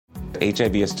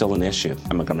HIV is still an issue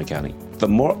in Montgomery County. The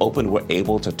more open we're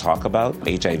able to talk about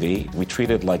HIV, we treat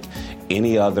it like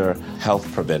any other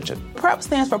health prevention. PrEP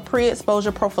stands for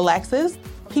pre-exposure prophylaxis.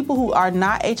 People who are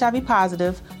not HIV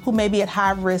positive, who may be at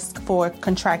high risk for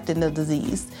contracting the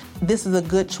disease. This is a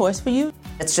good choice for you.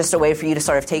 It's just a way for you to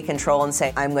sort of take control and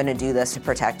say, I'm going to do this to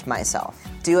protect myself.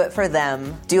 Do it for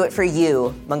them. Do it for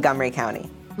you, Montgomery County.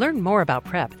 Learn more about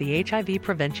PrEP, the HIV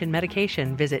prevention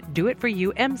medication. Visit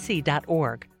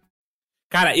doitforyoumc.org.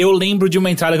 Cara, eu lembro de uma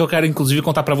entrada que eu quero inclusive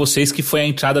contar pra vocês, que foi a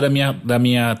entrada da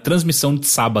minha transmissão de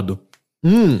sábado.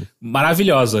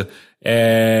 Maravilhosa.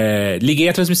 Liguei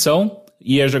a transmissão,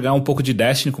 ia jogar um pouco de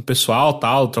Destiny com o pessoal,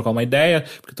 tal, trocar uma ideia,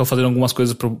 porque tô fazendo algumas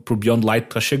coisas pro Beyond Light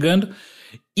que tá chegando.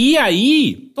 E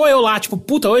aí, tô eu lá, tipo,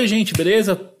 puta, oi gente,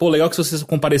 beleza? Pô, legal que vocês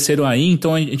compareceram aí,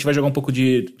 então a gente vai jogar um pouco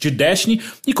de Destiny.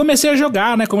 E comecei a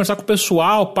jogar, né, conversar com o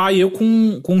pessoal, pá, e eu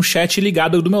com um chat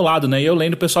ligado do meu lado, né, e eu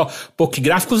lendo o pessoal, pô, que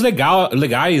gráficos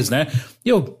legais, né, e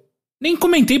eu nem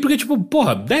comentei porque, tipo,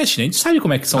 porra, Destiny, a gente sabe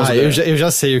como é que são os... eu já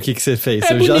sei o que você fez.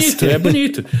 É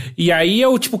bonito. E aí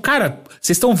eu, tipo, cara,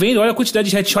 vocês estão vendo, olha a quantidade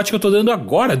de headshot que eu tô dando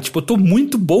agora. Tipo, eu tô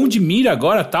muito bom de mira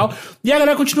agora, tal. E a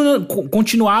galera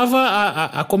continuava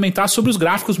a comentar sobre os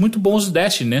gráficos muito bons do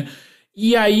Destiny, né?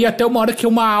 E aí até uma hora que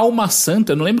uma alma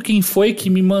santa, eu não lembro quem foi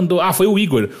que me mandou... Ah, foi o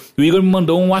Igor. O Igor me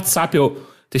mandou um WhatsApp,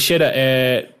 Teixeira,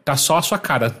 tá só a sua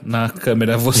cara na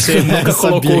câmera. Você nunca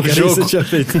colocou o jogo. Isso tinha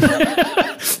feito.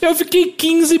 Eu fiquei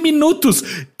 15 minutos.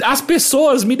 As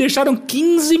pessoas me deixaram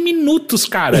 15 minutos,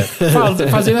 cara,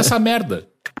 fazendo essa merda.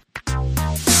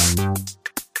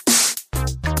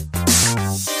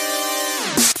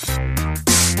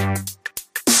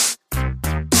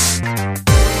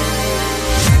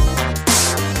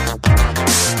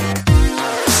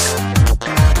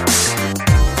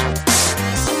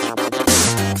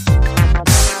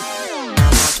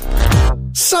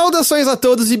 Saudações a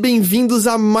todos e bem-vindos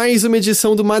a mais uma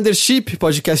edição do Mothership,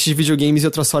 podcast de videogames e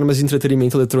outras formas de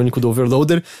entretenimento eletrônico do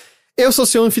Overloader. Eu sou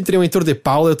seu anfitrião Heitor de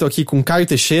Paula, eu tô aqui com Caio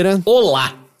Teixeira.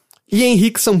 Olá! E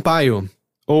Henrique Sampaio.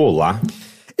 Olá!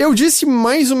 Eu disse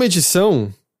mais uma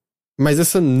edição, mas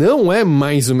essa não é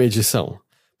mais uma edição.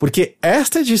 Porque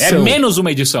esta edição... É menos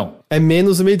uma edição. É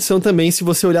menos uma edição também se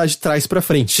você olhar de trás pra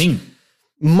frente. Sim.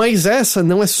 Mas essa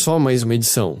não é só mais uma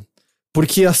edição.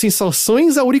 Porque as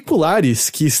sensações auriculares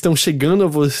que estão chegando a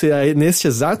você neste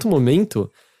exato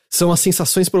momento são as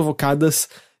sensações provocadas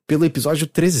pelo episódio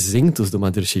 300 do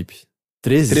Mothership.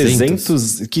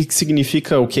 300? O que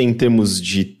significa o que em termos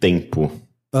de tempo?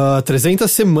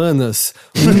 300 semanas.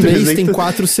 Um mês tem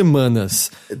 4 semanas.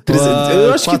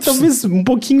 Eu acho que talvez um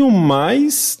pouquinho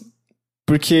mais...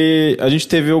 Porque a gente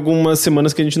teve algumas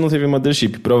semanas que a gente não teve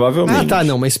Mothership, provavelmente. Ah, tá,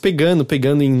 não. Mas pegando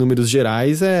em números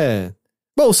gerais é...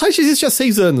 Bom, o site existe há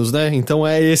 6 anos, né? Então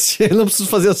é esse. Eu não preciso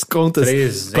fazer as contas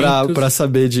pra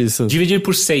saber disso. Dividir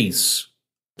por 6.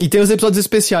 E tem os episódios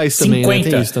especiais também, 50. Né?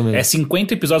 Tem isso também. É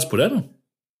 50 episódios por ano?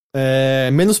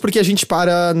 Menos porque a gente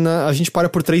para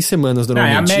por 3 semanas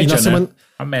normalmente. É a média, semana,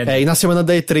 a média. E na semana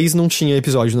da E3 não tinha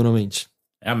episódio normalmente.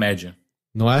 É a média.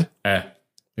 Não é? É.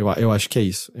 Eu acho que é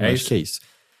isso. Que é isso.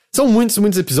 São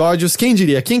muitos episódios. Quem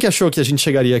diria? Quem que achou que a gente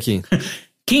chegaria aqui?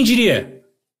 Quem diria?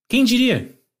 Quem diria?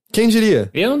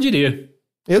 Eu não diria.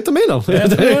 Eu também não.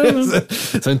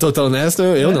 Sendo total honesto,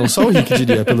 eu não. Só o Rick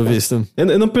diria, pelo visto.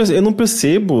 Eu não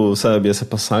percebo, sabe, essa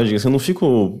passagem. Eu não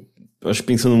fico, acho,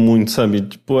 pensando muito, sabe?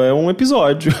 Tipo, é um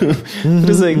episódio.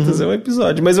 300 é um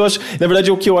episódio. Mas eu acho... Na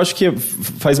verdade, o que eu acho que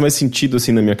faz mais sentido,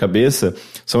 assim, na minha cabeça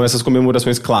são essas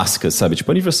comemorações clássicas, sabe?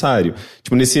 Tipo, aniversário.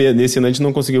 Tipo, nesse ano a gente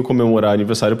não conseguiu comemorar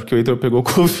aniversário porque o Heitor pegou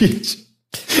Covid.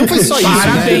 Não foi só isso,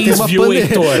 parabéns, né? viu,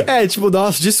 Heitor?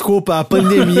 Nossa, desculpa, a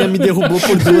pandemia me derrubou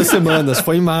por 2 semanas,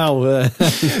 foi mal.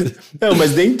 Não,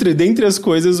 mas dentre as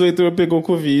coisas, o Heitor pegou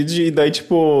Covid e daí,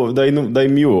 tipo, daí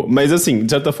miou. Mas assim, de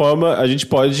certa forma, a gente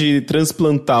pode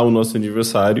transplantar o nosso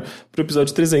aniversário pro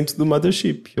episódio 300 do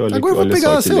Mothership. Agora eu vou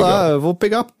pegar, sei lá, eu vou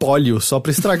pegar pólio só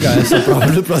pra estragar essa prova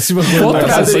do próximo ano.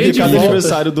 Cada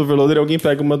aniversário do Overloader, alguém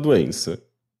pega uma doença.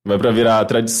 Vai pra virar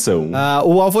tradição.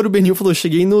 O Álvaro Benil falou,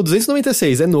 cheguei no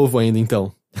 296, é novo ainda,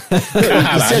 então.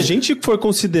 E se a gente for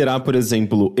considerar, por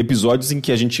exemplo, episódios em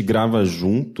que a gente grava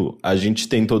junto, a gente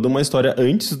tem toda uma história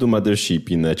antes do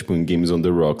Mothership, né? Tipo, em Games on the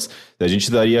Rocks. A gente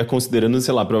estaria considerando,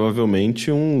 sei lá,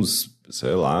 provavelmente uns,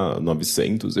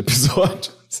 900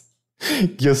 episódios.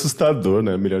 Que assustador,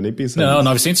 né? Melhor nem pensar Não, nisso.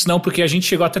 900 não, porque a gente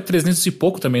chegou até 300 e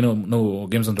pouco também no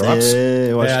Games on the Rocks.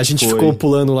 Eu acho a que gente foi. ficou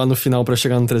pulando lá no final pra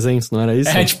chegar no 300, não era isso?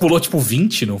 A gente pulou tipo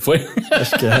 20, não foi?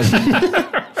 Acho que é.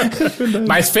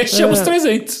 Mas fechamos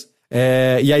 300.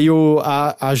 E aí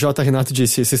a J. Renato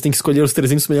disse, vocês têm que escolher os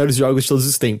 300 melhores jogos de todos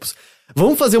os tempos.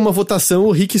 Vamos fazer uma votação,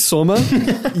 o Rick soma,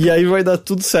 e aí vai dar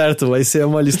tudo certo, vai ser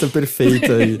uma lista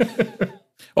perfeita aí.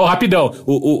 Rapidão,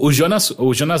 o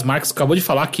Jonas Marques acabou de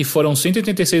falar que foram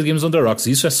 186 Games on the Rocks,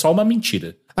 isso é só uma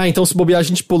mentira. Então se bobear a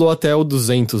gente pulou até o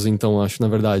 200, então, acho, na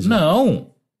verdade. Não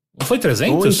foi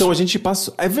 300? Ou então a gente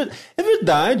passou... É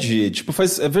verdade,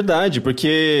 é verdade,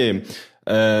 porque...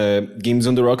 Games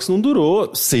on the Rocks não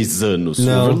durou 6 anos.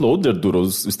 Não. O Overloader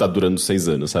está durando 6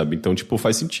 anos, sabe? Então,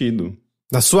 faz sentido.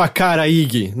 Na sua cara,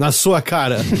 Ig, na sua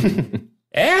cara.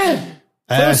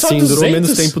 Só sim, 200? durou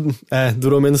menos tempo.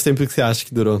 Durou menos tempo que você acha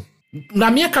que durou.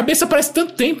 Na minha cabeça parece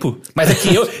tanto tempo. Mas é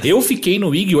que eu fiquei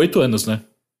no IG 8 anos, né?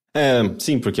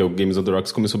 Sim, porque o Games on the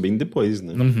Rocks começou bem depois,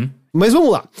 né? Uhum. Mas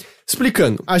vamos lá.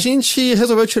 Explicando, a gente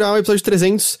resolveu tirar o episódio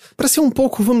 300 pra ser um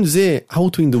pouco, vamos dizer,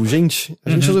 autoindulgente.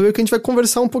 A gente resolveu que a gente vai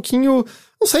conversar um pouquinho,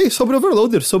 não sei, sobre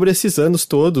Overloader, sobre esses anos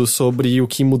todos, sobre o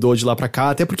que mudou de lá pra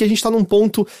cá, até porque a gente tá num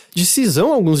ponto de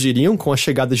cisão, alguns diriam, com a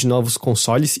chegada de novos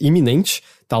consoles iminente,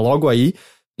 tá logo aí.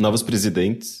 Novos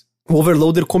presidentes. O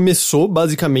Overloader começou,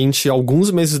 basicamente,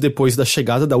 alguns meses depois da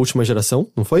chegada da última geração,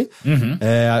 não foi? Uhum.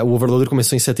 O Overloader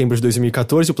começou em setembro de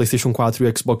 2014, o PlayStation 4 e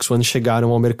o Xbox One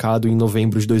chegaram ao mercado em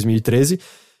novembro de 2013.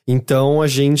 Então a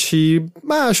gente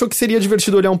achou que seria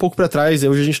divertido olhar um pouco pra trás.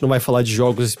 Hoje a gente não vai falar de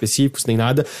jogos específicos nem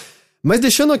nada. Mas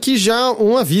deixando aqui já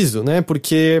um aviso, né?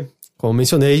 Porque, como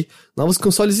mencionei, novos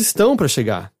consoles estão pra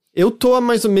chegar. Eu tô há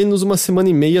mais ou menos uma semana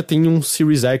e meia, tenho um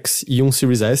Series X e um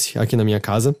Series S aqui na minha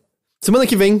casa. Semana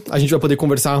que vem a gente vai poder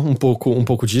conversar um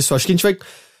pouco disso. Acho que a gente vai...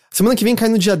 Semana que vem cai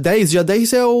no dia 10. Dia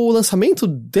 10 é o lançamento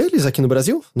deles aqui no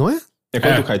Brasil, não é? É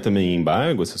quando cai também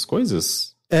embargo, essas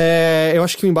coisas? Eu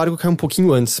acho que o embargo cai um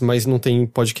pouquinho antes, mas não tem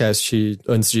podcast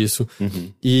antes disso. Uhum.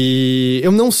 E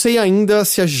eu não sei ainda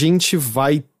se a gente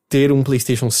vai ter um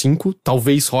PlayStation 5.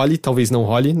 Talvez role, talvez não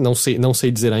role. Não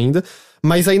sei dizer ainda.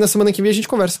 Mas aí na semana que vem a gente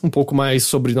conversa um pouco mais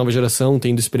sobre nova geração,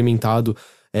 tendo experimentado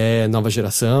nova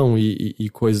geração e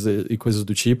coisas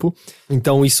do tipo.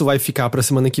 Então isso vai ficar pra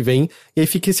semana que vem. E aí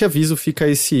fica esse aviso, fica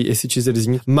esse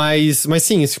teaserzinho. Mas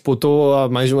sim, tô há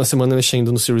mais de uma semana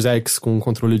mexendo no Series X, com o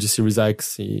controle de Series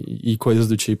X e coisas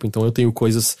do tipo. Então eu tenho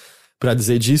coisas pra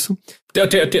dizer disso. Eu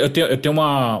tenho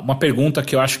uma pergunta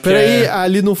que eu acho que Peraí,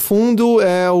 ali no fundo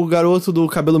é o garoto do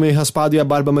cabelo meio raspado e a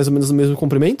barba mais ou menos no mesmo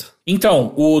comprimento?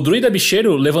 Então, o Druida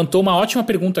Bicheiro levantou uma ótima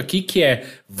pergunta aqui, que é: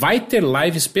 vai ter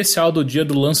live especial no dia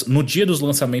dos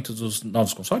lançamentos dos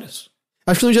novos consoles?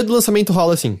 Acho que no dia do lançamento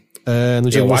rola, sim.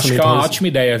 Eu acho que é uma ótima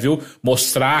ideia, viu?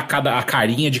 Mostrar a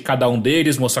carinha de cada um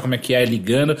deles, mostrar como é que é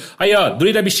ligando. Aí, ó,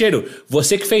 Druida Bicheiro,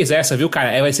 você que fez essa, viu,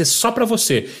 cara? Vai ser só pra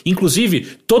você.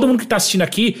 Inclusive, todo mundo que tá assistindo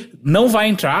aqui não vai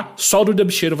entrar, só o Druida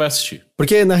Bicheiro vai assistir.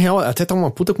 Porque, na real, até tá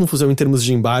uma puta confusão em termos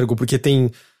de embargo, porque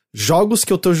tem jogos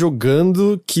que eu tô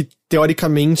jogando que,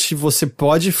 teoricamente, você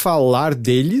pode falar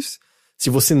deles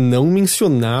se você não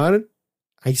mencionar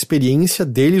a experiência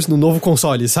deles no novo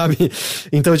console, sabe?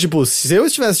 Então, tipo, se eu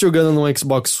estivesse jogando no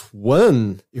Xbox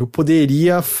One, eu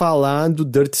poderia falar do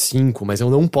Dirt 5, mas eu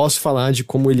não posso falar de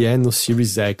como ele é no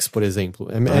Series X, por exemplo.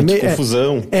 Que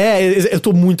confusão. Eu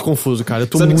tô muito confuso, cara.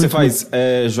 Sabe o que você faz?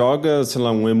 Joga, sei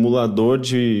lá, um emulador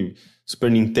de Super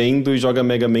Nintendo e joga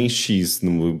Mega Man X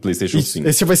no PlayStation 5.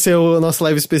 Esse vai ser o nosso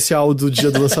live especial do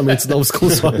dia do lançamento dos novos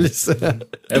consoles.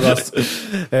 Eu gosto.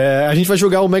 A gente vai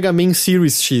jogar o Mega Man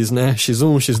Series X, né?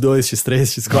 X1, X2, X3,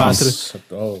 X4. Nossa,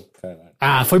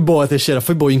 caralho. Foi boa, Teixeira,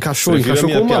 foi boa. Encaixou com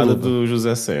uma a piada luva. do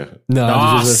José Serra.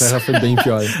 Não, do José Serra foi bem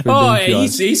pior.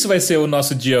 Isso vai ser o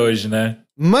nosso dia hoje, né?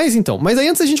 Mas aí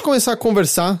antes da gente começar a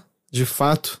conversar, de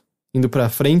fato, indo pra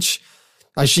frente,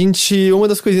 uma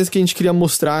das coisinhas que a gente queria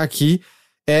mostrar aqui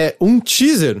é um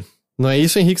teaser. Não é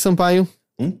isso, Henrique Sampaio?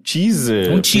 Um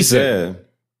teaser? Um teaser.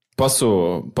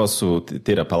 Posso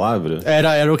ter a palavra?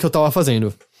 Era o que eu tava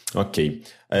fazendo. Ok.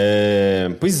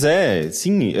 Pois é,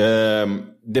 sim.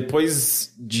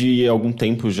 Depois de algum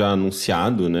tempo já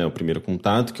anunciado, né, o Primeiro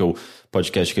Contato, que é o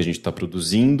podcast que a gente está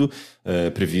produzindo,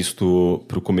 previsto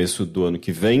para o começo do ano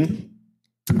que vem.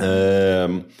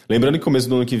 Lembrando que o começo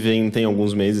do ano que vem tem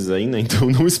alguns meses aí, né? Então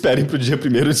não esperem pro dia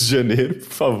 1º de janeiro,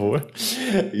 por favor.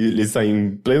 Ele está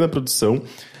em plena produção.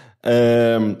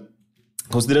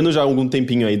 Considerando já algum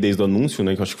tempinho aí desde o anúncio,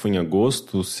 né? Que eu acho que foi em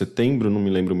agosto, setembro, não me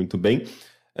lembro muito bem.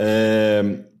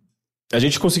 A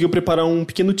gente conseguiu preparar um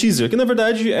pequeno teaser, que na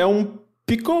verdade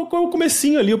ficou o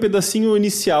comecinho ali, o pedacinho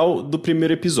inicial do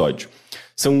primeiro episódio.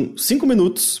 São 5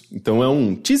 minutos, então é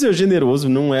um teaser generoso,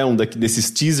 não é um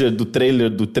desses teaser do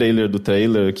trailer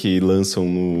que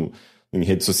lançam em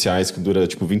redes sociais, que dura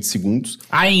tipo 20 segundos.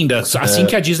 Ainda, assim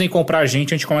que a Disney comprar a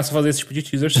gente começa a fazer esse tipo de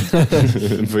teaser, sim.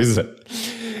 Pois é.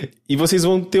 E vocês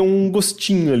vão ter um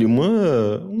gostinho ali,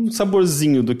 um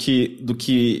saborzinho do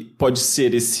que pode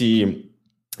ser esse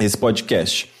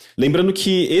podcast. Lembrando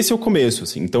que esse é o começo,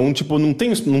 assim. Então, tipo, não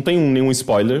tem nenhum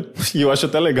spoiler. E eu acho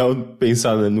até legal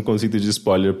pensar, né, no conceito de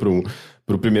spoiler pro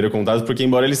Primeiro Contato, porque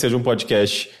embora ele seja um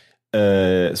podcast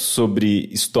sobre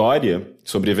história,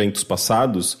 sobre eventos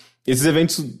passados, esses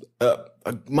eventos...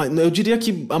 eu diria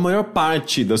que a maior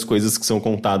parte das coisas que são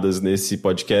contadas nesse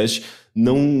podcast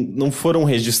não foram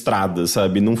registradas,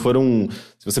 sabe? Não foram...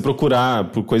 Se você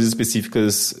procurar por coisas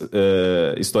específicas,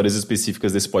 histórias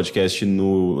específicas desse podcast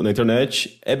na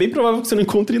internet, é bem provável que você não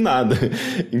encontre nada.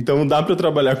 Então dá pra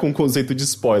trabalhar com o conceito de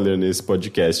spoiler nesse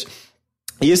podcast.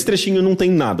 E esse trechinho não tem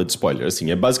nada de spoiler,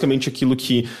 assim. É basicamente aquilo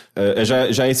que...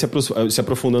 já é se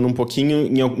aprofundando um pouquinho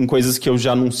em coisas que eu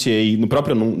já anunciei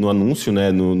no anúncio, né?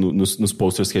 Nos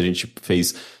posters que a gente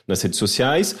fez nas redes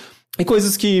sociais. E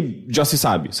coisas que já se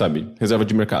sabe? Reserva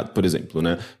de mercado, por exemplo,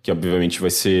 né? Que obviamente vai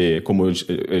ser... Como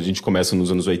a gente começa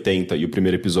nos anos 80 e o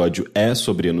primeiro episódio é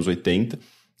sobre anos 80,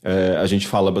 a gente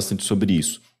fala bastante sobre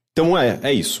isso. Então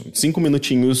é isso. 5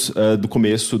 minutinhos do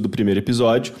começo do primeiro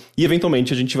episódio. E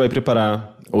eventualmente a gente vai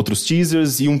preparar outros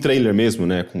teasers e um trailer mesmo,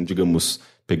 né? Com, digamos,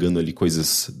 pegando ali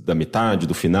coisas da metade,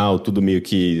 do final, tudo meio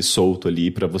que solto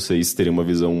ali para vocês terem uma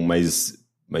visão mais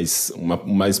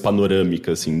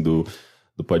panorâmica, assim, do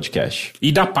podcast.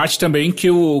 E da parte também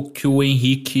que o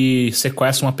Henrique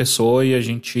sequestra uma pessoa e a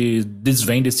gente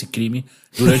desvenda esse crime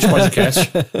durante o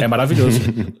podcast. É maravilhoso.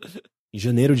 Em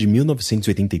janeiro de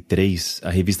 1983,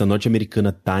 a revista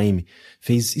norte-americana Time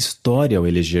fez história ao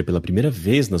eleger pela primeira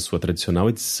vez na sua tradicional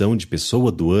edição de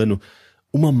Pessoa do Ano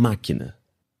uma máquina,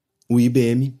 o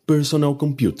IBM Personal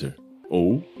Computer,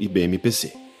 ou IBM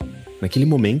PC. Naquele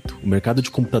momento, o mercado de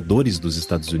computadores dos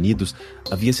Estados Unidos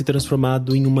havia se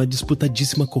transformado em uma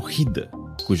disputadíssima corrida,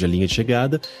 cuja linha de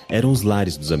chegada eram os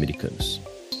lares dos americanos.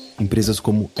 Empresas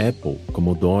como Apple,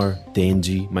 Commodore,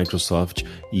 Tandy, Microsoft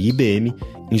e IBM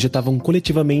injetavam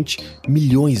coletivamente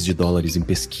milhões de dólares em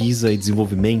pesquisa e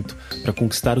desenvolvimento para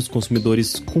conquistar os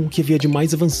consumidores com o que havia de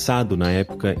mais avançado na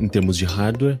época em termos de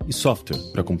hardware e software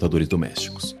para computadores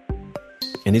domésticos.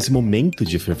 É nesse momento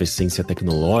de efervescência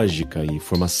tecnológica e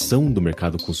formação do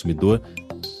mercado consumidor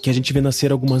que a gente vê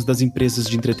nascer algumas das empresas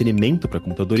de entretenimento para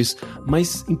computadores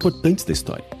mais importantes da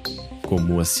história,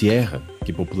 como a Sierra,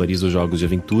 que populariza os jogos de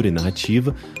aventura e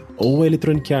narrativa, ou a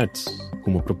Electronic Arts,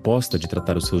 com uma proposta de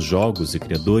tratar os seus jogos e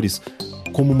criadores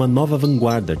como uma nova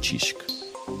vanguarda artística.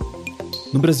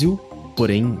 No Brasil,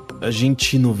 porém, a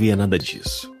gente não via nada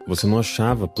disso. Você não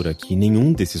achava por aqui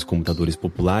nenhum desses computadores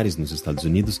populares nos Estados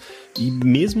Unidos e,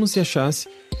 mesmo se achasse,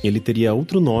 ele teria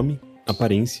outro nome,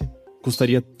 aparência,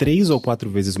 custaria 3 ou 4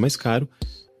 vezes mais caro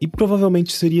e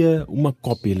provavelmente seria uma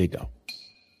cópia ilegal.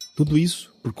 Tudo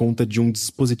isso por conta de um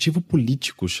dispositivo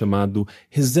político chamado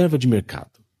reserva de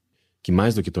mercado, que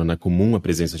mais do que tornar comum a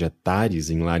presença de Ataris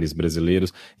em lares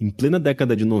brasileiros em plena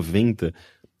década de 90,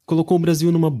 colocou o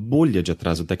Brasil numa bolha de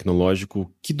atraso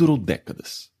tecnológico que durou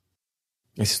décadas.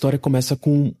 Essa história começa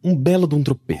com um belo de um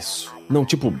tropeço. Não,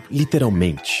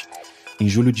 literalmente. Em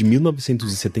julho de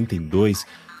 1972,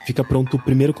 fica pronto o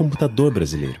primeiro computador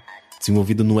brasileiro,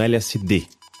 desenvolvido no LSD,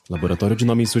 laboratório de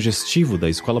nome sugestivo da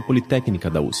Escola Politécnica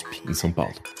da USP, em São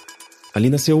Paulo. Ali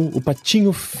nasceu o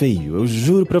Patinho Feio, eu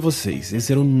juro pra vocês,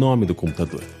 esse era o nome do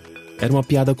computador. Era uma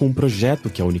piada com um projeto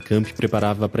que a Unicamp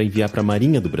preparava para enviar para a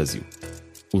Marinha do Brasil,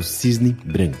 o Cisne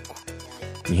Branco,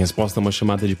 em resposta a uma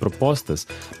chamada de propostas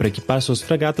para equipar suas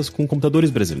fragatas com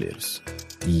computadores brasileiros.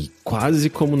 E, quase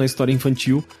como na história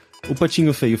infantil, o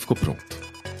Patinho Feio ficou pronto.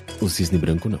 O Cisne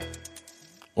Branco não.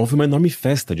 Houve uma enorme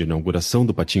festa de inauguração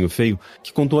do Patinho Feio,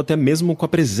 que contou até mesmo com a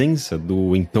presença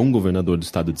do então governador do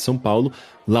estado de São Paulo,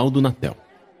 Laudo Natel.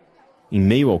 Em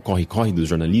meio ao corre-corre dos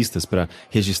jornalistas para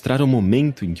registrar o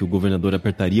momento em que o governador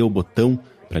apertaria o botão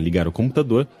para ligar o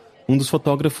computador, um dos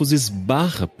fotógrafos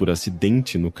esbarra por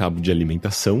acidente no cabo de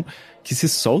alimentação, que se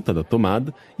solta da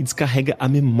tomada e descarrega a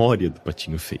memória do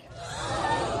Patinho Feio.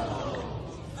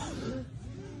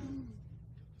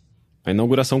 A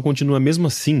inauguração continua mesmo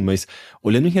assim, mas,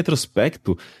 olhando em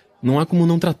retrospecto, não há como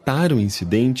não tratar o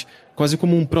incidente quase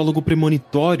como um prólogo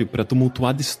premonitório para a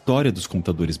tumultuada história dos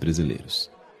computadores brasileiros.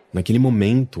 Naquele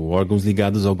momento, órgãos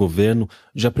ligados ao governo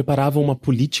já preparavam uma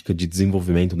política de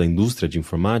desenvolvimento da indústria de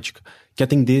informática que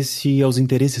atendesse aos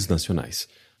interesses nacionais,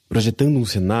 projetando um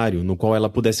cenário no qual ela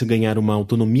pudesse ganhar uma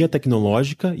autonomia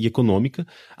tecnológica e econômica,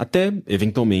 até,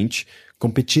 eventualmente,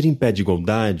 competir em pé de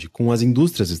igualdade com as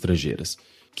indústrias estrangeiras,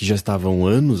 que já estavam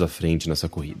anos à frente nessa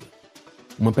corrida.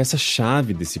 Uma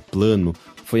peça-chave desse plano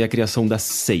foi a criação da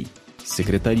SEI,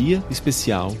 Secretaria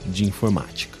Especial de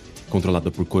Informática, controlada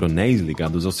por coronéis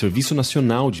ligados ao Serviço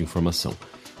Nacional de Informação,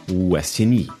 o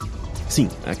SNI. Sim,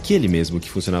 aquele mesmo que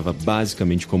funcionava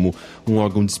basicamente como um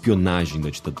órgão de espionagem da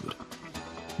ditadura.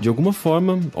 De alguma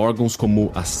forma, órgãos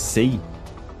como a SEI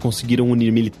conseguiram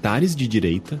unir militares de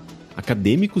direita,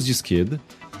 acadêmicos de esquerda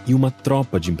e uma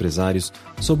tropa de empresários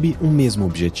sob um mesmo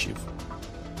objetivo.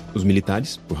 Os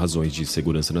militares, por razões de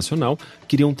segurança nacional,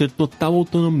 queriam ter total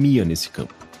autonomia nesse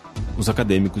campo. Os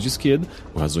acadêmicos de esquerda,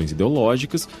 por razões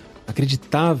ideológicas,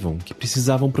 acreditavam que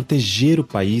precisavam proteger o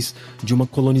país de uma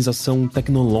colonização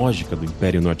tecnológica do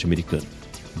Império Norte-Americano,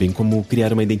 bem como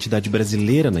criar uma identidade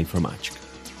brasileira na informática.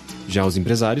 Já os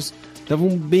empresários estavam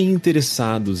bem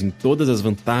interessados em todas as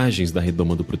vantagens da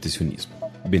redoma do protecionismo,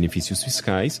 benefícios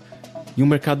fiscais e um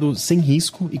mercado sem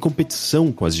risco e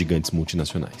competição com as gigantes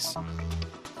multinacionais.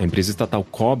 A empresa estatal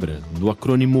Cobra, do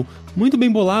acrônimo muito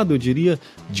bem bolado, eu diria,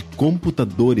 de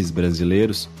Computadores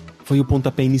Brasileiros, foi o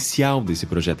pontapé inicial desse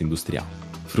projeto industrial,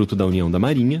 fruto da união da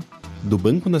Marinha, do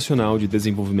Banco Nacional de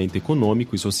Desenvolvimento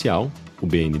Econômico e Social, o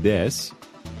BNDES,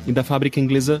 e da fábrica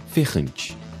inglesa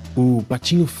Ferrante. O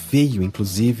Patinho Feio,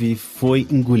 inclusive, foi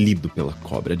engolido pela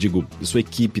Cobra. Sua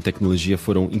equipe e tecnologia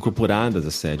foram incorporadas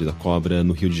à sede da Cobra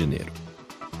no Rio de Janeiro.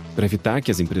 Para evitar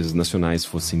que as empresas nacionais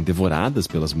fossem devoradas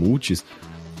pelas multis,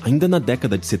 ainda na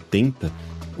década de 70,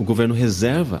 o governo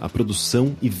reserva a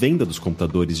produção e venda dos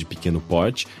computadores de pequeno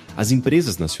porte às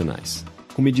empresas nacionais,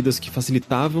 com medidas que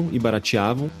facilitavam e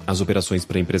barateavam as operações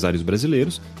para empresários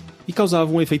brasileiros e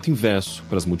causavam um efeito inverso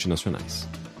para as multinacionais.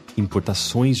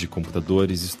 Importações de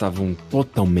computadores estavam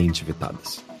totalmente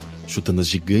vetadas, chutando as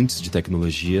gigantes de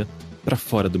tecnologia para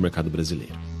fora do mercado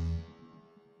brasileiro.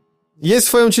 E esse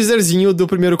foi um teaserzinho do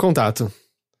primeiro contato.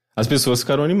 As pessoas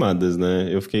ficaram animadas, né?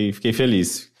 Eu fiquei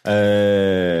feliz.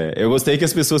 Eu gostei que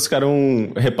as pessoas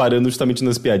ficaram reparando justamente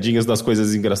nas piadinhas, nas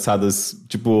coisas engraçadas,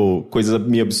 tipo, coisas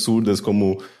meio absurdas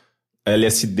como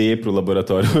LSD pro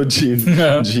laboratório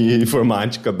de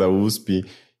informática da USP,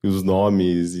 e os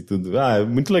nomes e tudo. É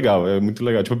muito legal, é muito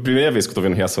legal. Tipo, a primeira vez que eu tô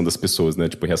vendo reação das pessoas, né?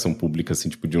 Tipo, reação pública, assim,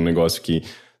 tipo, de um negócio que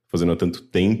fazendo há tanto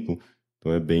tempo.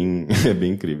 Então é bem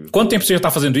incrível. Quanto tempo você já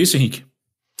tá fazendo isso, Henrique?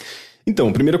 Então,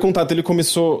 o primeiro contato ele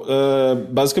começou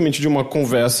basicamente de uma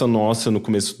conversa nossa no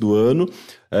começo do ano,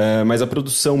 mas a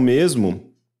produção mesmo,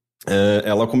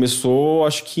 ela começou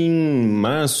acho que em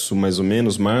março, mais ou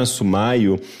menos,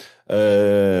 maio,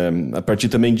 a partir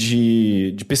também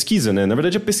de pesquisa, né? Na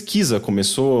verdade, a pesquisa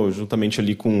começou juntamente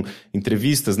ali com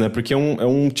entrevistas, né? Porque é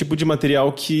um tipo de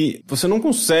material que você não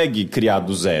consegue criar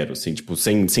do zero, assim, tipo,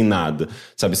 sem nada,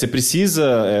 sabe? Você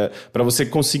precisa, para você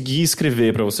conseguir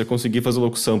escrever, para você conseguir fazer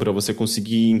locução, para você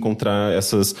conseguir encontrar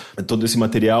todo esse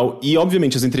material e,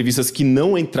 obviamente, as entrevistas que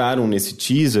não entraram nesse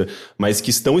teaser, mas que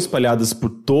estão espalhadas por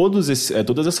todas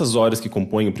essas horas que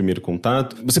compõem o primeiro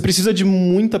contato, você precisa de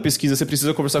muita pesquisa, você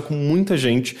precisa conversar com muita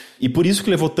gente, e por isso que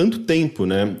levou tanto tempo,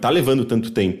 né? Tá levando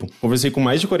tanto tempo. Conversei com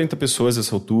mais de 40 pessoas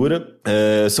nessa altura,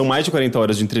 são mais de 40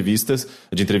 horas de entrevistas,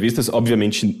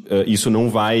 obviamente isso não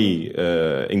vai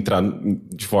entrar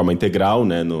de forma integral,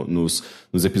 né, nos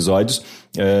episódios.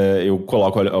 Eu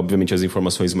coloco, obviamente, as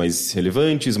informações mais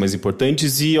relevantes, mais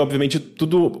importantes, e, obviamente,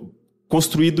 tudo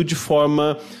construído de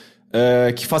forma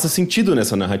que faça sentido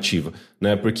nessa narrativa,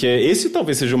 né? Porque esse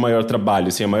talvez seja o maior trabalho,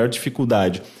 assim, a maior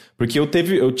dificuldade. Porque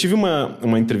eu tive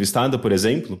uma entrevistada, por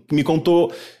exemplo, que me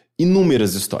contou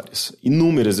inúmeras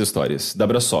histórias da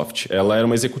Abrasoft. Ela era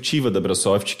uma executiva da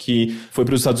Abrasoft que foi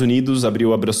para os Estados Unidos,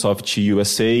 abriu a Abrasoft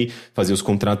USA, fazia os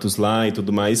contratos lá e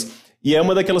tudo mais. E é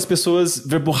uma daquelas pessoas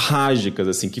verborrágicas,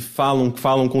 assim, que falam,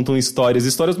 contam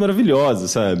histórias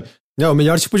maravilhosas, sabe? É o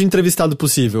melhor tipo de entrevistado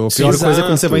possível. A pior coisa é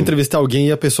quando você vai entrevistar alguém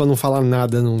e a pessoa não fala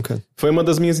nada nunca. Foi uma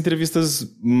das minhas entrevistas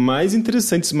mais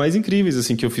interessantes, mais incríveis,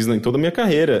 assim, que eu fiz em toda a minha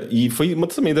carreira. E foi uma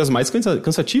também das mais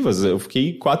cansativas. Eu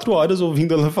fiquei 4 horas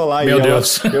ouvindo ela falar. Meu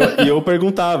Deus! E eu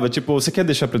perguntava, tipo, você quer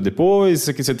deixar pra depois?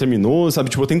 Você terminou, sabe?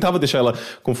 Tipo, eu tentava deixar ela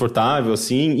confortável,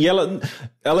 assim. E ela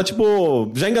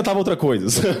tipo, já engatava outra coisa,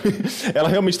 sabe? Ela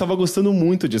realmente tava gostando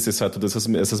muito de acessar todas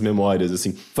essas memórias,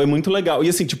 assim. Foi muito legal. E,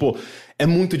 assim, tipo, é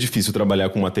muito difícil trabalhar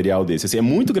com um material desse. Assim, é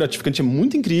muito gratificante, é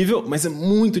muito incrível, mas é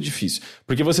muito difícil.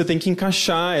 Porque você tem que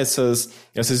encaixar essas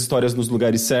histórias nos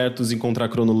lugares certos, encontrar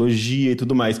cronologia e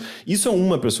tudo mais. Isso é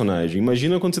uma personagem.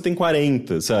 Imagina quando você tem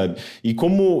 40, sabe? E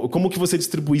como que você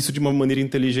distribui isso de uma maneira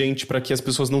inteligente para que as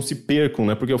pessoas não se percam,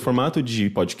 né? Porque o formato de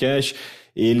podcast,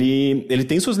 ele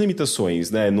tem suas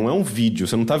limitações, né? Não é um vídeo,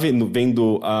 você não tá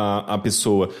vendo a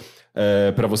pessoa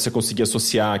para você conseguir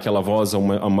associar aquela voz a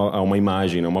uma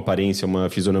imagem, né? Uma aparência, uma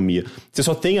fisionomia. Você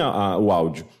só tem o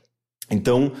áudio.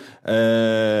 Então,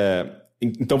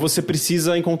 Então você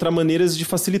precisa encontrar maneiras de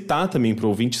facilitar também para o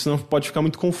ouvinte, senão pode ficar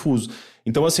muito confuso.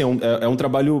 Então, assim, é um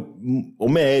trabalho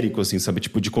homérico, assim, sabe?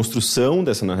 Tipo, de construção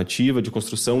dessa narrativa, de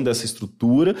construção dessa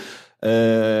estrutura,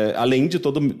 além de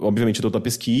obviamente, toda a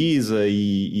pesquisa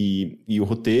e o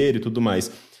roteiro e tudo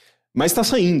mais. Mas tá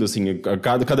saindo, assim,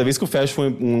 cada vez que eu fecho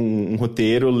um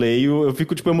roteiro, eu leio, eu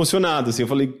fico, tipo, emocionado, assim, eu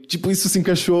falei, tipo, isso se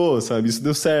encaixou, sabe, isso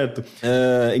deu certo.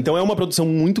 Então é uma produção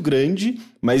muito grande,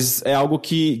 mas é algo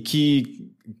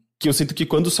que eu sinto que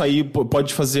quando sair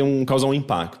pode causar um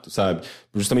impacto, sabe?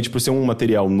 Justamente por ser um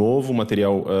material novo, um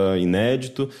material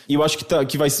inédito. E eu acho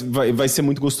que vai ser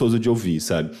muito gostoso de ouvir,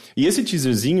 sabe? E esse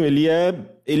teaserzinho,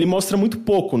 ele mostra muito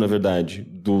pouco, na verdade,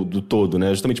 do todo, né?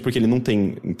 Justamente porque ele não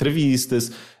tem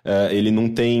entrevistas, ele não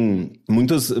tem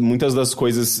muitas das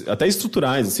coisas, até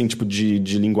estruturais, assim, tipo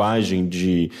de linguagem,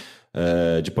 de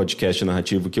podcast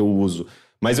narrativo que eu uso.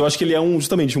 Mas eu acho que ele é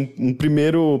justamente um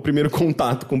primeiro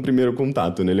contato com o primeiro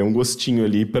contato, né? Ele é um gostinho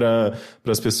ali para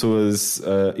as pessoas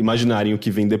imaginarem o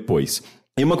que vem depois.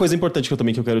 E uma coisa importante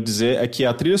que eu quero dizer é que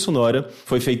a trilha sonora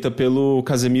foi feita pelo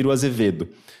Casemiro Azevedo.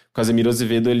 O Casemiro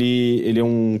Azevedo, ele é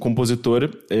um compositor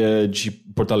de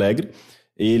Porto Alegre.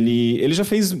 Ele já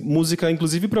fez música,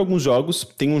 inclusive, para alguns jogos.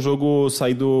 Tem um jogo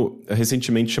saído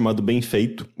recentemente chamado Bem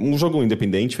Feito. Um jogo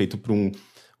independente, feito por um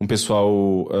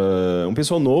pessoal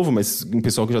novo, mas um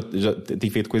pessoal que já tem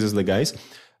feito coisas legais.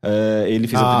 Ele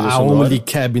fez a trilha sonora. A Only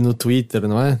Cab no Twitter,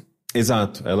 não é?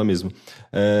 Exato, ela mesma.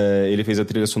 Ele fez a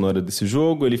trilha sonora desse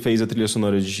jogo, ele fez a trilha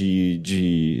sonora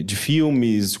de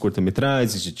filmes, de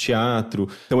curta-metragens, de teatro.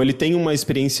 Então ele tem uma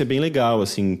experiência bem legal,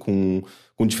 assim, com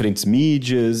diferentes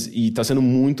mídias, e tá sendo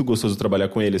muito gostoso trabalhar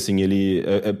com ele, assim,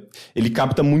 ele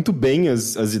capta muito bem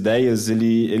as ideias,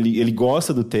 ele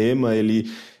gosta do tema,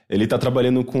 ele tá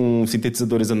trabalhando com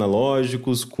sintetizadores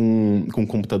analógicos, com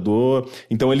computador.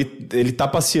 Então ele tá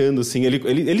passeando, assim,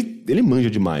 ele manja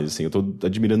demais, assim. Eu tô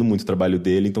admirando muito o trabalho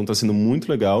dele, então tá sendo muito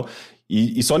legal.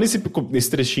 E só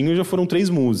nesse trechinho já foram 3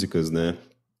 músicas, né?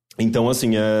 Então,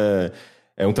 assim,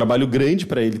 é um trabalho grande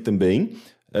para ele também.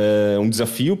 É um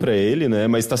desafio para ele, né?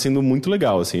 Mas tá sendo muito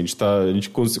legal, assim. A gente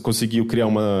conseguiu criar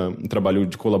um trabalho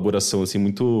de colaboração, assim,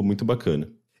 muito, muito bacana.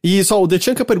 E só, o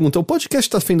Dechanka pergunta, o podcast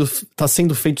tá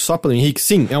sendo feito só pelo Henrique?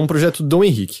 Sim, é um projeto do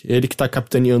Henrique, ele que tá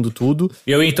capitaneando tudo.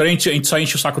 Então a gente só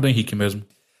enche o saco do Henrique mesmo.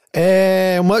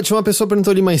 Tinha uma pessoa que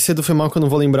perguntou ali mais cedo, foi mal que eu não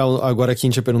vou lembrar agora quem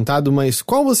tinha perguntado, mas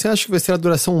qual você acha que vai ser a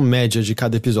duração média de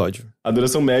cada episódio? A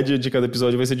duração média de cada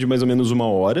episódio vai ser de mais ou menos 1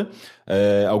 hora.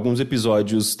 Alguns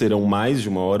episódios terão mais de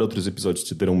 1 hora, outros episódios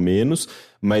terão menos,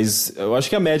 mas eu acho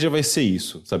que a média vai ser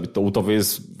isso, sabe? Ou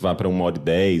talvez vá pra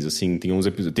 1h10, assim. Tem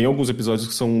alguns episódios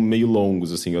que são meio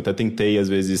longos, assim. Eu até tentei, às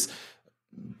vezes,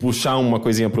 puxar uma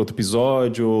coisinha para outro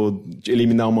episódio, ou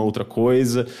eliminar uma outra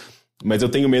coisa. Mas eu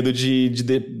tenho medo de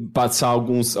passar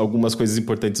algumas coisas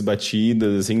importantes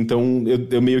batidas, assim. Então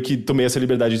eu meio que tomei essa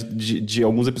liberdade de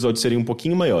alguns episódios serem um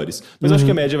pouquinho maiores. Mas eu acho que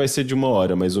a média vai ser de 1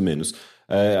 hora, mais ou menos.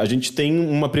 A gente tem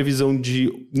uma previsão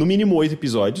de, no mínimo, 8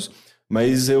 episódios.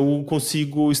 Mas eu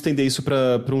consigo estender isso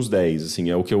pra uns 10, assim,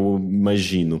 é o que eu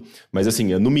imagino. Mas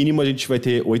assim, no mínimo a gente vai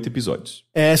ter 8 episódios.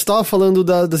 Você tava falando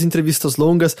das entrevistas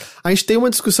longas, a gente tem uma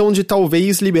discussão de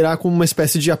talvez liberar como uma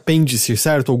espécie de apêndice,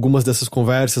 certo? Algumas dessas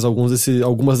conversas,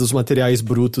 algumas dos materiais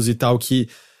brutos e tal que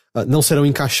não serão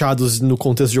encaixados no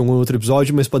contexto de algum outro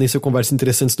episódio, mas podem ser conversas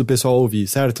interessantes do pessoal ouvir,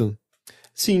 certo?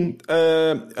 Sim,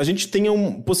 a gente tem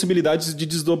possibilidades de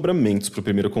desdobramentos para o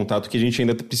primeiro contato que a gente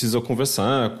ainda precisa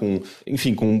conversar com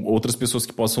outras pessoas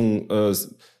que possam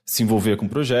se envolver com o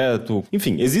projeto.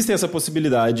 Enfim, existe essa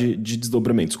possibilidade de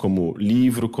desdobramentos, como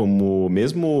livro, como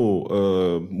mesmo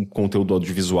um conteúdo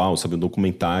audiovisual, sabe, um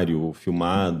documentário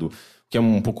filmado, que é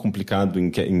um pouco complicado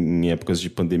em épocas de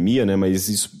pandemia, né? Mas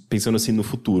isso pensando assim no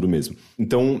futuro mesmo.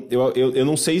 Então, eu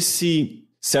não sei se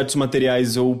certos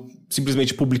materiais eu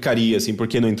simplesmente publicaria, assim,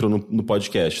 porque não entrou no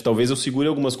podcast. Talvez eu segure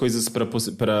algumas coisas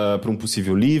para um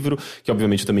possível livro, que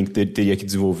obviamente também teria que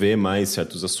desenvolver mais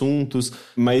certos assuntos,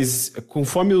 mas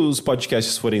conforme os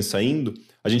podcasts forem saindo,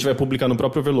 a gente vai publicar no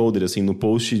próprio Overloader, assim, no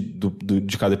post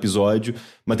de cada episódio,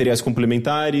 materiais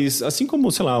complementares, assim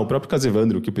como, sei lá, o próprio caso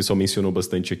Evandro, que o pessoal mencionou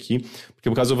bastante aqui, porque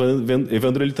o caso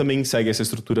Evandro, ele também segue essa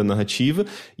estrutura narrativa,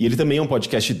 e ele também é um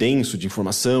podcast denso, de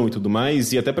informação e tudo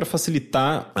mais, e até para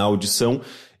facilitar a audição,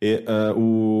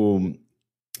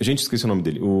 gente, esqueci o nome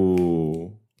dele, o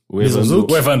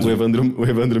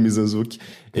Evandro Mizanzuki,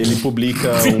 ele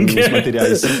publica uns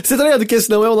materiais... Você tá ligado que esse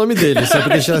não é o nome dele, só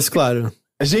pra deixar isso claro.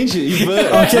 Gente, Ivan...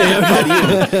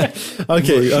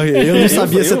 Ok. Eu não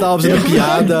sabia se você tava fazendo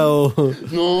piada ou...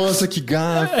 Nossa, que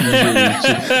gafe,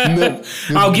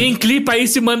 gente. Alguém clipa aí e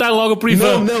se manda logo pro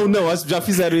Ivan. Não, já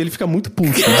fizeram e ele fica muito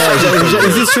puto. Já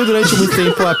existiu durante muito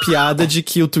tempo a piada de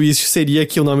que o twist seria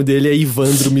que o nome dele é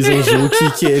Ivandro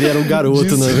Mizanzuki, que ele era um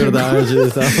garoto, na verdade.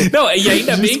 E tal. Não, e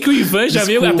ainda bem que o Ivan já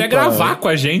veio até gravar com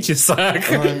a gente,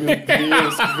 saca? Ai, meu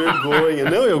Deus, que vergonha.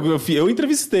 Não, eu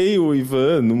entrevistei o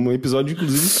Ivan num episódio,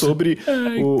 inclusive, sobre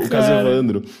o caso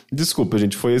Evandro. Desculpa,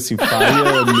 gente, foi assim,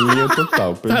 falha minha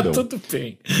total, perdão. Tá tudo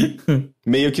bem.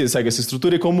 Meio que segue essa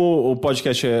estrutura, e como o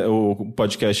podcast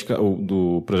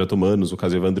do Projeto Humanos, o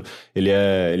caso Evandro, ele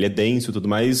é denso e tudo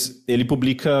mais, ele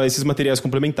publica esses materiais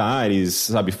complementares,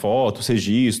 sabe, fotos,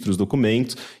 registros,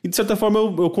 documentos, e de certa forma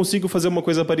eu consigo fazer uma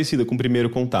coisa parecida com o Primeiro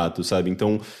Contato, sabe?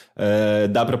 Então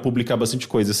dá pra publicar bastante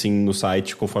coisa assim no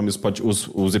site conforme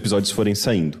os episódios forem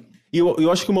saindo. E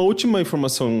eu acho que uma última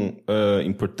informação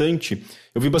importante,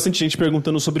 eu vi bastante gente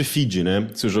perguntando sobre feed, né?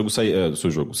 Se o jogo sair... se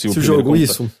o jogo,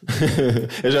 isso.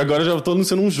 Agora já tô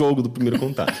anunciando um jogo do Primeiro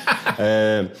Contato.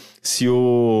 Se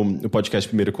o podcast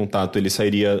Primeiro Contato, ele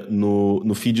sairia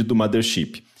no feed do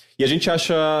Mothership. E a gente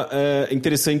acha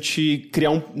interessante criar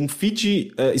um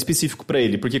feed específico para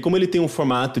ele, porque como ele tem um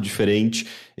formato diferente,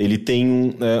 ele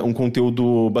tem um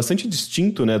conteúdo bastante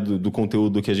distinto, né, do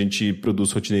conteúdo que a gente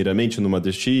produz rotineiramente no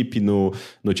Mothership, no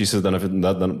Notícias da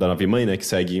Nave Mãe, né, que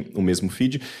segue o mesmo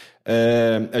feed.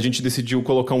 A gente decidiu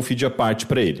colocar um feed à parte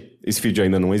para ele. Esse feed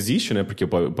ainda não existe, né? Porque o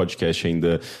podcast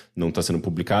ainda não está sendo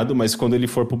publicado, mas quando ele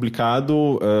for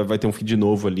publicado, vai ter um feed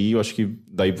novo ali. Eu acho que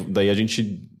daí a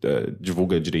gente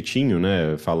divulga direitinho,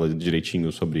 né? Fala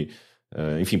direitinho sobre,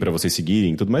 enfim, para vocês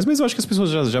seguirem e tudo mais. Mas eu acho que as pessoas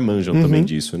já manjam também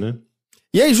disso, né?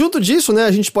 E aí, junto disso, né?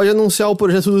 A gente pode anunciar o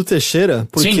projeto do Teixeira,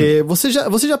 porque você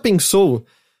já pensou...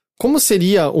 Como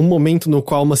seria um momento no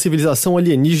qual uma civilização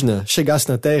alienígena chegasse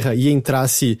na Terra e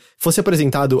fosse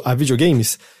apresentado a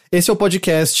videogames? Esse é o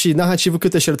podcast narrativo que o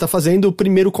Teixeira tá fazendo, o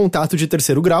Primeiro Contato de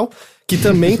Terceiro Grau, que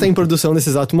também tá em produção nesse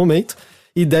exato momento,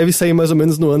 e deve sair mais ou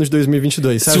menos no ano de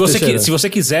 2022, certo, se você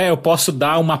quiser, eu posso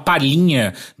dar uma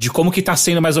palhinha de como que tá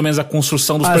sendo mais ou menos a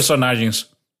construção dos personagens.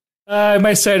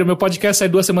 Mas sério, meu podcast sai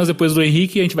 2 semanas depois do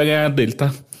Henrique e a gente vai ganhar dele,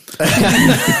 tá?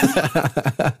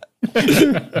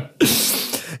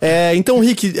 Então,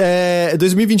 Rick,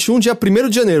 2021, dia 1º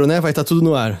de janeiro, né? Vai estar tudo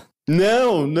no ar.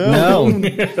 Não.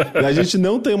 A gente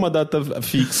não tem uma data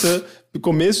fixa.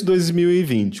 Começo de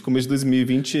 2020. Começo de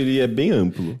 2020 ele é bem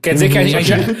amplo. Quer dizer que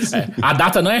a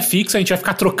data não é fixa, a gente vai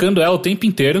ficar trocando ela o tempo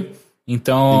inteiro.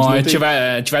 Então a gente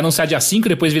vai anunciar dia 5,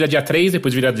 depois vira dia 3,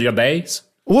 depois vira dia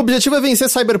 10. O objetivo é vencer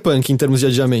Cyberpunk em termos de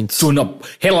adiamentos.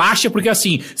 Relaxa, porque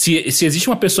assim, se existe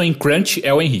uma pessoa em crunch,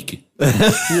 é o Henrique.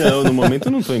 Não, no momento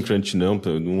eu não tô em crunch, não.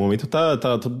 No momento tá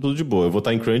tudo de boa. Eu vou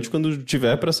estar em crunch quando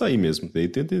tiver pra sair mesmo. Daí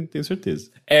tenho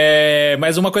certeza.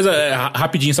 Mas uma coisa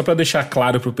rapidinho, só pra deixar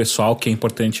claro pro pessoal, que é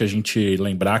importante a gente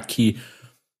lembrar que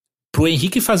pro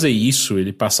Henrique fazer isso,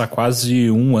 ele passar quase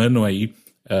 1 ano aí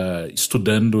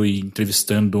estudando e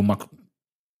entrevistando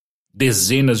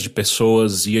dezenas de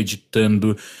pessoas e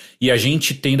editando, e a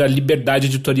gente tendo a liberdade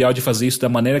editorial de fazer isso da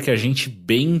maneira que a gente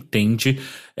bem entende,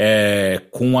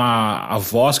 com a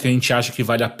voz que a gente acha que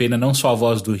vale a pena, não só a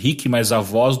voz do Rick, mas a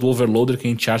voz do Overloader, que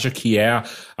a gente acha que é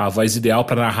a voz ideal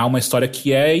para narrar uma história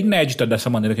que é inédita dessa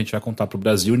maneira que a gente vai contar pro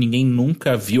Brasil. Ninguém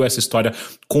nunca viu essa história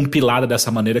compilada dessa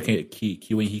maneira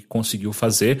que o Henrique conseguiu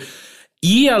fazer.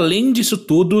 E, além disso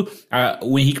tudo,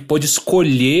 o Henrique pôde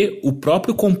escolher o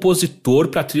próprio compositor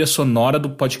para a trilha sonora do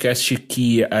podcast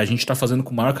que a gente está fazendo com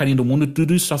o maior carinho do mundo, e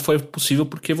tudo isso só foi possível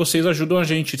porque vocês ajudam a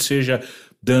gente, seja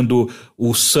dando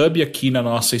o sub aqui na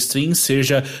nossa stream,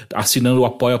 seja assinando o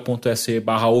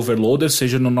apoia.se/overloader,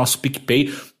 seja no nosso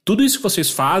PicPay. Tudo isso que vocês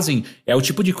fazem é o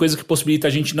tipo de coisa que possibilita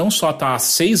a gente não só estar há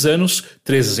 6 anos,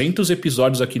 300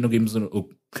 episódios aqui no Games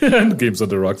on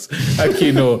the Rocks,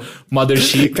 aqui no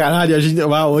Mothership. Caralho,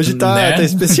 hoje tá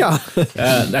especial.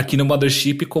 Aqui no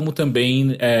Mothership, como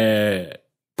também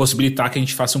possibilitar que a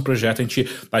gente faça um projeto,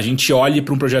 a gente olhe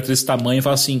para um projeto desse tamanho e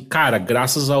fala assim, cara,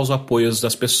 graças aos apoios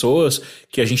das pessoas,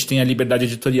 que a gente tem a liberdade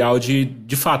editorial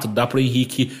de fato, dar pro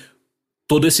Henrique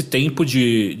todo esse tempo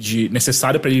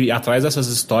necessário para ele ir atrás dessas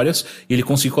histórias, e ele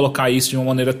conseguir colocar isso de uma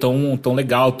maneira tão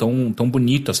legal, tão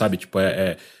bonita, sabe? Tipo,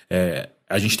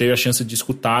 a gente teve a chance de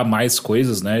escutar mais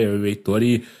coisas, né? Eu e o Heitor,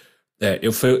 e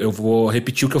eu vou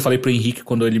repetir o que eu falei pro Henrique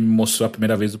quando ele me mostrou a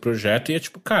primeira vez do projeto, e é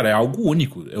tipo, cara, é algo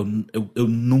único. Eu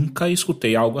nunca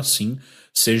escutei algo assim,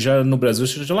 seja no Brasil,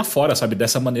 seja lá fora, sabe?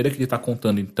 Dessa maneira que ele tá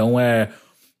contando. Então,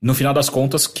 no final das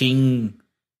contas, quem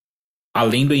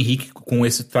além do Henrique, com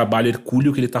esse trabalho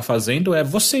hercúleo que ele tá fazendo, é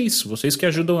vocês que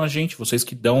ajudam a gente, vocês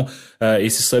que dão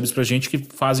esses subs pra gente, que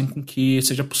fazem com que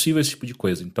seja possível esse tipo de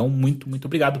coisa. Então, muito, muito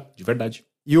obrigado, de verdade.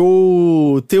 E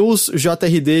o Teus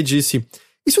JRD disse: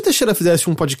 e se o Teixeira fizesse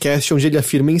um podcast onde ele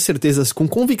afirma incertezas com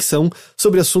convicção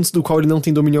sobre assuntos do qual ele não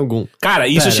tem domínio algum? Cara,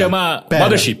 isso chama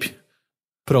Mothership.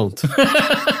 Pronto.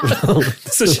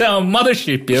 Isso chama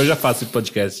Mothership, eu já faço esse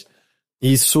podcast.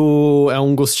 Isso é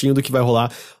um gostinho do que vai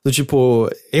rolar. Do tipo,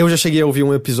 eu já cheguei a ouvir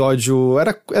um episódio,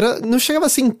 não chegava a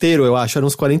ser inteiro, eu acho, eram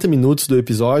uns 40 minutos do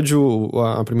episódio,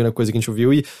 a primeira coisa que a gente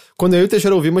ouviu, e quando eu e o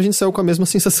Teixeira ouvimos, a gente saiu com a mesma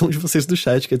sensação de vocês do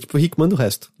chat, que é tipo, Rick, manda o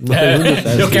resto.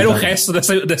 Eu quero o resto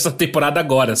dessa temporada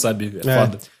agora, sabe? É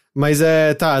foda. Mas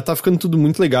tá ficando tudo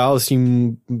muito legal,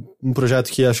 assim, um projeto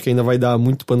que acho que ainda vai dar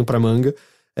muito pano pra manga.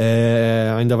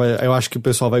 Eu acho que o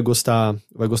pessoal vai gostar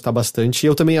bastante. E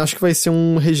eu também acho que vai ser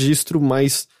um registro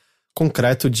mais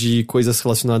concreto de coisas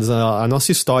relacionadas à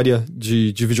nossa história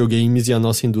de videogames e à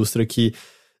nossa indústria, que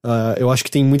eu acho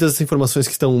que tem muitas informações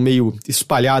que estão meio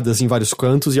espalhadas em vários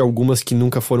cantos e algumas que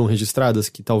nunca foram registradas,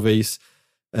 que talvez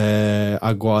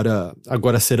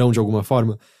agora serão de alguma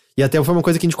forma. E até foi uma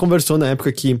coisa que a gente conversou na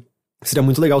época, que seria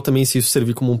muito legal também se isso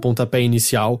servir como um pontapé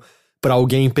inicial para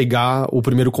alguém pegar o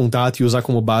primeiro contato e usar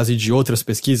como base de outras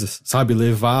pesquisas, sabe?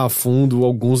 Levar a fundo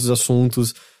alguns dos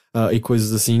assuntos e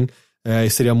coisas assim.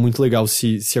 Seria muito legal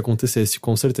se acontecesse,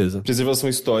 com certeza. Preservação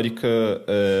histórica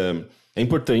é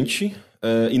importante,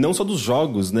 e não só dos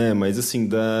jogos, né? Mas assim,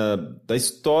 da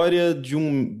história de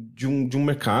um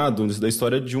mercado, da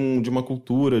história de uma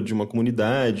cultura, de uma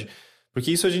comunidade. Porque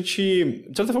isso a gente,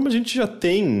 de certa forma, a gente já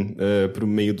tem pro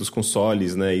meio dos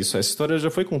consoles, né? Essa história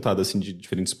já foi contada, assim, de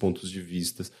diferentes pontos de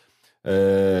vista.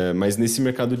 Mas nesse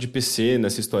mercado de PC,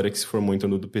 nessa história que se formou em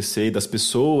torno do PC e das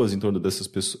pessoas em torno dessas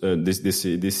pessoas,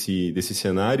 desse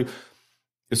cenário,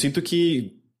 eu sinto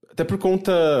que, até por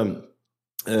conta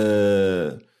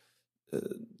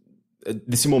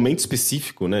desse momento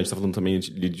específico, né? A gente tá falando também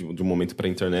de um momento para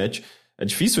a internet. É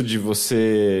difícil de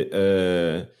você...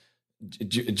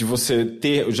 De você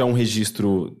ter já um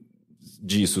registro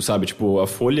disso, sabe? Tipo, a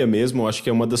Folha mesmo, eu acho que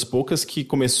é uma das poucas que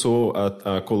começou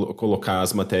a colocar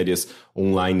as matérias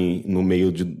online no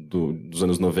meio dos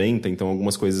anos 90, então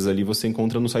algumas coisas ali você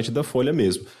encontra no site da Folha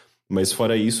mesmo. Mas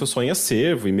fora isso, é só em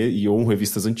acervo, ou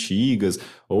revistas antigas,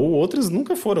 ou outras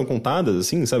nunca foram contadas,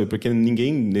 assim, sabe? Porque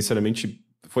ninguém necessariamente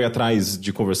foi atrás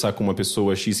de conversar com uma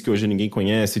pessoa X que hoje ninguém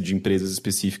conhece, de empresas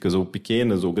específicas, ou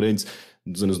pequenas, ou grandes,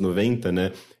 dos anos 90,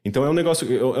 né? Então é um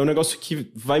negócio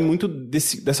que vai muito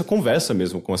dessa conversa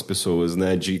mesmo com as pessoas,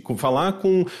 né? De falar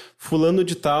com fulano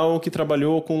de tal que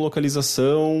trabalhou com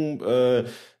localização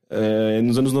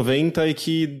nos anos 90 e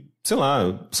que, sei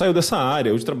lá, saiu dessa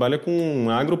área, hoje trabalha com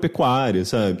agropecuária,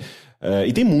 sabe?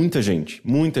 E tem muita gente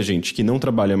que não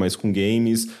trabalha mais com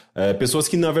games, pessoas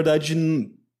que, na verdade,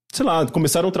 sei lá,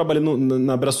 começaram trabalhando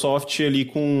na Brasoft ali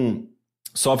com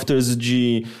softwares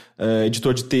de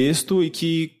editor de texto e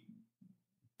que,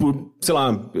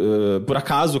 por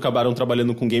acaso acabaram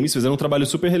trabalhando com games, fizeram um trabalho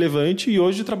super relevante e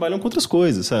hoje trabalham com outras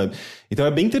coisas, sabe? Então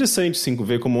é bem interessante, assim,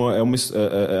 ver como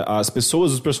as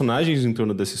pessoas, os personagens em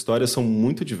torno dessa história são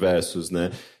muito diversos, né?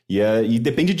 E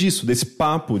depende disso, desse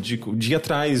papo, de ir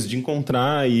atrás, de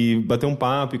encontrar e bater um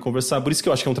papo e conversar. Por isso que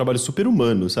eu acho que é um trabalho super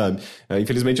humano, sabe?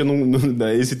 Infelizmente,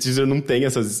 esse teaser não tem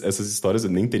essas histórias, eu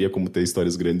nem teria como ter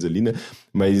histórias grandes ali, né?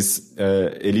 Mas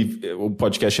o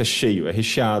podcast é cheio, é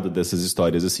recheado dessas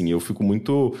histórias, assim. Eu fico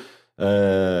muito...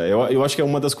 eu acho que é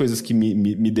uma das coisas que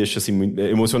me deixa assim, muito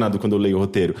emocionado quando eu leio o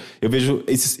roteiro. Eu vejo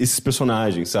esses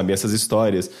personagens, sabe? Essas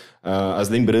histórias, as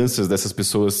lembranças dessas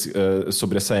pessoas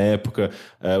sobre essa época,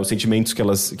 os sentimentos que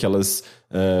elas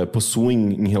possuem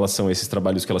em relação a esses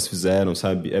trabalhos que elas fizeram,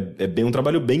 sabe? É bem um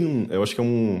trabalho bem... Eu acho que é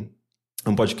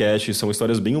um podcast, são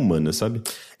histórias bem humanas, sabe?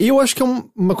 E eu acho que é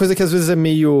uma coisa que às vezes é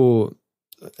meio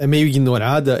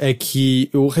ignorada, é que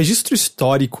o registro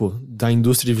histórico da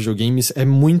indústria de videogames é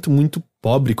muito, muito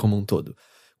pobre como um todo.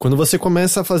 Quando você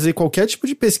começa a fazer qualquer tipo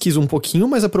de pesquisa um pouquinho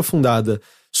mais aprofundada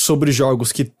sobre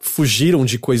jogos que fugiram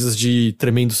de coisas de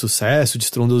tremendo sucesso, de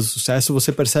estrondoso sucesso,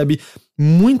 você percebe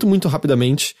muito, muito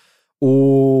rapidamente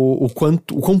o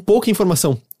quão pouca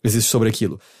informação existe sobre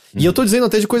aquilo. E eu tô dizendo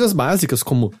até de coisas básicas,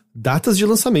 como datas de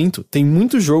lançamento. Tem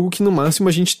muito jogo que no máximo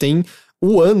a gente tem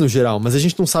o ano geral, mas a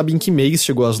gente não sabe em que mês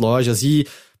chegou às lojas. E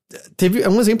é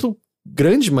um exemplo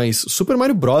grande, mas Super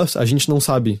Mario Bros. A gente não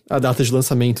sabe a data de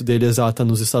lançamento dele exata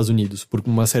nos Estados Unidos, por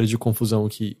uma série de confusão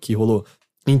que rolou.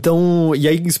 Então, e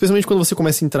aí, especialmente quando você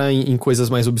começa a entrar em coisas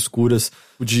mais obscuras,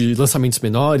 de lançamentos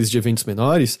menores, de eventos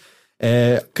menores,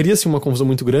 cria-se uma confusão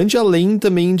muito grande, além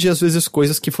também de, às vezes,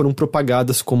 coisas que foram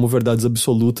propagadas como verdades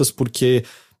absolutas, porque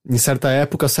Em certa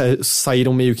época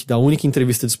saíram meio que da única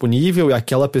entrevista disponível e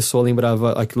aquela pessoa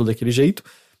lembrava aquilo daquele jeito.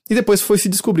 E depois foi se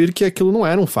descobrir que aquilo não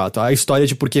era um fato. A história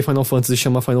de por que Final Fantasy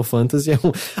chama Final Fantasy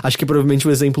acho que é provavelmente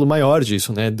o exemplo maior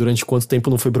disso, né? Durante quanto tempo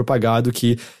não foi propagado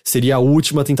que seria a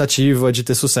última tentativa de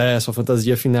ter sucesso, a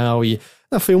fantasia final e...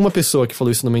 foi uma pessoa que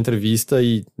falou isso numa entrevista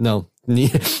e não,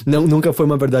 nunca foi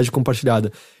uma verdade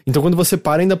compartilhada. Então quando você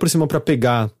para ainda por cima pra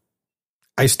pegar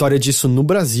a história disso no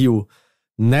Brasil...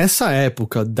 Nessa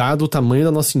época, dado o tamanho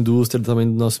da nossa indústria, do tamanho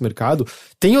do nosso mercado,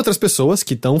 tem outras pessoas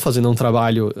que estão fazendo um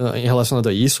trabalho relacionado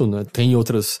a isso, né? Tem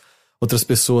outras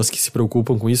pessoas que se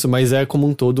preocupam com isso, mas é como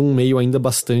um todo um meio ainda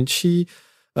bastante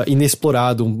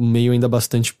inexplorado, um meio ainda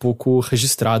bastante pouco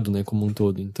registrado, né, como um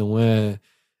todo. Então é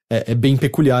bem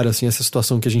peculiar, assim, essa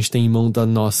situação que a gente tem em mão da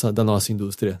nossa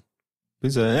indústria.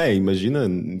 Pois imagina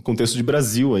no contexto de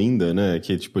Brasil ainda, né,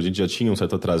 que tipo, a gente já tinha um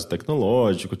certo atraso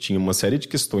tecnológico, tinha uma série de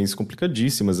questões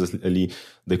complicadíssimas ali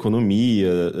da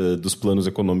economia, dos planos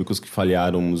econômicos que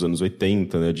falharam nos anos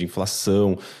 80, né, de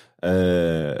inflação.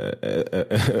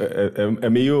 É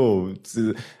meio...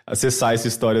 Acessar essa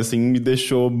história, assim, me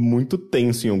deixou muito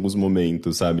tenso em alguns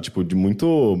momentos, sabe? Tipo,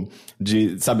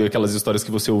 sabe, aquelas histórias que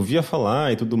você ouvia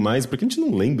falar e tudo mais, porque a gente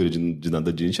não lembra de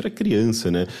nada disso, a gente era criança,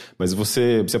 né? Mas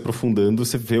você, se aprofundando,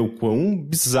 você vê o quão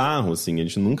bizarro, assim, a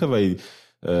gente nunca vai...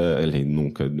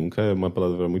 nunca é uma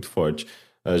palavra muito forte.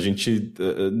 A gente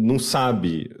não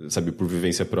sabe, por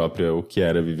vivência própria, o que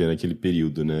era viver naquele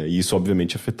período, né? E isso,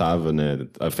 obviamente,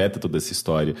 afeta toda essa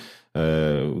história.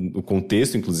 O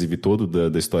contexto, inclusive, todo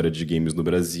da história de games no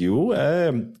Brasil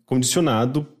é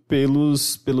condicionado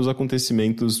pelos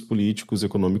acontecimentos políticos,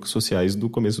 econômicos, sociais do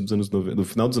começo dos anos 90, do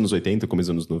final dos anos 80,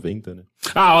 começo dos anos 90, né?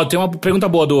 Tem uma pergunta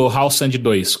boa do House Sand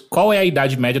 2. Qual é a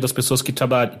idade média das pessoas que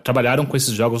trabalharam com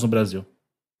esses jogos no Brasil?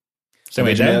 A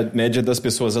média das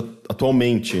pessoas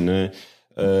atualmente, né?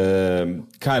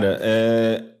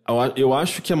 Eu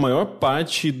acho que a maior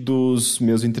parte dos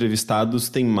meus entrevistados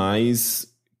tem mais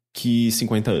que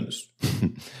 50 anos.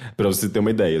 Pra você ter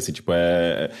uma ideia, assim, tipo,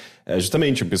 é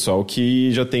justamente o pessoal que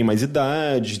já tem mais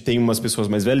idade, tem umas pessoas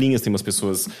mais velhinhas, tem umas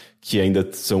pessoas que ainda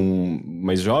são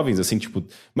mais jovens, assim, tipo...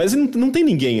 Mas não tem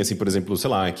ninguém, assim, por exemplo, sei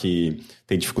lá, que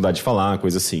tem dificuldade de falar,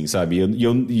 coisa assim, sabe?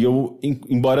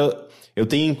 Embora... Eu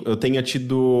tenha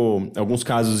tido alguns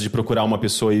casos de procurar uma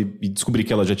pessoa e descobrir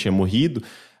que ela já tinha morrido.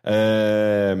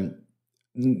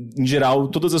 Em geral,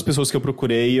 todas as pessoas que eu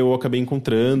procurei, eu acabei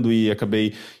encontrando e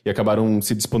acabaram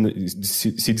se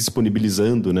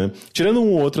disponibilizando, né? Tirando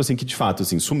um ou outro, assim, que de fato,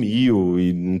 assim, sumiu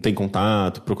e não tem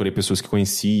contato. Procurei pessoas que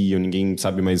conheciam, ninguém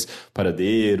sabe mais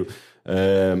paradeiro.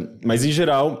 Mas, em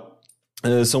geral...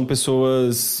 são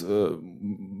pessoas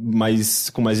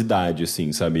com mais idade,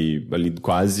 assim, sabe? Ali,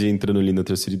 quase entrando ali na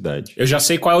terceira idade. Eu já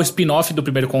sei qual é o spin-off do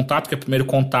Primeiro Contato, que é o Primeiro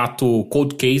Contato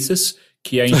Cold Cases,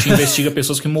 que a gente investiga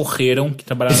pessoas que morreram, que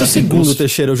trabalharam Esse é o segundo,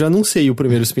 Teixeira. Eu já anunciei o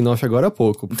primeiro spin-off agora há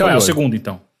pouco. Então favor. É o segundo,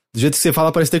 então. Do jeito que você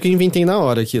fala, parece até que eu inventei na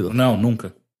hora aquilo. Não,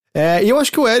 nunca. E eu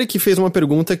acho que o Eric fez uma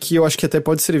pergunta que eu acho que até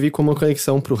pode servir como uma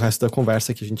conexão pro resto da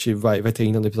conversa que a gente vai ter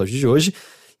ainda no episódio de hoje.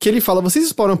 Que ele fala, vocês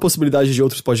exploram a possibilidade de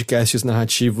outros podcasts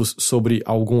narrativos sobre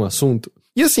algum assunto?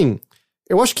 E assim,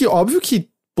 eu acho que óbvio que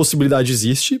possibilidade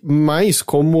existe, mas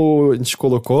como a gente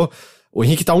colocou, o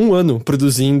Henrique tá 1 ano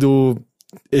produzindo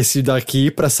esse daqui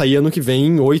pra sair ano que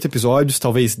vem, 8 episódios,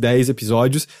 talvez 10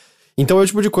 episódios. Então é o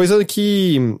tipo de coisa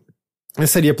que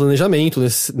seria planejamento,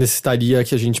 necessitaria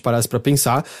que a gente parasse pra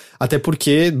pensar, até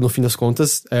porque, no fim das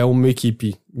contas, é uma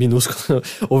equipe minúscula.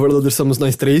 Overloader somos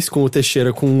nós 3, com o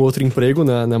Teixeira com outro emprego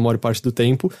na maior parte do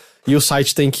tempo, e o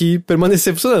site tem que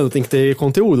permanecer funcionando, tem que ter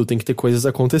conteúdo, tem que ter coisas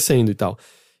acontecendo e tal.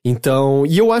 Então,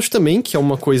 e eu acho também que é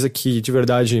uma coisa que, de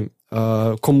verdade,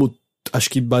 como acho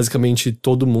que basicamente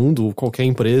todo mundo, qualquer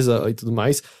empresa e tudo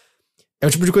mais, é o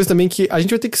tipo de coisa também que a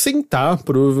gente vai ter que sentar,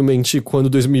 provavelmente, quando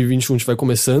 2021 estiver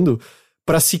começando,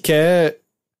 pra sequer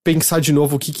pensar de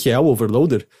novo o que é o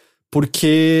Overloader,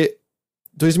 porque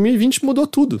 2020 mudou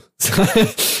tudo.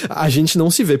 A gente não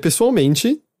se vê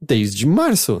pessoalmente desde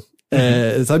março.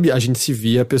 Sabe, a gente se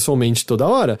via pessoalmente toda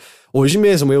hora. Hoje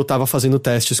mesmo eu tava fazendo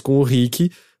testes com o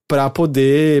Rick pra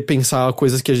poder pensar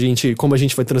coisas que como a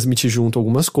gente vai transmitir junto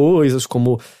algumas coisas,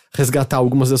 como resgatar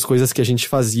algumas das coisas que a gente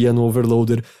fazia no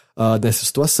Overloader nessa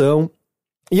situação.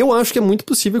 E eu acho que é muito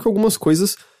possível que algumas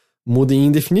coisas mudem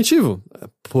em definitivo.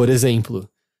 Por exemplo,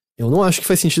 eu não acho que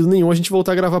faz sentido nenhum a gente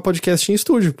voltar a gravar podcast em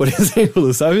estúdio, por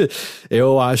exemplo, sabe?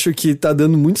 Eu acho que tá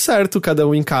dando muito certo cada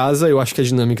um em casa, eu acho que a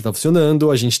dinâmica tá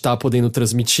funcionando, a gente tá podendo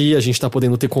transmitir, a gente tá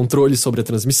podendo ter controle sobre a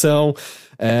transmissão,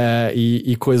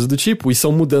 e coisas do tipo. E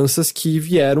são mudanças que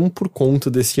vieram por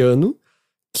conta desse ano,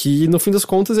 que no fim das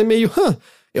contas é meio,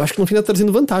 eu acho que no fim tá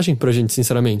trazendo vantagem pra gente,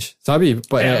 sinceramente, sabe?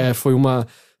 Foi uma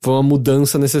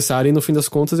mudança necessária e no fim das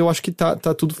contas eu acho que tá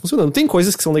tudo funcionando. Tem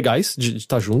coisas que são legais de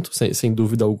estar junto, sem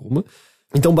dúvida alguma.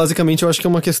 Então, basicamente, eu acho que é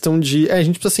uma questão de... a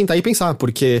gente precisa sentar e pensar,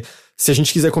 porque se a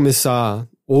gente quiser começar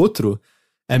outro,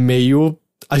 é meio...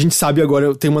 A gente sabe agora,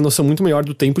 eu tenho uma noção muito maior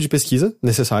do tempo de pesquisa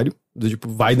necessário, do tipo,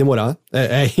 vai demorar,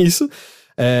 isso,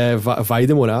 vai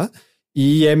demorar,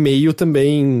 e é meio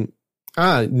também...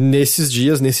 nesses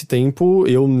dias, nesse tempo,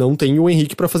 eu não tenho o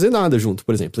Henrique pra fazer nada junto,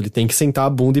 por exemplo. Ele tem que sentar a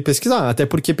bunda e pesquisar. Até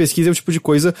porque pesquisa é o tipo de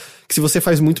coisa que se você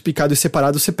faz muito picado e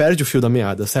separado, você perde o fio da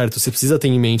meada, certo? Você precisa ter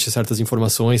em mente certas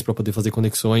informações pra poder fazer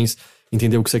conexões,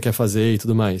 entender o que você quer fazer e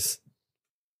tudo mais.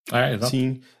 Exato.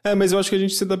 Sim. Mas eu acho que a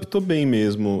gente se adaptou bem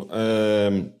mesmo.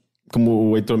 Como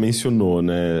o Heitor mencionou,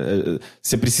 né?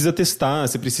 Você precisa testar,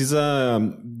 você precisa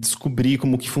descobrir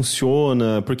como que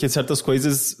funciona, porque certas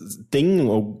coisas têm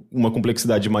uma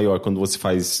complexidade maior quando você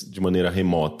faz de maneira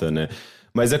remota, né?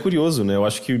 Mas é curioso, né? Eu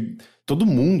acho que todo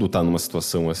mundo tá numa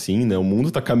situação assim, né? O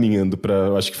mundo tá caminhando pra,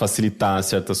 eu acho que, facilitar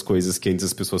certas coisas que antes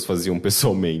as pessoas faziam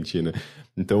pessoalmente, né?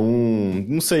 Então,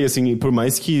 não sei, assim, por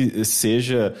mais que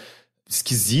seja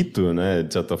esquisito, né?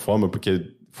 De certa forma, porque...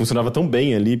 funcionava tão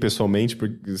bem ali, pessoalmente,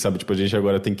 porque, sabe, tipo, a gente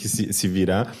agora tem que se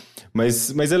virar.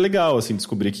 Mas é legal, assim,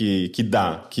 descobrir que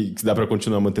dá pra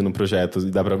continuar mantendo um projeto,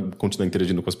 dá pra continuar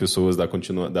interagindo com as pessoas, dá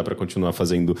pra continuar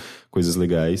fazendo coisas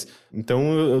legais.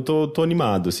 Então, eu tô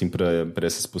animado, assim, pra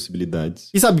essas possibilidades.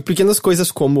 E sabe, pequenas coisas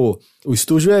como o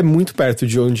estúdio é muito perto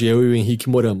de onde eu e o Henrique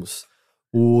moramos.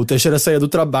 O Teixeira saía do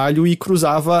trabalho e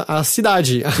cruzava a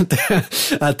cidade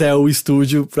até o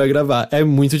estúdio pra gravar. É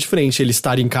muito diferente ele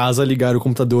estar em casa, ligar o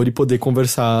computador e poder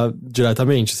conversar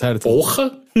diretamente, certo?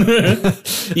 Porra!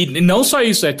 E não só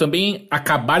isso, é também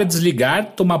acabar de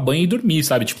desligar, tomar banho e dormir,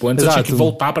 sabe? Tipo, antes eu tinha que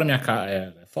voltar pra minha casa.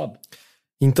 É foda.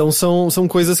 Então são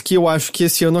coisas que eu acho que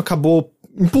esse ano acabou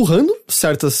empurrando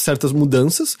certas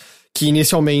mudanças, que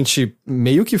inicialmente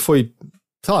meio que foi,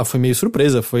 sei lá, foi meio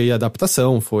surpresa, foi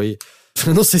adaptação, foi...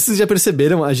 Não sei se vocês já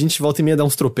perceberam, a gente volta e meia dá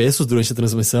uns tropeços durante a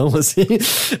transmissão, assim.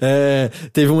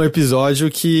 Teve um episódio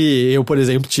que eu, por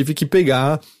exemplo, tive que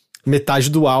pegar metade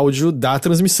do áudio da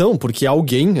transmissão, porque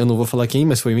alguém, eu não vou falar quem,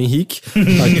 mas foi o Henrique,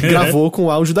 gravou com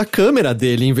o áudio da câmera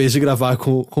dele, em vez de gravar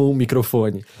com o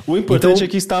microfone. O importante é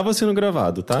que estava sendo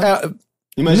gravado, tá?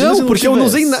 Imagina não, porque eu não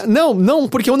usei não,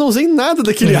 porque eu não usei nada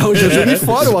daquele áudio. Eu joguei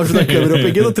fora o áudio da câmera. Eu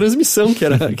peguei na transmissão, que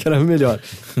era melhor.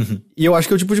 E eu acho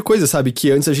que é o tipo de coisa, sabe? Que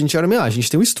antes a gente era a gente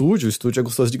tem um estúdio, o estúdio é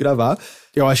gostoso de gravar.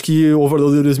 Eu acho que o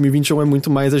Overloader 2021 é muito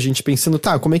mais a gente pensando,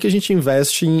 como é que a gente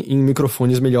investe em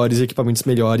microfones melhores e equipamentos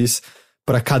melhores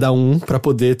pra cada um, pra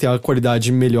poder ter a qualidade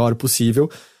melhor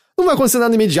possível. Não vai acontecer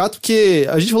nada imediato, porque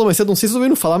a gente falou mais cedo, não sei se vocês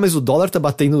ouviram falar, mas o dólar tá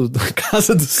batendo na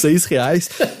casa dos R$6.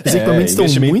 Os equipamentos estão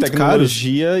muito caros.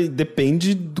 Tecnologia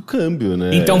depende do câmbio,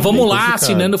 né? Então vamos lá,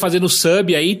 assinando, fazendo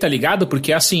sub aí, tá ligado?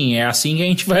 Porque é assim que a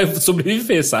gente vai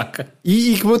sobreviver, saca?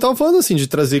 E como eu tava falando, assim, de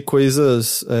trazer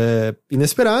coisas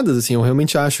inesperadas, assim, eu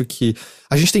realmente acho que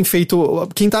a gente tem feito...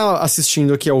 Quem tá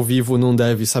assistindo aqui ao vivo não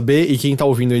deve saber, e quem tá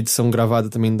ouvindo a edição gravada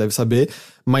também não deve saber,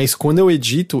 mas quando eu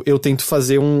edito, eu tento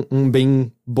fazer um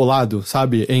bem bolado,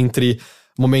 sabe? Entre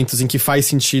momentos em que faz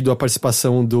sentido a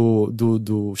participação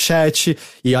do chat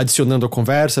e adicionando a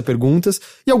conversa, perguntas,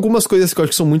 e algumas coisas que eu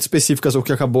acho que são muito específicas ou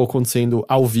que acabou acontecendo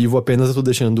ao vivo, apenas eu tô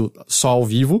deixando só ao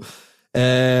vivo.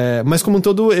 Mas como um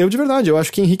todo, eu de verdade, eu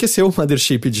acho que enriqueceu o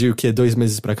Mothership de 2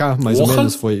 meses pra cá, mais ou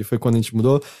menos, foi quando a gente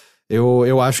mudou.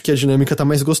 Eu acho que a dinâmica tá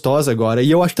mais gostosa agora.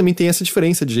 E eu acho que também tem essa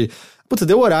diferença de...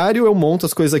 deu horário, eu monto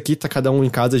as coisas aqui, tá cada um em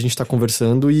casa, a gente tá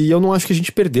conversando. E eu não acho que a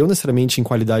gente perdeu necessariamente em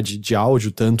qualidade de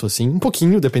áudio tanto assim. Um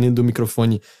pouquinho, dependendo do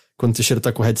microfone. Quando o Teixeira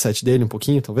tá com o headset dele, um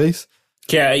pouquinho, talvez.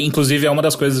 Que inclusive, é uma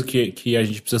das coisas que a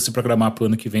gente precisa se programar pro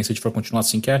ano que vem, se a gente for continuar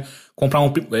assim, que é comprar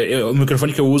o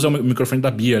microfone que eu uso é o microfone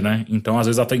da Bia, né? Então, às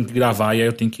vezes, ela tem que gravar e aí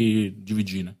eu tenho que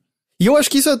dividir, né? E eu acho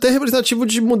que isso é até representativo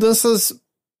de mudanças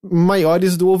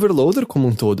maiores do Overloader como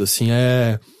um todo, assim,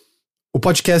 O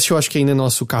podcast eu acho que ainda é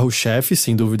nosso carro-chefe,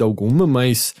 sem dúvida alguma,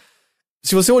 mas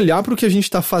se você olhar pro que a gente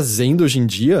tá fazendo hoje em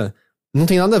dia, não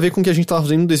tem nada a ver com o que a gente tava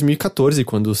fazendo em 2014,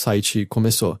 quando o site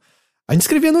começou. A gente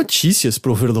escrevia notícias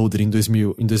pro Overloader em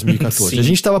 2014. A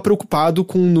gente tava preocupado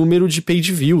com o número de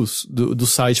page views do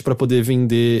site para poder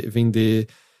vender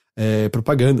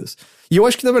propagandas. E eu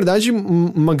acho que, na verdade,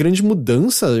 uma grande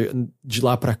mudança de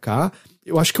lá pra cá...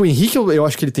 Eu acho que o Henrique, eu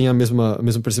acho que ele tem a mesma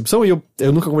percepção, e eu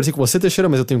nunca conversei com você, Teixeira,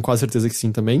 mas eu tenho quase certeza que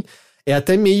sim também. É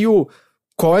até meio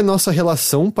qual é a nossa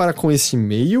relação para com esse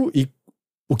meio e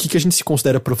o que a gente se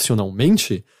considera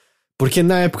profissionalmente. Porque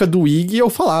na época do IG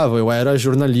eu era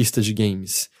jornalista de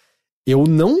games. Eu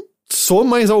não sou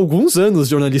mais há alguns anos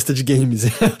jornalista de games.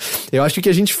 Eu acho que o que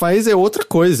a gente faz é outra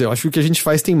coisa. Eu acho que o que a gente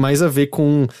faz tem mais a ver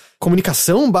com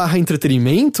comunicação /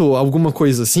 entretenimento, alguma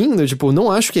coisa assim. Eu, tipo,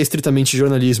 não acho que é estritamente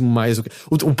jornalismo mais.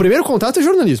 O primeiro contato é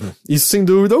jornalismo. Isso sem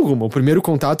dúvida alguma. O primeiro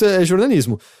contato é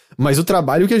jornalismo. Mas o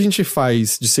trabalho que a gente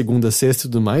faz de segunda a sexta e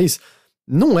tudo mais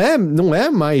não é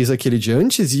mais aquele de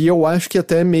antes. E eu acho que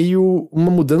até é meio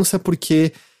uma mudança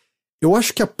porque eu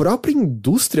acho que a própria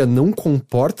indústria não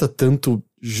comporta tanto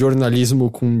jornalismo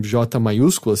com J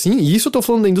maiúsculo, assim, e isso eu tô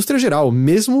falando da indústria geral,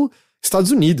 mesmo Estados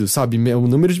Unidos, sabe? O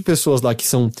número de pessoas lá que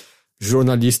são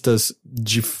jornalistas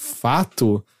de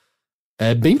fato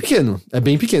é bem pequeno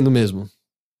mesmo.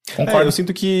 Eu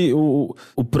sinto que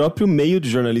o próprio meio de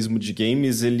jornalismo de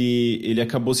games, ele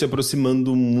acabou se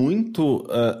aproximando muito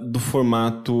do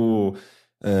formato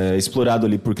explorado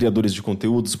ali por criadores de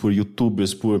conteúdos, por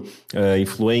youtubers, por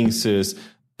influencers,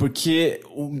 porque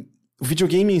o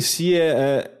videogame em si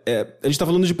a gente tá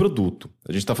falando de produto,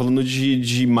 a gente tá falando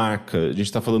de marca, a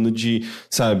gente tá falando de,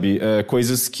 sabe,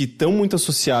 coisas que estão muito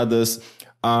associadas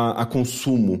a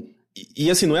consumo.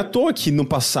 E assim, não é à toa que no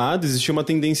passado existia uma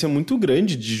tendência muito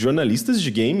grande de jornalistas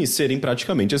de games serem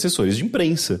praticamente assessores de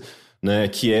imprensa, né?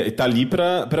 Que tá ali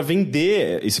para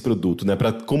vender esse produto, né?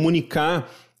 Para comunicar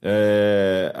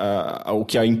o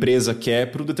que a empresa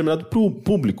quer para um determinado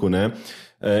público, né?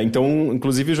 Então,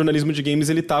 inclusive, o jornalismo de games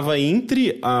ele estava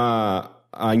entre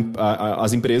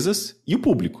as empresas e o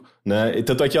público, né? E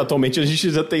tanto é que atualmente a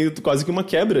gente já tem quase que uma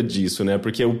quebra disso, né?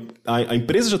 Porque a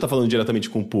empresa já está falando diretamente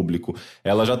com o público.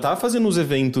 Ela já está fazendo os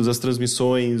eventos, as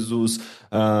transmissões, os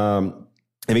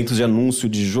eventos de anúncio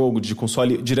de jogo, de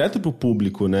console, direto para o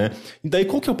público, né? E daí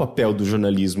qual que é o papel do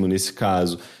jornalismo nesse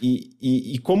caso?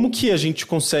 E como que a gente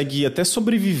consegue até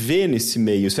sobreviver nesse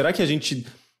meio? Será que a gente...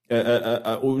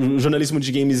 o jornalismo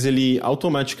de games, ele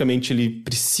automaticamente ele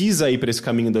precisa ir para esse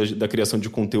caminho da criação de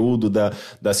conteúdo,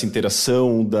 dessa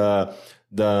interação,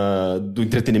 do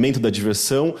entretenimento, da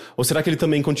diversão? Ou será que ele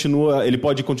também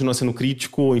pode continuar sendo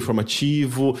crítico,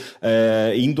 informativo,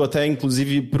 indo até,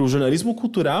 inclusive, para o jornalismo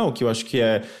cultural, que eu acho que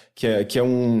é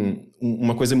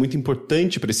uma coisa muito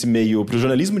importante para esse meio, para o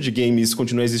jornalismo de games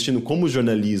continuar existindo como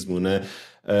jornalismo, né?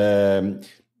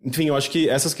 Enfim, eu acho que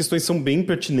essas questões são bem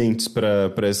pertinentes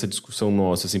para essa discussão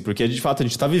nossa, assim, porque de fato a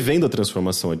gente está vivendo a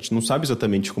transformação, a gente não sabe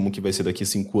exatamente como que vai ser daqui a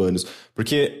 5 anos,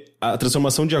 porque a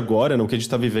transformação de agora, no que a gente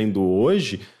está vivendo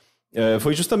hoje,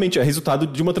 foi justamente resultado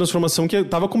de uma transformação que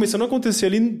estava começando a acontecer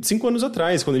ali 5 anos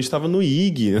atrás, quando a gente estava no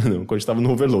IG, quando a gente estava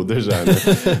no Overloader já, né?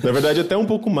 Na verdade, até um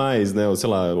pouco mais, né? Ou, sei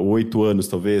lá, 8 anos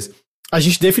talvez. A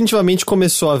gente definitivamente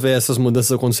começou a ver essas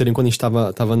mudanças acontecerem quando a gente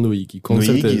tava no IG, com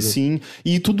certeza. No IG, sim.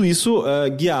 E tudo isso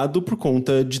guiado por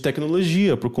conta de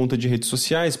tecnologia, por conta de redes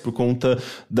sociais, por conta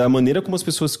da maneira como as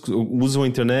pessoas usam a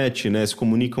internet, né, se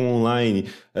comunicam online,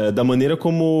 da maneira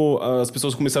como as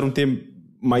pessoas começaram a ter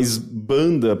mais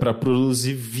banda para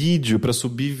produzir vídeo, para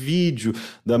subir vídeo,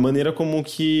 da maneira como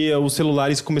que os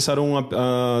celulares começaram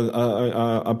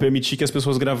a permitir que as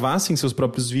pessoas gravassem seus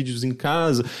próprios vídeos em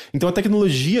casa. Então a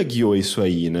tecnologia guiou isso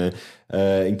aí, né?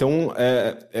 Então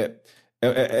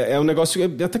é um negócio...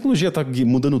 A tecnologia está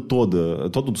mudando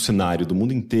todo o cenário do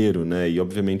mundo inteiro, né? E,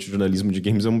 obviamente, o jornalismo de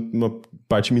games é uma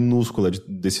parte minúscula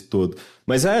desse todo.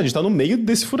 Mas a gente está no meio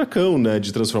desse furacão, né?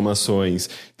 De transformações.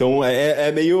 Então,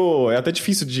 é até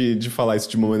difícil de falar isso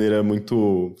de uma maneira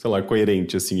muito, sei lá,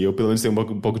 coerente, assim. Eu, pelo menos, tenho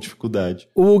um pouco de dificuldade.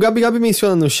 O Gabi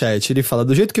menciona no chat, ele fala,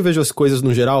 do jeito que vejo as coisas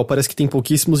no geral, parece que tem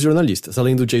pouquíssimos jornalistas.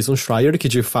 Além do Jason Schreier, que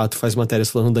de fato faz matérias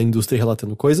falando da indústria e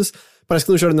relatando coisas, parece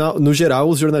que no geral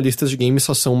os jornalistas de games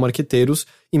só são marqueteiros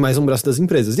e mais um braço das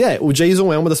empresas. E o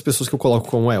Jason é uma das pessoas que eu coloco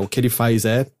como o que ele faz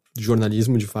é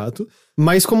jornalismo de fato,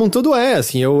 mas como um todo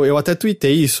assim, eu até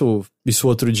tuitei isso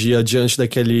outro dia diante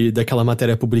daquela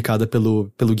matéria publicada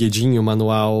pelo Guedinho, o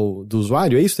manual do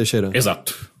usuário, é isso, Teixeira?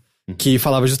 Exato. Que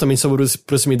falava justamente sobre a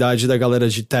proximidade da galera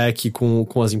de tech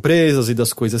com as empresas e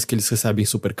das coisas que eles recebem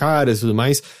super caras e tudo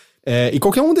mais. E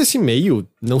qualquer um desse meio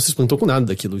não se espantou com nada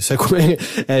daquilo. Isso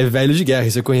é velho de guerra,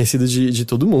 isso é conhecido de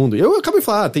todo mundo. Eu acabei de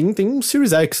falar, tem um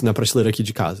Series X na prateleira aqui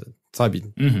de casa, sabe?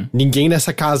 Uhum. Ninguém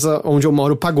nessa casa onde eu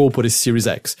moro pagou por esse Series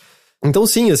X. Então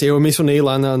sim, assim, eu mencionei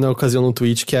lá na ocasião no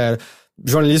tweet que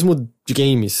jornalismo de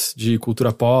games, de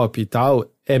cultura pop e tal,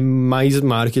 é mais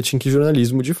marketing que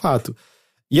jornalismo de fato.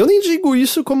 E eu nem digo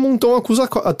isso como um tom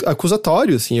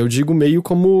acusatório, assim, eu digo meio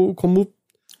como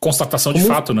constatação de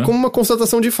fato, né? Como uma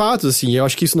constatação de fato, assim. Eu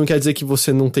acho que isso não quer dizer que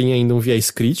você não tem ainda um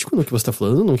viés crítico no que você tá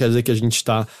falando, não quer dizer que a gente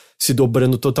tá se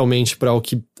dobrando totalmente para o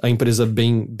que a empresa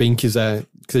bem quiser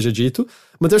que seja dito,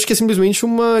 mas eu acho que é simplesmente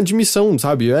uma admissão,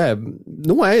 sabe?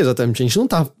 Não é exatamente, a gente não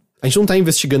tá A gente não tá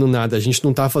investigando nada, a gente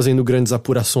não tá fazendo grandes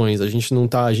apurações, a gente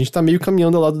tá meio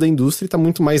caminhando ao lado da indústria e tá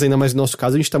muito mais, ainda mais no nosso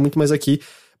caso, a gente tá muito mais aqui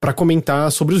pra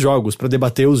comentar sobre os jogos, pra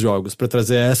debater os jogos, pra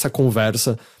trazer essa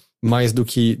conversa mais do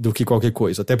que qualquer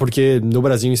coisa. Até porque no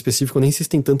Brasil em específico nem se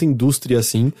tem tanta indústria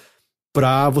assim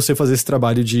pra você fazer esse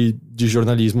trabalho de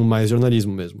jornalismo, mais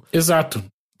jornalismo mesmo. Exato.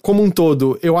 Como um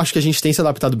todo, eu acho que a gente tem se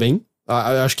adaptado bem.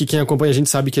 Acho que quem acompanha a gente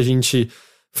sabe que a gente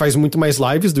faz muito mais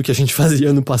lives do que a gente fazia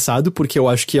ano passado, porque eu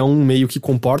acho que é um meio que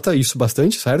comporta isso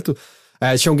bastante, certo?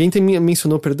 Tinha alguém que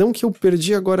mencionou, perdão, que eu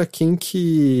perdi agora quem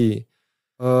que...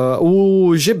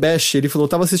 o Gbesh, ele falou,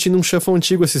 tava assistindo um shuffle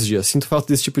antigo esses dias, sinto falta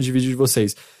desse tipo de vídeo de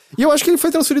vocês. E eu acho que ele foi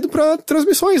transferido pra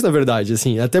transmissões, na verdade,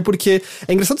 assim, até porque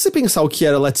é engraçado você pensar o que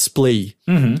era Let's Play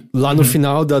lá no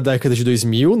final da década de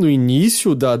 2000, no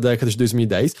início da década de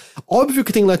 2010. Óbvio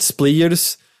que tem Let's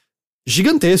Players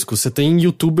gigantescos, você tem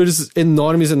youtubers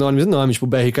enormes, tipo o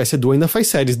BRK Sedu ainda faz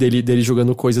séries dele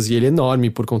jogando coisas e ele é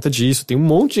enorme por conta disso, tem um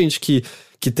monte de gente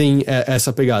que tem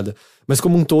essa pegada. Mas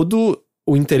como um todo,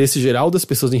 o interesse geral das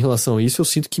pessoas em relação a isso, eu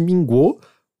sinto que minguou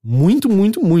muito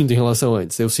em relação a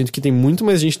antes. Eu sinto que tem muito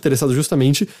mais gente interessada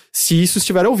justamente se isso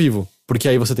estiver ao vivo. Porque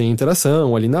aí você tem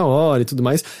interação ali na hora e tudo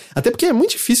mais. Até porque é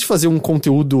muito difícil fazer um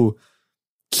conteúdo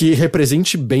que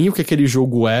represente bem o que aquele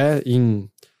jogo é em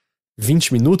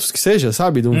 20 minutos, que seja,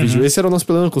 sabe? De um vídeo. Esse era o nosso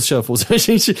problema com os Shuffles. A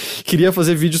gente queria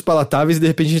fazer vídeos palatáveis e de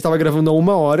repente a gente tava gravando a 1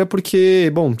 hora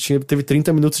porque, bom, teve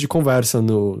 30 minutos de conversa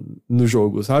no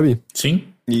jogo, sabe? Sim.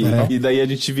 E daí a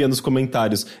gente via nos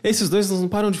comentários, esses dois não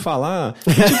param de falar.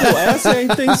 Tipo, essa é a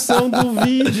intenção do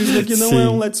vídeo, isso daqui não é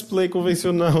um let's play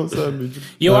convencional, sabe? Tipo,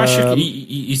 e eu acho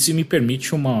que, e se me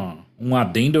permite um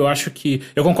adendo, eu acho que...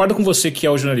 Eu concordo com você que é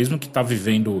o jornalismo que tá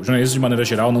vivendo... O jornalismo de maneira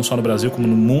geral, não só no Brasil como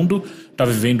no mundo, tá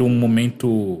vivendo um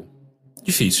momento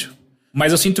difícil.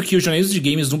 Mas eu sinto que o jornalismo de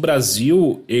games no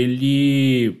Brasil,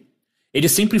 ele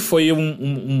sempre foi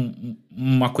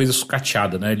uma coisa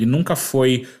sucateada, né? Ele nunca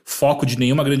foi foco de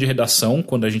nenhuma grande redação,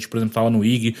 quando a gente, por exemplo, estava no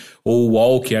IG ou o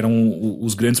UOL, que eram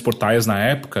os grandes portais na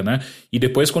época, né? E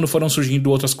depois, quando foram surgindo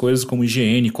outras coisas como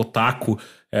IGN, Kotaku,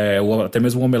 ou até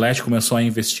mesmo o Omelete começou a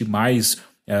investir mais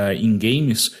em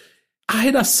games, a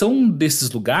redação desses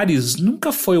lugares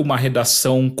nunca foi uma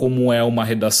redação como é uma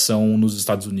redação nos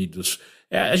Estados Unidos.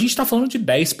 A gente tá falando de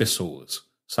 10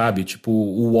 pessoas. Sabe? Tipo,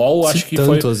 o UOL acho que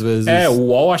foi... às vezes. O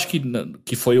UOL acho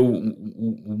que foi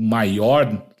o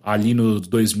maior ali no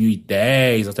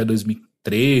 2010 até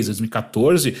 2013,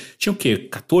 2014. Tinha o quê?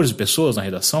 14 pessoas na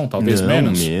redação? Talvez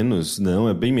menos? Não,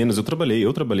 é bem menos. Eu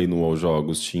trabalhei no UOL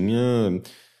Jogos. Tinha...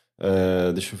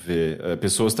 deixa eu ver.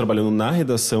 Pessoas trabalhando na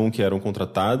redação que eram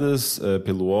contratadas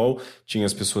pelo UOL. Tinha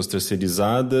as pessoas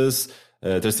terceirizadas...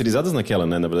 terceirizadas naquela,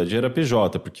 né? Na verdade era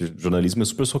PJ, porque o jornalismo é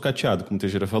super socateado, como o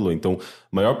Teixeira falou. Então,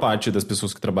 a maior parte das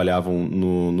pessoas que trabalhavam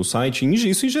no site,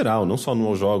 isso em geral, não só no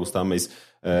All Jogos, tá? Mas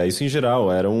isso em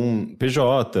geral, era um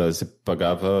PJ, você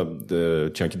pagava,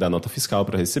 tinha que dar nota fiscal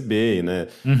para receber, né?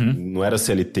 Não era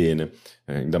CLT, né?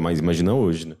 Ainda mais, imagina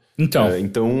hoje, né?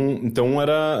 Então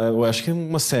era, eu acho que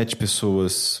umas 7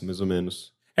 pessoas, mais ou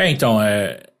menos. Então,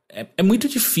 é muito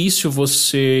difícil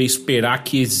você esperar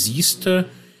que exista...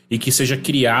 e que seja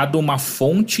criado uma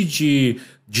fonte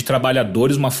de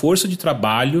trabalhadores, uma força de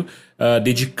trabalho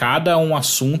dedicada a um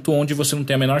assunto onde você não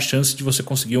tem a menor chance de você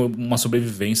conseguir uma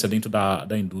sobrevivência dentro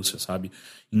da indústria, sabe?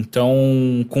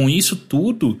 Então, com isso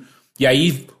tudo, e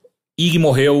aí IG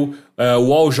morreu,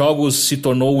 o All Jogos se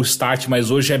tornou o Start, mas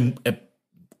hoje é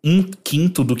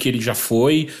 1/5 do que ele já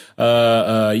foi,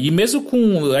 e mesmo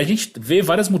com... A gente vê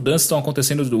várias mudanças que estão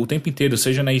acontecendo o tempo inteiro,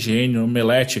 seja na IGN, no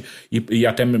Omelete, e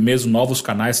até mesmo novos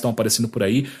canais que estão aparecendo por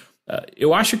aí.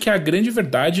 Eu acho que a grande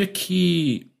verdade é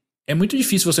que é muito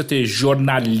difícil você ter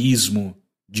jornalismo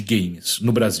de games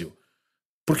no Brasil.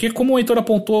 Porque, como o Heitor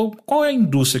apontou, qual é a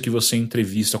indústria que você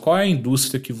entrevista? Qual é a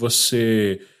indústria que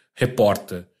você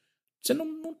reporta? Você não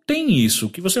tem isso. O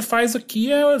que você faz aqui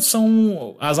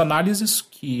são as análises,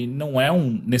 que não é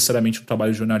necessariamente um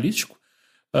trabalho jornalístico.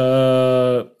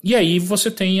 E aí você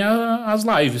tem as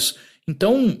lives.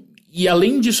 Então, e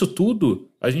além disso tudo,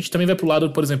 a gente também vai pro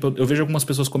lado, por exemplo, eu vejo algumas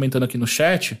pessoas comentando aqui no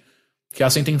chat que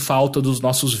elas sentem falta dos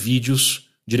nossos vídeos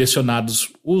direcionados,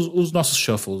 os nossos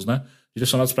shuffles, né?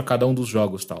 Direcionados para cada um dos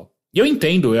jogos e tal. E eu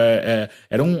entendo,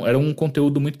 era um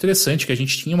conteúdo muito interessante, que a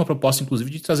gente tinha uma proposta, inclusive,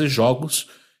 de trazer jogos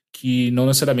que não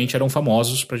necessariamente eram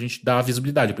famosos pra gente dar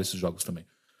visibilidade pra esses jogos também.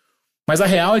 Mas a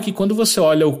real é que quando você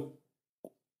olha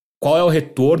qual é o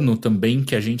retorno também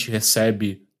que a gente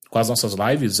recebe com as nossas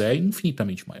lives, é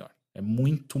infinitamente maior. É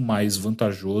muito mais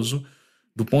vantajoso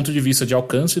do ponto de vista de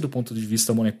alcance, do ponto de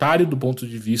vista monetário, do ponto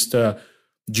de vista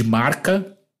de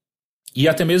marca. E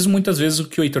até mesmo muitas vezes o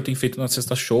que o Heitor tem feito na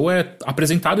Sexta Show é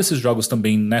apresentado esses jogos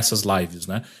também nessas lives,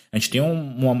 né? A gente tem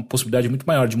uma possibilidade muito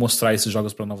maior de mostrar esses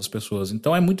jogos para novas pessoas.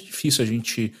 Então é muito difícil a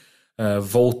gente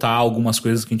voltar a algumas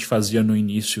coisas que a gente fazia no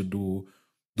início do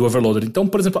Overloader. Então,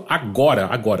 por exemplo,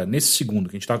 agora, nesse segundo,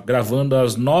 que a gente tá gravando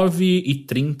às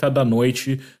 9h30 da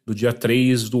noite do dia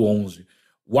 3/11,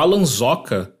 o Alan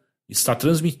Zoca está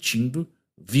transmitindo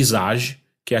Visage,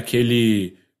 que é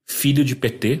aquele filho de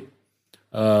PT,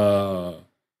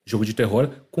 jogo de terror,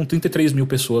 com 33 mil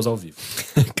pessoas ao vivo.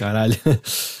 Caralho.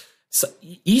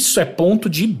 Isso é ponto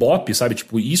de Ibope, sabe?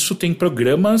 Tipo, isso tem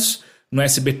programas no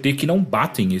SBT que não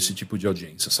batem esse tipo de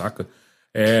audiência, saca?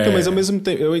 Então, mas ao mesmo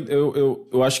tempo,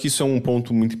 eu acho que isso é um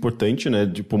ponto muito importante, né?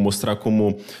 Tipo, mostrar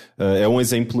como... é um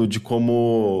exemplo de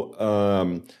como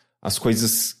as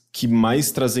coisas que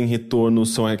mais trazem retorno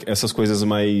são essas coisas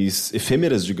mais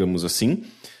efêmeras, digamos assim.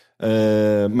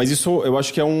 Mas isso eu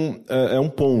acho que é um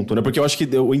ponto, né? Porque eu acho que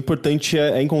o importante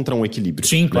é encontrar um equilíbrio.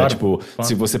 Sim, claro. Né? Tipo, claro.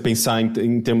 Se você pensar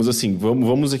em termos assim,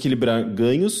 vamos equilibrar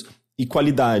ganhos e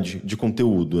qualidade de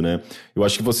conteúdo, né? Eu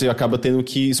acho que você acaba tendo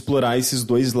que explorar esses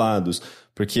dois lados.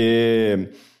 Porque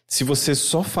se você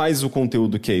só faz o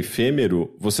conteúdo que é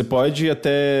efêmero, você pode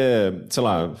até, sei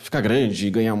lá, ficar grande e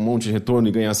ganhar um monte de retorno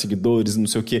e ganhar seguidores, não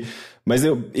sei o quê. Mas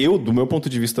eu, do meu ponto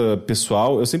de vista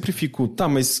pessoal, eu sempre fico, tá,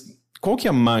 mas qual que é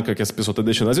a marca que essa pessoa tá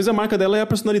deixando? Às vezes a marca dela é a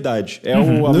personalidade.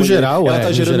 No geral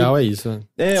é isso.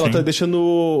 Ela tá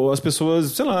deixando as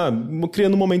pessoas, sei lá,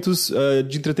 criando momentos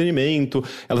de entretenimento,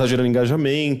 ela tá gerando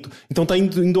engajamento. Então tá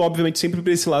indo obviamente, sempre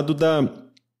pra esse lado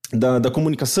da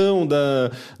comunicação,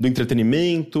 do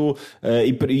entretenimento,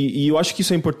 e eu acho que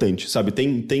isso é importante, sabe?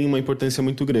 Tem uma importância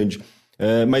muito grande.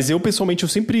 Mas eu, pessoalmente,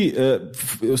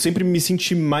 eu sempre me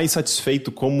senti mais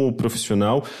satisfeito como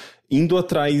profissional indo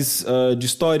atrás de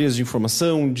histórias, de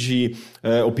informação, de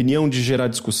opinião, de gerar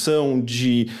discussão,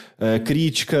 de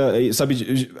crítica,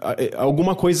 sabe?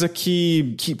 Alguma coisa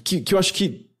que eu acho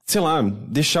que, sei lá,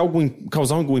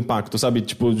 causar algum impacto, sabe?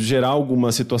 Tipo, gerar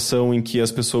alguma situação em que as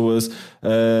pessoas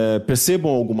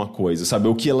percebam alguma coisa, sabe?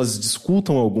 Ou que elas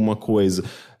discutam alguma coisa.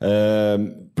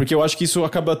 Porque eu acho que isso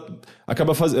acaba,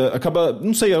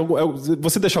 não sei,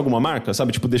 você deixar alguma marca,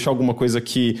 sabe? Tipo, deixar alguma coisa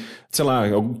que, sei lá,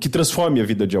 que transforme a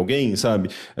vida de alguém, sabe?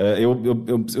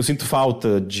 Eu sinto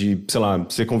falta de, sei lá,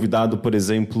 ser convidado, por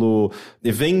exemplo,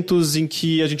 eventos em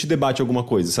que a gente debate alguma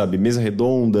coisa, sabe? Mesa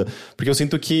redonda, porque eu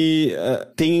sinto que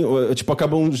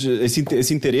acabam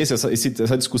esse interesse,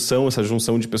 essa discussão, essa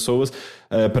junção de pessoas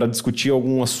para discutir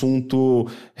algum assunto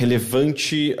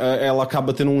relevante, ela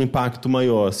acaba tendo um impacto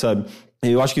maior, sabe?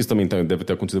 Eu acho que isso também deve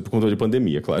ter acontecido por conta de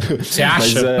pandemia, claro. Você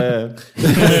acha?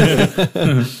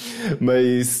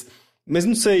 Mas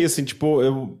não sei, assim, tipo,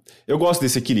 eu gosto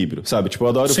desse equilíbrio, sabe? Tipo, eu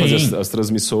adoro fazer as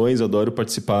transmissões, eu adoro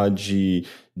participar de,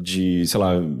 sei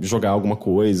lá, jogar alguma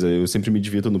coisa, eu sempre me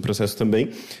divirto no processo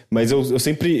também, mas eu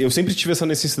sempre tive essa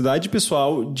necessidade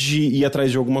pessoal de ir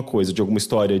atrás de alguma coisa, de alguma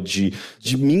história, de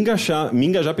me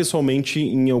engajar pessoalmente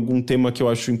em algum tema que eu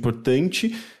acho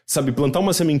importante, sabe, plantar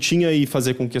uma sementinha e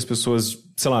fazer com que as pessoas,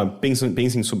 sei lá,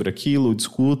 pensem sobre aquilo,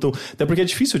 discutam. Até porque é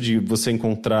difícil de você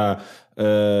encontrar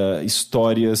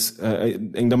histórias,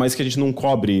 ainda mais que a gente não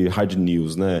cobre hard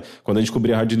news, né? Quando a gente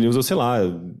cobria hard news, eu sei lá,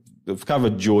 eu ficava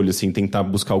de olho, assim, tentar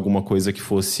buscar alguma coisa que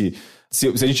fosse... Se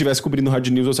a gente estivesse cobrindo hard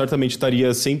news, eu certamente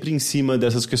estaria sempre em cima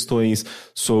dessas questões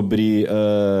sobre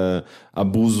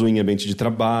abuso em ambiente de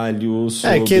trabalho,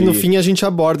 sobre... que no fim a gente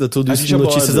aborda tudo isso,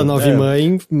 notícias da Nova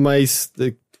Mãe, mas...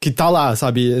 que tá lá,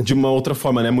 sabe? De uma outra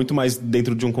forma, né? Muito mais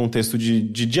dentro de um contexto de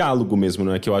diálogo mesmo,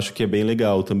 né? Que eu acho que é bem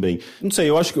legal também. Não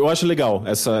sei, eu acho legal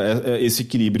esse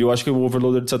equilíbrio. Eu acho que o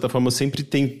Overloader, de certa forma, sempre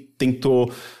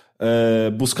tentou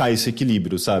buscar esse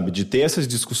equilíbrio, sabe? De ter essas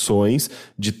discussões,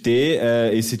 de ter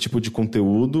esse tipo de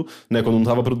conteúdo, né? Quando eu não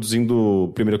estava produzindo o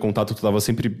Primeiro Contato, eu estava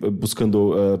sempre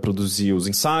buscando produzir os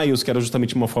ensaios, que era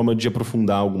justamente uma forma de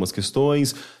aprofundar algumas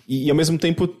questões e ao mesmo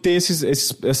tempo ter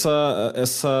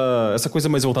essa coisa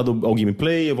mais voltada ao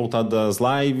gameplay, voltada às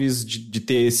lives, de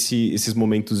ter esses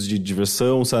momentos de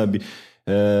diversão, sabe?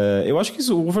 Eu acho que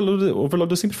o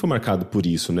Overloader sempre foi marcado por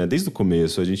isso, né? Desde o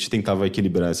começo, a gente tentava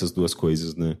equilibrar essas duas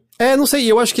coisas, né? Não sei,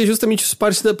 eu acho que é justamente isso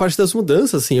parte das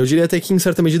mudanças, assim. Eu diria até que, em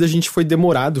certa medida, a gente foi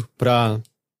demorado pra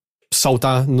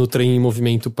saltar no trem em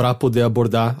movimento pra poder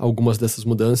abordar algumas dessas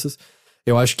mudanças.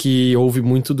 Eu acho que houve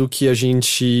muito do que a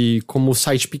gente, como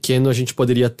site pequeno, a gente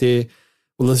poderia ter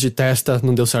o lance de testa,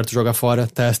 não deu certo, joga fora,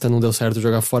 testa, não deu certo,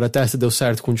 joga fora, testa, deu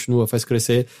certo, continua, faz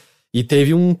crescer. E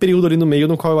teve um período ali no meio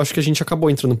no qual eu acho que a gente acabou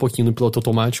entrando um pouquinho no piloto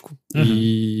automático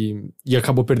e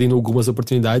acabou perdendo algumas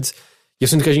oportunidades. E eu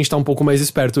sinto que a gente tá um pouco mais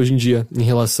esperto hoje em dia em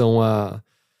relação a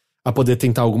poder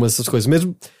tentar algumas dessas coisas.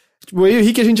 Mesmo Tipo, eu e o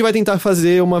Rick, a gente vai tentar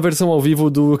fazer uma versão ao vivo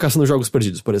do Caçando Jogos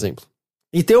Perdidos, por exemplo.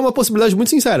 E tem uma possibilidade muito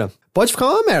sincera. Pode ficar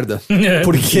uma merda.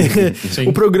 Porque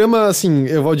o programa, assim,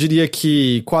 eu diria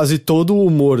que quase todo o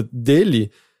humor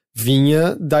dele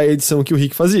vinha da edição que o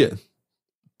Rick fazia.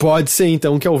 Pode ser,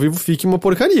 então, que ao vivo fique uma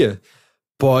porcaria.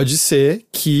 Pode ser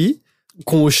que,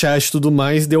 com o chat e tudo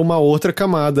mais, dê uma outra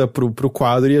camada pro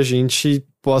quadro e a gente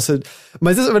possa...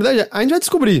 Mas, na verdade, a gente vai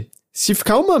descobrir. Se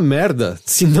ficar uma merda,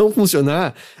 se não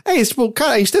funcionar, é isso, tipo,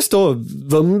 cara, a gente testou,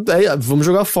 vamos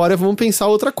jogar fora, vamos pensar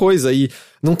outra coisa, e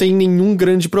não tem nenhum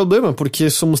grande problema, porque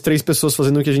somos 3 pessoas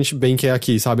fazendo o que a gente bem quer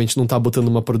aqui, sabe, a gente não tá botando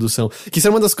uma produção, que isso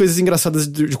é uma das coisas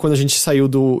engraçadas de quando a gente saiu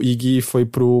do IG e foi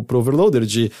pro Overloader,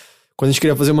 de quando a gente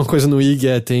queria fazer uma coisa no IG,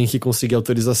 tem que conseguir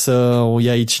autorização, e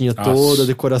aí tinha toda a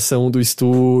decoração do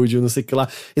estúdio, não sei o que lá,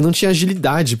 e não tinha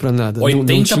agilidade pra nada.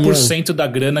 80% da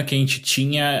grana que a gente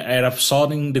tinha era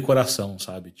só em decoração,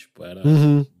 sabe? Tipo, era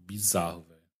bizarro,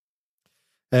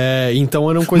 velho. Então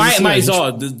eram coisas assim... Mas,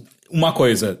 uma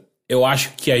coisa, eu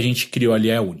acho que a gente criou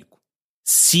ali é único.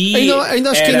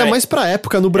 Ainda acho que ainda mais pra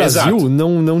época no Brasil,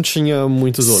 não tinha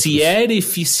muitos outros. Se era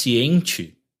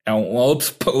eficiente, é uma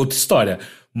outra história.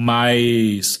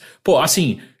 Mas, pô,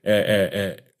 assim,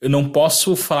 eu não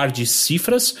posso falar de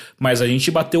cifras, mas a gente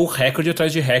bateu recorde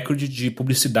atrás de recorde de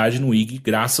publicidade no IG,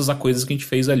 graças a coisas que a gente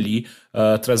fez ali,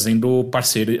 trazendo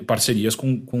parcerias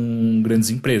com grandes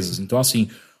empresas. Então, assim,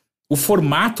 o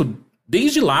formato,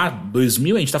 desde lá,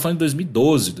 2000, a gente tá falando de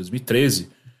 2012, 2013,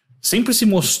 sempre se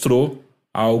mostrou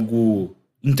algo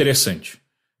interessante.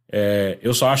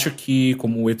 Eu só acho que,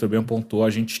 como o Heitor bem apontou, a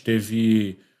gente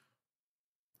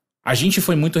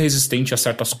foi muito resistente a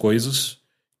certas coisas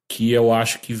que eu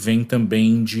acho que vem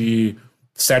também de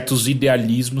certos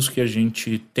idealismos que a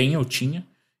gente tem ou tinha.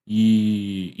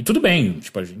 E tudo bem,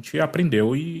 tipo, a gente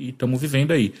aprendeu e estamos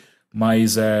vivendo aí.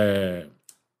 Mas é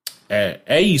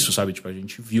isso, sabe? Tipo, a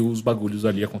gente viu os bagulhos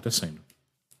ali acontecendo.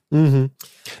 Deixa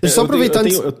eu só aproveitar...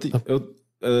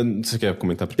 Você quer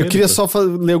comentar primeiro? Eu queria só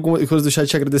ler alguma coisa do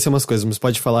chat e agradecer umas coisas, mas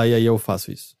pode falar e aí eu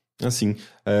faço isso. Assim,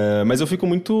 mas eu fico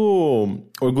muito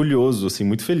orgulhoso, assim,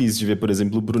 muito feliz de ver, por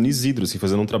exemplo, o Bruno Isidro, assim,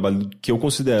 fazendo um trabalho que eu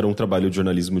considero um trabalho de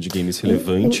jornalismo de games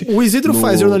relevante. O Isidro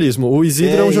faz jornalismo, o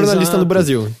Isidro é um jornalista no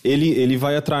Brasil. Ele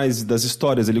vai atrás das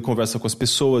histórias, ele conversa com as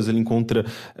pessoas, ele encontra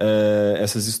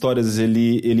essas histórias,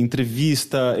 ele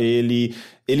entrevista, ele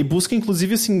busca,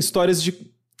 inclusive, assim, histórias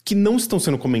que não estão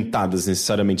sendo comentadas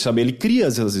necessariamente, sabe? Ele cria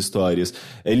essas histórias,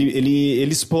 ele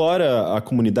explora a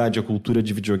comunidade, a cultura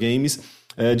de videogames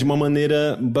de uma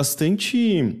maneira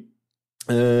bastante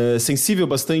sensível,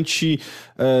 bastante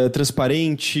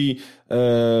transparente,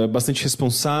 bastante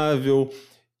responsável,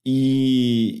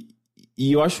 e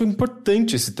eu acho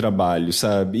importante esse trabalho,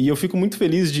 sabe? E eu fico muito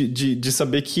feliz de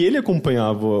saber que ele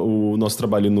acompanhava o nosso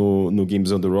trabalho no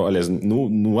Games on the Road, aliás,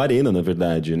 no Arena, na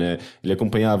verdade, né? Ele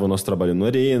acompanhava o nosso trabalho no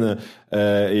Arena,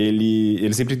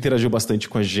 ele sempre interagiu bastante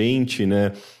com a gente,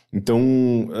 né? Então,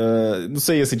 não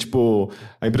sei, assim, tipo,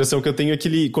 a impressão que eu tenho é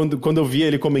que quando eu via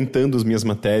ele comentando as minhas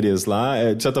matérias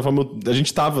lá, de certa forma, a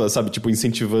gente tava, sabe, tipo,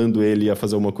 incentivando ele a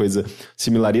fazer uma coisa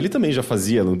similar. E ele também já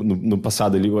fazia no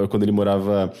passado, quando ele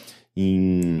morava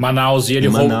em Manaus, e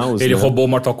ele roubou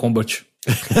Mortal Kombat.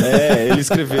 Ele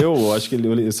escreveu, acho que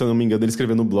se eu não me engano, ele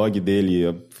escreveu no blog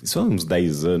dele, isso há uns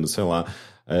 10 anos, sei lá,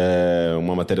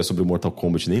 uma matéria sobre o Mortal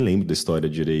Kombat, nem lembro da história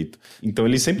direito. Então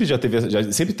ele sempre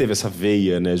sempre teve essa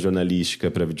veia, né,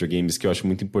 jornalística para videogames, que eu acho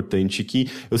muito importante, que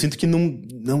eu sinto que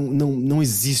não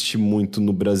existe muito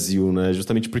no Brasil, né,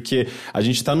 justamente porque a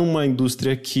gente tá numa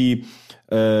indústria que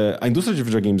a indústria de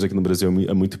videogames aqui no Brasil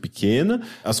é muito pequena.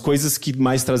 As coisas que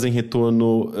mais trazem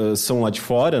retorno são lá de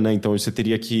fora, né? Então você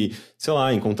teria que, sei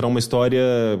lá, encontrar uma história...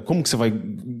 Como que você vai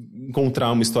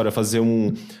encontrar uma história, fazer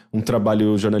um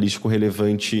trabalho jornalístico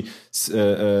relevante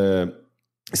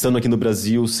estando aqui no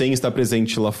Brasil, sem estar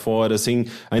presente lá fora,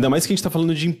 ainda mais que a gente está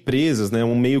falando de empresas, né?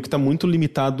 Um meio que está muito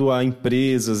limitado a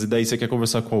empresas, e daí você quer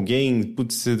conversar com alguém,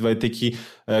 putz, você vai ter que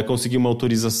conseguir uma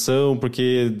autorização,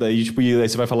 porque daí, tipo, daí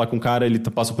você vai falar com o cara, ele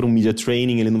passa por um media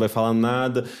training, ele não vai falar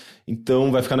nada,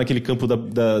 então vai ficar naquele campo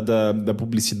da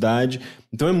publicidade.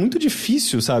 Então é muito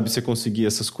difícil, sabe, você conseguir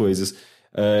essas coisas.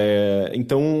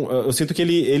 Então eu sinto que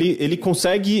ele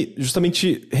consegue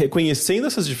justamente reconhecendo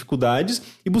essas dificuldades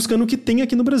e buscando o que tem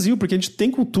aqui no Brasil, porque a gente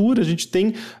tem cultura, a gente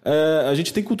tem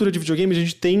cultura de videogame, a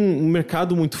gente tem um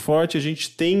mercado muito forte, a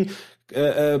gente tem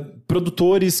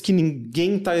produtores que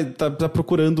ninguém tá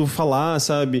procurando falar,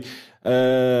 sabe?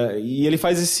 E ele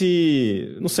faz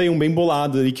não sei, um bem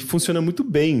bolado ali que funciona muito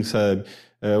bem, sabe?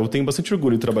 Eu tenho bastante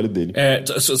orgulho do trabalho dele.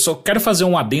 Só quero fazer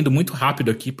um adendo muito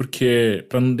rápido aqui, porque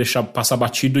pra não deixar passar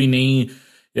batido e nem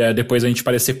depois a gente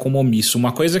parecer como omisso.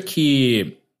 Uma coisa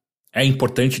que é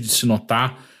importante de se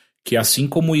notar que assim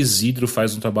como o Isidro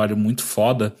faz um trabalho muito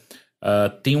foda,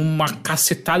 tem uma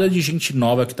cacetada de gente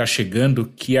nova que tá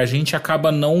chegando que a gente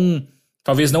acaba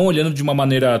talvez não olhando de uma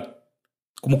maneira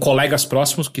como colegas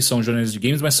próximos, que são jornalistas de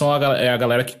games, mas são a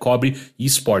galera que cobre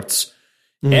esportes.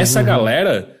 Essa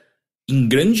galera, em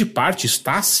grande parte,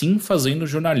 está sim fazendo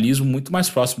jornalismo muito mais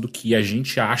próximo do que a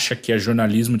gente acha que é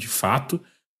jornalismo de fato.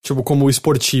 Tipo, como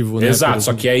esportivo, né? Exato,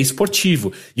 só que é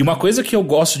esportivo. E uma coisa que eu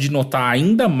gosto de notar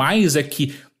ainda mais é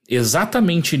que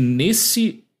exatamente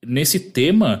nesse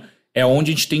tema é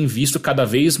onde a gente tem visto cada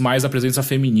vez mais a presença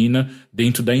feminina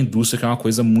dentro da indústria, que é uma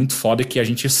coisa muito foda, que a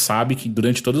gente sabe que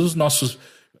durante todos os nossos,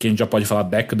 que a gente já pode falar,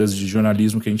 décadas de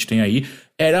jornalismo que a gente tem aí,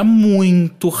 era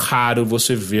muito raro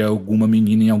você ver alguma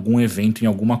menina em algum evento, em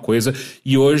alguma coisa,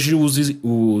 e hoje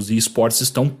os esportes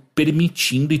estão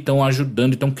permitindo, e estão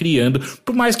ajudando, e estão criando,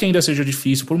 por mais que ainda seja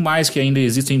difícil, por mais que ainda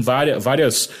existem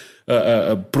várias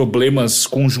problemas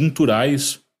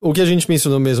conjunturais. O que a gente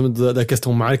mencionou mesmo da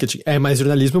questão marketing é mais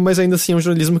jornalismo, mas ainda assim é um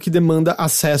jornalismo que demanda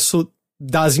acesso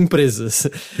das empresas.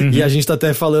 E a gente tá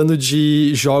até falando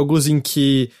de jogos em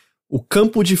que o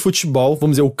campo de futebol,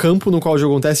 vamos dizer, o campo no qual o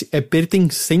jogo acontece é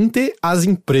pertencente às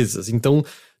empresas. Então,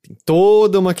 tem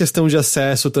toda uma questão de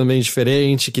acesso também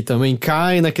diferente, que também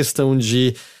cai na questão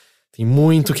de... Tem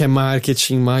muito que é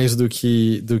marketing mais do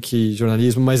que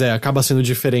jornalismo, mas acaba sendo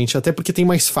diferente, até porque tem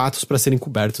mais fatos pra serem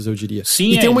cobertos, eu diria.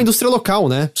 Sim, e tem uma indústria local,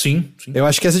 né? Sim. Eu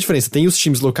acho que essa é a diferença. Tem os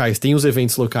times locais, tem os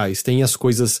eventos locais, tem as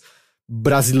coisas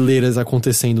brasileiras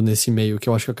acontecendo nesse meio, que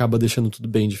eu acho que acaba deixando tudo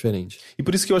bem diferente. E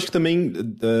por isso que eu acho que também,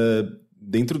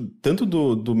 dentro tanto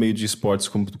do meio de esportes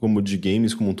como de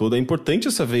games como um todo, é importante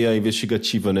essa veia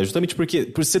investigativa, né? Justamente porque,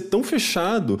 por ser tão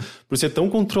fechado, por ser tão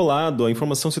controlado, a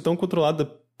informação ser tão controlada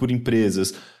por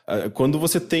empresas. Quando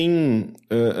você tem...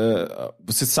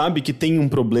 você sabe que tem um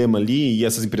problema ali, e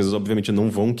essas empresas obviamente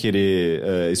não vão querer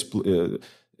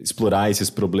explorar esses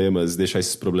problemas, deixar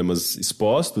esses problemas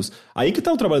expostos, aí que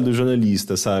tá o trabalho do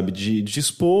jornalista, sabe? De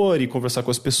expor e conversar com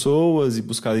as pessoas e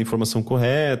buscar a informação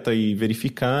correta e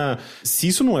verificar. Se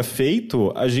isso não é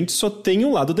feito, a gente só tem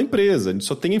o lado da empresa, a gente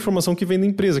só tem a informação que vem da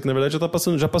empresa, que na verdade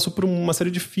já passou por uma série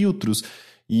de filtros.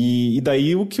 E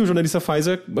daí o que o jornalista faz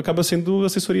acaba sendo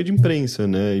assessoria de imprensa,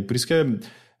 né? E por isso que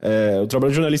o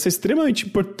trabalho do jornalista é extremamente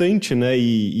importante, né?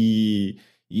 E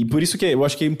por isso que eu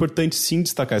acho que é importante sim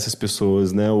destacar essas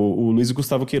pessoas, né? O Luiz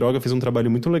Gustavo Queiroga fez um trabalho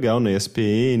muito legal na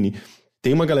ESPN.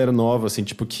 Tem uma galera nova, assim,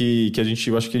 tipo, que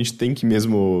eu acho que a gente tem que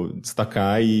mesmo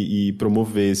destacar e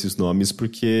promover esses nomes,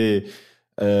 porque...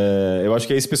 eu acho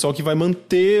que é esse pessoal que vai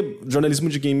manter jornalismo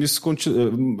de games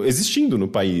existindo no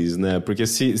país, né? Porque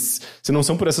se não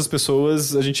são por essas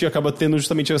pessoas, a gente acaba tendo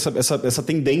justamente essa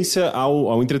tendência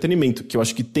ao entretenimento, que eu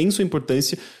acho que tem sua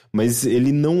importância, mas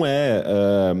ele não é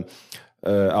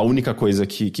a única coisa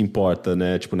que importa,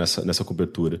 né? Tipo, nessa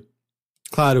cobertura.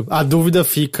 Claro, a dúvida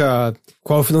fica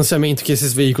qual o financiamento que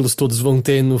esses veículos todos vão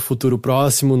ter no futuro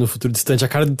próximo, no futuro distante. A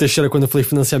cara do Teixeira quando eu falei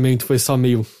financiamento foi só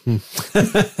meio...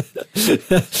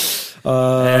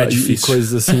 é difícil. E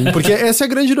coisas assim. Porque essa é a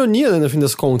grande ironia, né, no fim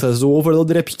das contas. O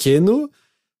Overloader é pequeno,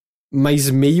 mas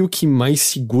meio que mais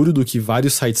seguro do que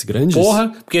vários sites grandes. Porra,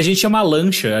 porque a gente é uma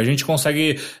lancha, a gente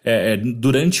consegue,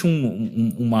 durante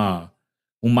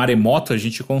um maremoto, a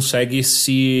gente consegue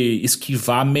se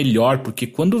esquivar melhor, porque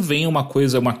quando vem uma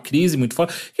crise muito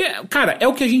forte... Cara, é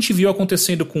o que a gente viu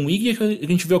acontecendo com o IG e o que a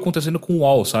gente viu acontecendo com o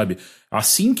UOL, sabe?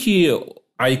 Assim que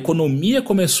a economia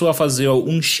começou a fazer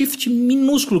um shift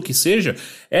minúsculo que seja,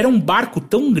 era um barco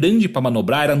tão grande para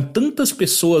manobrar, eram tantas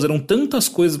pessoas, eram tantas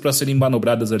coisas para serem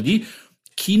manobradas ali,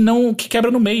 que quebra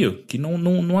no meio, que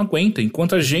não aguenta.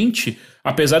 Enquanto a gente,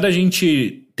 apesar da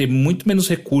gente ter muito menos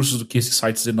recursos do que esses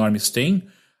sites enormes têm,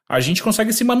 a gente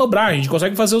consegue se manobrar, a gente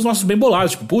consegue fazer os nossos bem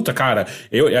bolados. Tipo, puta, cara,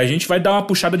 a gente vai dar uma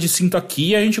puxada de cinto aqui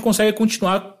e a gente consegue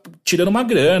continuar tirando uma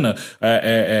grana.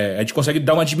 A gente consegue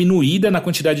dar uma diminuída na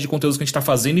quantidade de conteúdos que a gente tá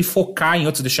fazendo e focar em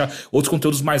outros, deixar outros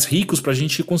conteúdos mais ricos pra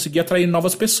gente conseguir atrair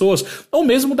novas pessoas. Ou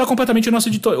mesmo mudar completamente o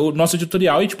nosso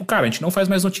editorial e, tipo, cara, a gente não faz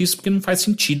mais notícias porque não faz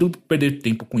sentido perder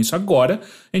tempo com isso agora.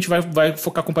 A gente vai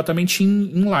focar completamente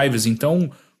em lives.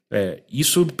 Então...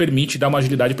 isso permite dar uma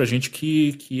agilidade pra gente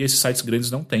que esses sites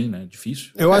grandes não têm, né?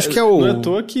 Difícil. Eu acho que não é à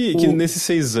toa que nesses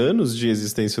 6 anos de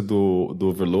existência do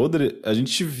Overloader, a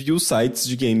gente viu sites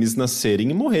de games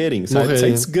nascerem e morrerem.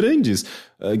 Sites grandes.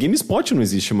 GameSpot não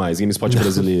existe mais, GameSpot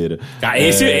brasileira.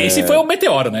 Esse foi o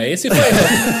meteoro, né? Esse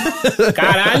foi...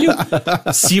 Caralho,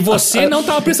 se você não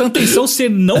tava prestando atenção, você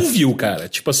não viu, cara.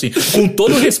 Tipo assim, com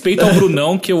todo respeito ao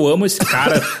Brunão, que eu amo esse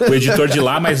cara, o editor de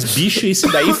lá, mas bicho, esse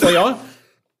daí foi, ó...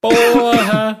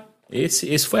 Porra!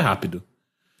 Esse foi rápido.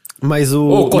 Mas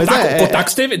o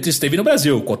Kotaku esteve no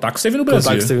Brasil. Kotaku esteve no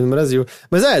Brasil.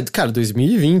 Mas cara,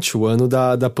 2020, o ano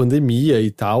da pandemia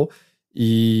e tal,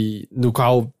 e no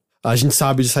qual a gente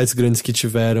sabe de sites grandes que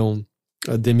tiveram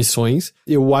demissões.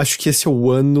 Eu acho que esse é o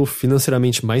ano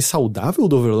financeiramente mais saudável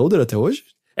do Overloader até hoje.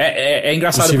 É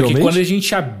engraçado, porque quando a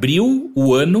gente abriu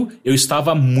o ano, eu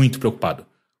estava muito preocupado.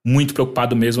 Muito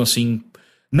preocupado mesmo, assim.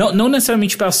 Não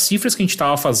necessariamente pelas cifras que a gente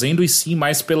estava fazendo, e sim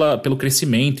mais pelo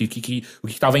crescimento, e o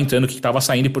que estava entrando, o que estava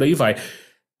saindo e por aí vai.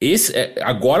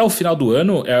 Agora, ao final do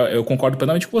ano, eu concordo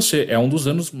plenamente com você, é um dos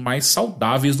anos mais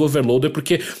saudáveis do Overloader,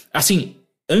 porque, assim,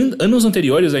 anos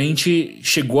anteriores a gente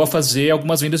chegou a fazer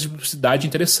algumas vendas de publicidade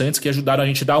interessantes que ajudaram a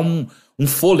gente a dar um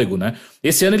fôlego, né?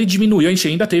 Esse ano ele diminuiu, a gente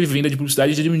ainda teve venda de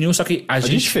publicidade, diminuiu, só que a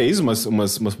gente fez umas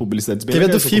publicidades bem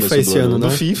legais. Teve a do FIFA esse ano, né?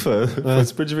 Do FIFA, foi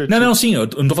super divertido. Não, sim, eu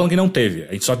não tô falando que não teve.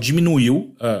 A gente só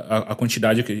diminuiu a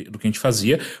quantidade do que a gente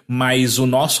fazia, mas o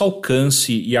nosso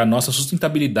alcance e a nossa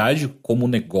sustentabilidade como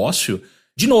negócio...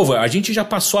 De novo, a gente já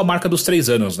passou a marca dos 3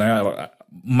 anos, né?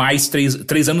 Mais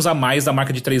 3 anos a mais da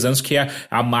marca de 3 anos, que é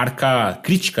a marca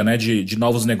crítica, né? De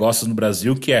novos negócios no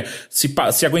Brasil, que é se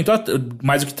aguentou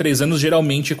mais do que 3 anos,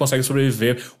 geralmente consegue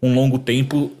sobreviver um longo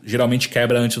tempo, geralmente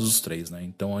quebra antes dos 3, né?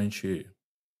 Então a gente...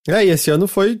 E esse ano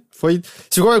foi...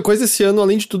 Se qualquer coisa, esse ano,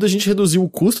 além de tudo, a gente reduziu o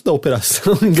custo da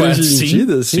operação em grande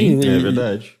medida, assim. Sim, é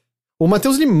verdade. O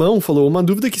Matheus Limão falou, uma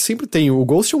dúvida que sempre tem, o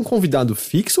Ghost é um convidado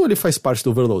fixo ou ele faz parte do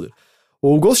Overloader?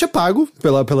 O Ghost é pago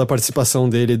pela participação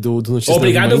dele do Notícias.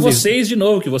 Obrigado a vocês de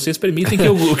novo, que vocês permitem que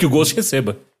o Ghost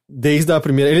receba. Desde a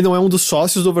primeira... Ele não é um dos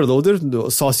sócios do Overloader.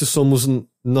 Sócios somos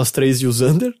nós 3 e o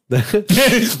Zander, né?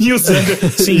 E o Zander.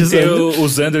 Sim, tem o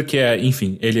Zander, que é...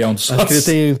 Enfim, ele é um dos sócios. Acho que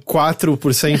ele tem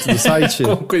 4% do site.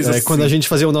 Coisa assim. Quando a gente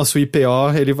fazer o nosso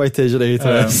IPO, ele vai ter direito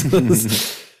a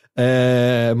essas.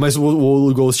 Mas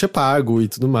o Ghost é pago e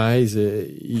tudo mais.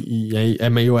 E é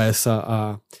meio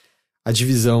essa a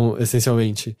divisão,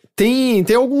 essencialmente. Tem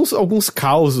alguns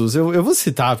causos, eu vou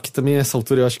citar, porque também nessa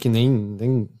altura eu acho que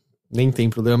nem tem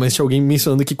problema, mas tinha alguém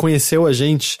mencionando que conheceu a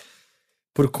gente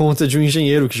por conta de um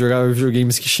engenheiro que jogava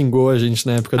videogames que xingou a gente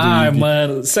na época do IB.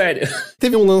 Mano, sério.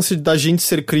 Teve um lance da gente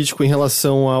ser crítico em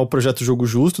relação ao projeto Jogo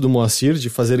Justo do Moacir, de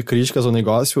fazer críticas ao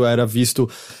negócio, era visto...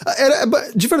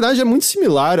 de verdade, é muito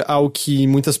similar ao que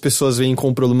muitas pessoas veem com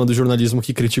o problema do jornalismo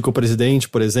que critica o presidente,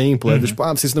 por exemplo. É tipo,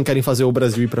 vocês não querem fazer o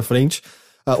Brasil ir pra frente.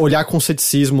 Olhar com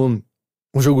ceticismo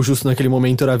o Jogo Justo naquele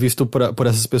momento era visto por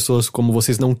essas pessoas como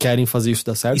vocês não querem fazer isso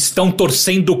dar certo. Estão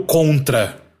torcendo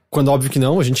contra... Quando óbvio que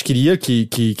não, a gente queria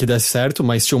que desse certo,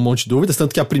 mas tinha um monte de dúvidas,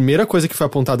 tanto que a primeira coisa que foi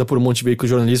apontada por um monte de veículo de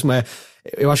jornalismo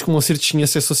eu acho que o Moacir tinha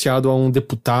se associado a um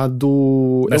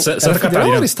deputado... Santa Catarina.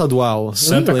 Ou era estadual?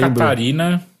 Santa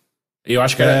Catarina, eu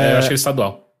acho que era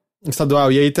estadual.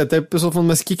 Estadual, e aí até a pessoa falando,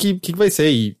 mas o que vai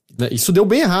ser? E, né, isso deu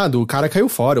bem errado, o cara caiu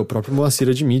fora, o próprio Moacir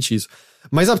admite isso.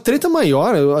 Mas a treta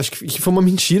maior, eu acho que foi uma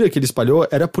mentira que ele espalhou,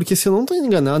 era porque, se eu não tô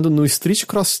enganado, no Street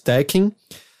Cross Tekken,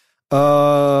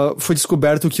 foi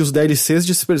descoberto que os DLCs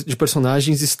de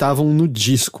personagens estavam no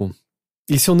disco.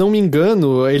 E se eu não me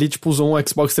engano, ele usou um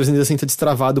Xbox 360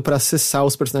 destravado pra acessar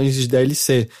os personagens de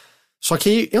DLC. Só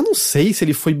que eu não sei se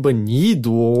ele foi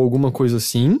banido ou alguma coisa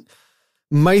assim.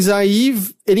 Mas aí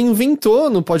ele inventou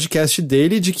no podcast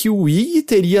dele de que o Ig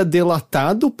teria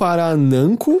delatado para a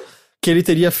Namco que ele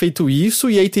teria feito isso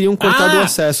e aí teriam cortado o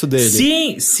acesso dele.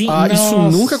 Sim. Isso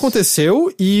nunca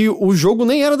aconteceu e o jogo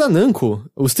nem era da Namco.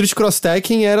 O Street Cross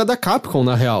Tekken era da Capcom,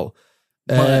 na real.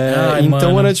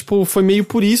 Então era foi meio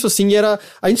por isso, assim, e era...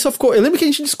 A gente só ficou... Eu lembro que a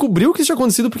gente descobriu que isso tinha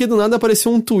acontecido porque do nada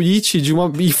apareceu um tweet de uma...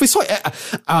 E foi só...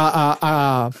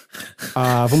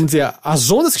 vamos dizer, as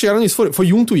ondas que chegaram nisso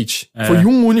foi um tweet. Foi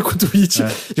um único tweet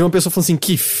de uma pessoa falando assim,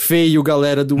 que feio,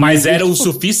 galera do... Mas era o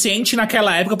suficiente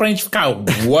naquela época pra gente ficar...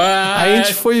 What? Aí a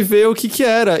gente foi ver o que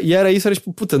era. E era isso, era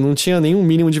puta, não tinha nenhum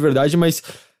mínimo de verdade, mas...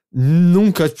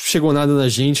 Nunca chegou nada na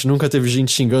gente, nunca teve gente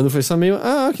xingando, foi só meio,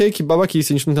 ok, que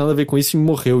babaquice, a gente não tem nada a ver com isso e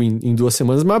morreu em 2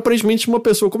 semanas, mas aparentemente uma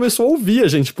pessoa começou a ouvir a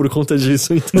gente por conta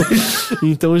disso,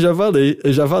 então já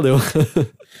valeu.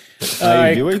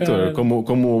 Aí, viu, Heitor?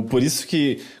 Como por isso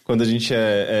que quando a gente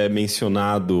é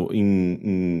mencionado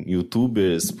em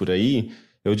youtubers por aí,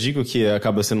 eu digo que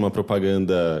acaba sendo uma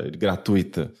propaganda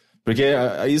gratuita. Porque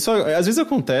isso às vezes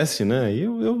acontece, né? E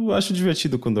eu acho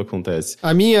divertido quando acontece.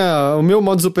 O meu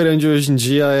modus operandi hoje em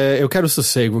dia eu quero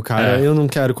sossego, cara. Eu não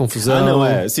quero confusão.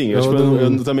 Sim,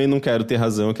 eu também não quero ter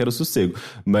razão, eu quero sossego.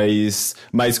 Mas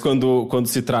quando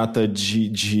se trata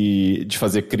de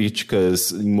fazer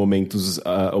críticas em momentos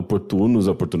oportunos,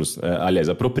 aliás,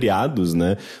 apropriados,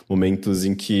 né? Momentos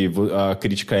em que a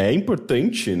crítica é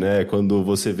importante, né? Quando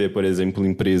você vê, por exemplo,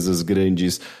 empresas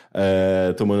grandes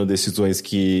tomando decisões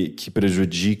que que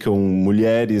prejudicam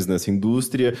mulheres nessa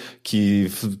indústria,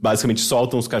 que basicamente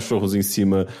soltam os cachorros em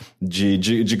cima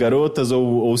de garotas,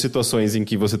 ou situações em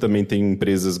que você também tem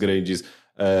empresas grandes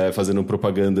fazendo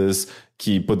propagandas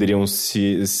que poderiam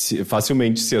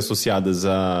facilmente ser associadas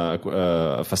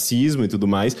a fascismo e tudo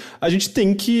mais. A gente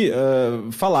tem que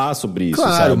falar sobre isso,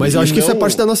 claro, sabe? mas eu acho que isso é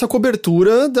parte da nossa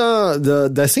cobertura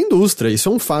dessa indústria. Isso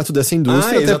é um fato dessa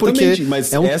indústria, até porque...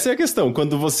 Mas essa é a questão.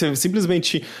 Quando você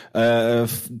simplesmente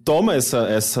toma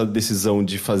essa decisão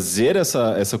de fazer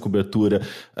essa cobertura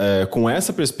com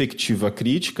essa perspectiva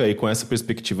crítica e com essa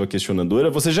perspectiva questionadora,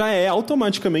 você já é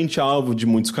automaticamente alvo de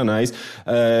muitos canais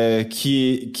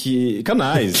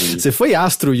canais. Você foi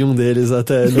astro em um deles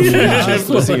até no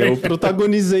vídeo. Assim, eu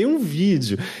protagonizei um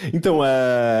vídeo. Então,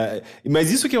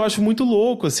 mas isso que eu acho muito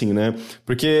louco, assim, né?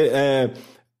 Porque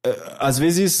às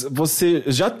vezes você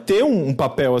já ter um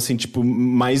papel, assim, tipo,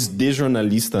 mais de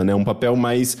jornalista, né? Um papel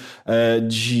mais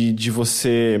de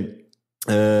você...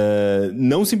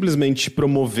 não simplesmente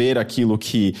promover aquilo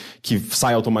que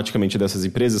sai automaticamente dessas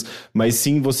empresas, mas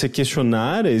sim você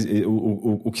questionar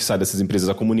o que sai dessas empresas,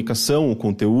 a comunicação, o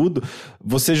conteúdo,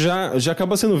 você já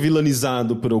acaba sendo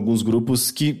vilanizado por alguns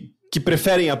grupos que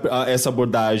preferem essa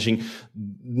abordagem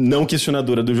não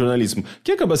questionadora do jornalismo,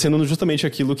 que acaba sendo justamente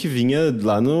aquilo que vinha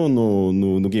lá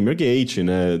no Gamergate,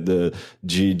 né?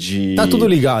 Tá tudo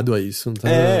ligado a isso. Tá?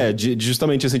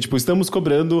 Justamente assim, tipo, estamos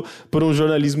cobrando por um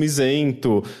jornalismo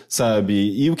isento,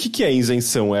 sabe? E o que é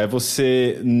isenção? É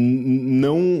você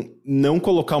não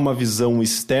colocar uma visão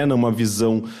externa, uma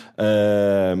visão,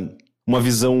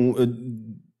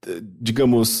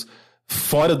 digamos...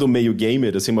 fora do meio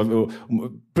gamer, assim,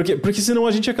 porque senão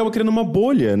a gente acaba criando uma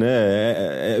bolha,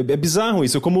 né? É bizarro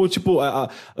isso, como, tipo,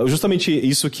 justamente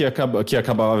isso que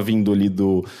acabava vindo ali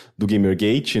do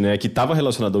Gamergate, né? Que estava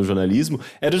relacionado ao jornalismo,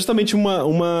 era justamente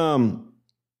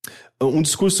um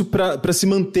discurso para se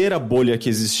manter a bolha que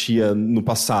existia no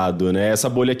passado, né? Essa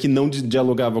bolha que não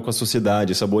dialogava com a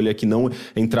sociedade, essa bolha que não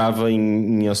entrava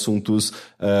em assuntos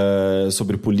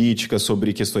sobre política,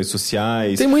 sobre questões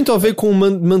sociais. Tem muito a ver com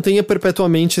mantenha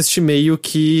perpetuamente este meio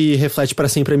que reflete para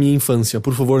sempre a minha infância.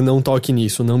 Por favor, não toque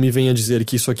nisso. Não me venha dizer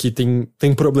que isso aqui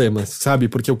tem problemas, sabe?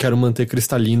 Porque eu quero manter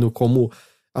cristalino como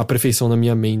a perfeição na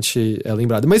minha mente é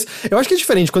lembrada. Mas eu acho que é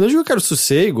diferente. Quando eu digo que eu quero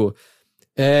sossego...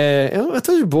 eu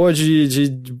tô de boa de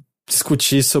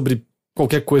discutir sobre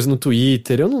qualquer coisa no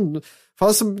Twitter. Eu não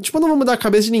falo sobre, tipo, eu não vou mudar a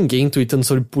cabeça de ninguém tweetando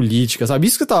sobre política, sabe?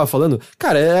 Isso que eu tava falando,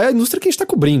 cara, é a indústria que a gente tá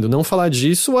cobrindo. Não falar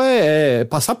disso é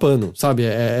passar pano, sabe?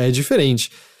 É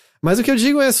diferente. Mas o que eu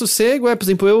digo é sossego, por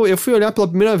exemplo, eu fui olhar pela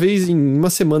primeira vez em uma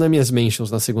semana minhas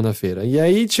mentions na segunda-feira. E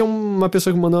aí tinha uma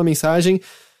pessoa que mandou uma mensagem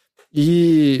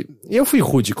e eu fui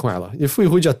rude com ela. Eu fui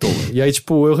rude à toa. E aí,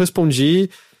 tipo, eu respondi...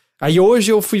 Aí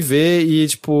hoje eu fui ver e,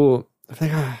 tipo...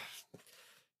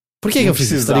 Por que eu fiz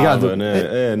isso, tá ligado?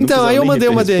 Né? Então, aí eu mandei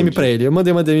uma DM pra ele. Eu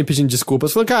mandei uma DM pedindo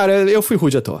desculpas. Falei, cara, eu fui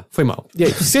rude à toa. Foi mal. E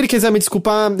aí, se ele quiser me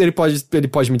desculpar, ele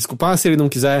pode me desculpar. Se ele não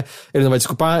quiser, ele não vai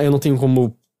desculpar. Eu não tenho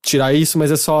como tirar isso, mas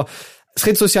é só... As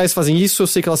redes sociais fazem isso, eu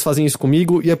sei que elas fazem isso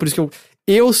comigo. E é por isso que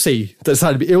eu sei,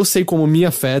 sabe? Eu sei como me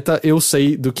afeta. Eu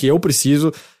sei do que eu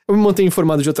preciso. Eu me mantenho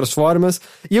informado de outras formas.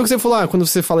 E é o que você falou, quando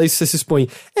você fala isso, você se expõe.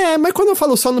 Mas quando eu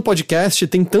falo só no podcast,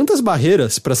 tem tantas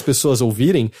barreiras para as pessoas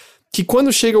ouvirem, que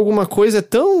quando chega alguma coisa é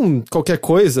tão qualquer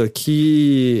coisa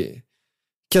que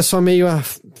é só meio,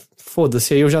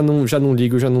 foda-se, aí eu já não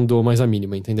ligo, já não dou mais a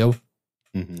mínima, entendeu?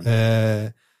 Uhum.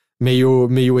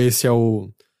 Meio esse é o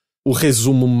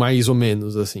resumo mais ou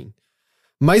menos, assim.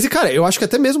 Mas, cara, eu acho que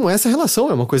até mesmo essa relação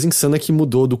é uma coisa insana que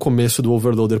mudou do começo do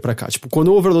Overloader pra cá. Tipo, quando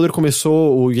o Overloader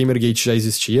começou, o Gamergate já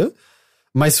existia.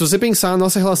 Mas se você pensar a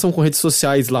nossa relação com redes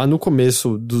sociais lá no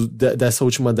começo dessa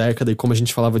última década e como a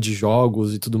gente falava de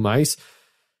jogos e tudo mais...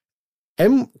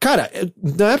 Cara,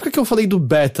 na época que eu falei do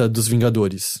beta dos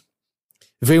Vingadores,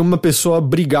 veio uma pessoa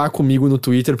brigar comigo no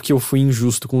Twitter porque eu fui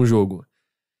injusto com o jogo.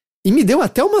 E me deu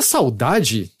até uma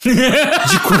saudade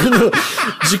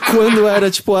de quando era,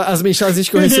 tipo, as mensagens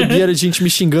que eu recebia era de gente me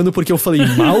xingando porque eu falei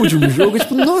mal de um jogo.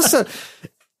 Tipo, nossa,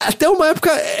 até uma época,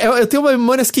 eu tenho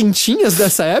memórias quentinhas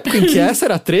dessa época em que essa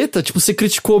era a treta. Tipo, você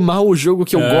criticou mal o jogo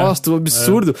que eu gosto,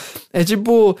 absurdo. É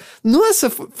tipo, nossa,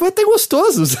 foi até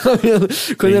gostoso, sabe?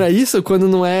 Quando era isso, quando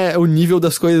não é o nível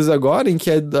das coisas agora, em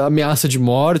que é ameaça de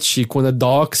morte, quando é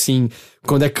doxing,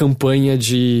 quando é campanha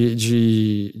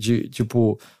de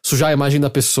tipo, sujar a imagem da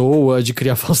pessoa, de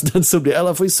criar falsidade sobre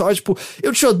ela, foi só, tipo,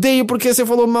 eu te odeio porque você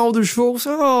falou mal do jogo.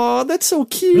 Oh, that's so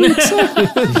cute,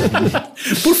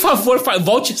 sabe? Por favor,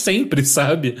 volte sempre,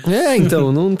 sabe?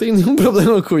 Então, não tem nenhum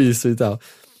problema com isso e tal.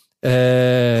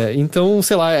 Então,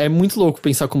 sei lá, é muito louco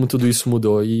pensar como tudo isso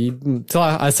mudou. E, sei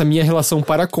lá, essa minha relação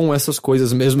para com essas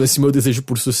coisas, mesmo esse meu desejo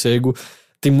por sossego,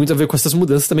 tem muito a ver com essas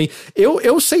mudanças também.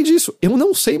 Eu sei disso. Eu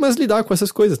não sei mais lidar com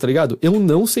essas coisas, tá ligado? Eu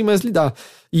não sei mais lidar.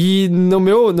 E no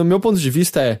meu ponto de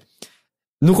vista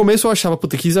no começo eu achava,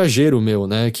 puta, que exagero meu,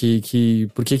 né?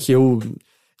 Por que eu...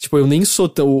 Tipo, eu nem sou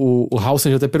tão... O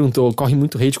Halsen até perguntou, corre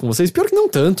muito hate com vocês? Pior que não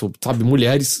tanto, sabe?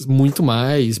 Mulheres muito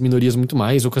mais, minorias muito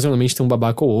mais, ocasionalmente tem um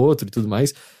babaca ou outro e tudo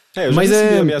mais. Eu já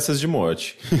recebi ameaças de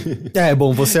morte.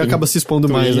 Bom, você acaba se expondo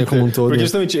mais, né, como um todo. Porque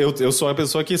justamente, eu sou uma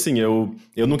pessoa que, assim, eu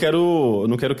não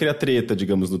quero criar treta,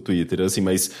 digamos, no Twitter, assim,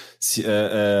 mas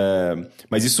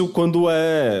isso quando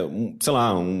sei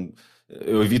lá,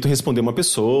 eu evito responder uma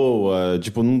pessoa,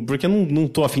 tipo, porque eu não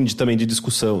tô afim também de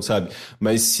discussão, sabe?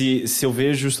 Mas se eu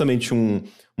vejo justamente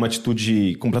uma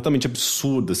atitude completamente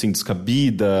absurda, assim,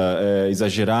 descabida,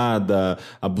 exagerada,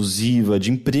 abusiva,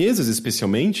 de empresas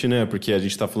especialmente, né? Porque a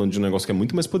gente tá falando de um negócio que é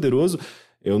muito mais poderoso,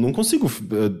 eu não consigo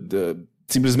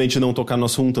simplesmente não tocar no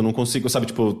assunto, eu não consigo, sabe?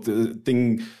 Tipo,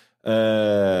 tem...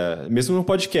 mesmo no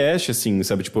podcast, assim,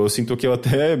 sabe? Tipo, eu sinto que eu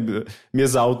até me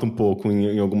exalto um pouco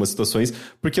em algumas situações,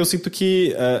 porque eu sinto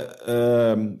que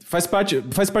faz parte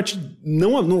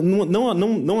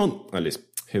aliás,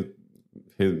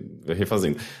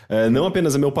 refazendo. Não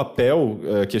apenas é meu papel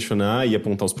questionar e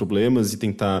apontar os problemas e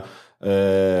tentar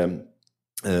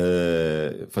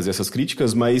fazer essas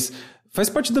críticas, mas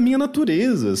faz parte da minha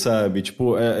natureza, sabe?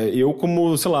 Tipo, eu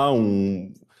como, sei lá,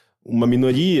 uma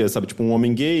minoria, sabe? Tipo, um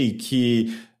homem gay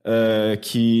que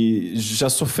já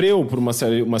sofreu por uma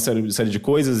série de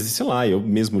coisas e, sei lá, eu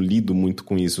mesmo lido muito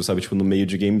com isso, sabe? Tipo, no meio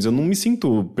de games eu não me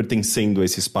sinto pertencendo a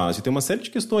esse espaço. E tem uma série de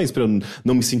questões pra eu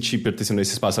não me sentir pertencendo a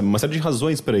esse espaço, sabe? Uma série de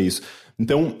razões pra isso.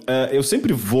 Então, eu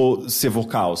sempre vou ser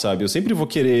vocal, sabe? Eu sempre vou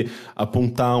querer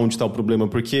apontar onde tá o problema,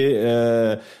 porque...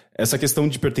 essa questão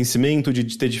de pertencimento,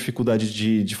 de ter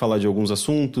dificuldade de falar de alguns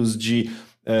assuntos,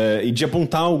 e de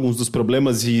apontar alguns dos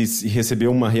problemas e receber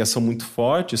uma reação muito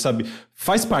forte, sabe?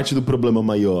 Faz parte do problema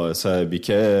maior, sabe?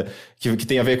 Que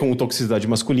tem a ver com toxicidade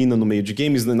masculina no meio de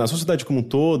games, na sociedade como um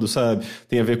todo, sabe?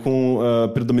 Tem a ver com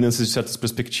predominância de certas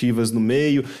perspectivas no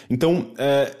meio. Então,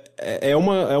 é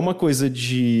uma coisa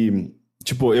de...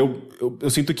 Tipo, eu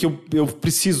sinto que eu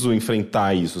preciso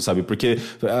enfrentar isso, sabe? Porque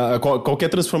qualquer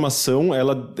transformação,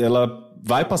 ela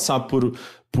vai passar por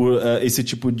esse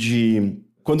tipo de...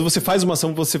 Quando você faz uma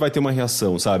ação, você vai ter uma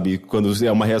reação, sabe? Quando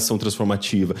é uma reação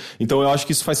transformativa. Então, eu acho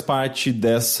que isso faz parte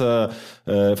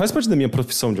faz parte da minha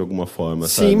profissão, de alguma forma,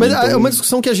 sabe? Sim, mas então... uma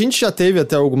discussão que a gente já teve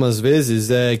até algumas vezes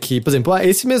é que, por exemplo,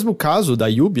 esse mesmo caso da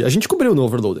Yubi, a gente cobriu no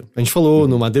Overloader. A gente falou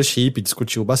no Mothership,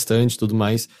 discutiu bastante e tudo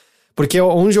mais. Porque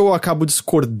onde eu acabo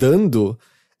discordando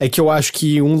é que eu acho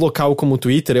que um local como o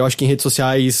Twitter, eu acho que em redes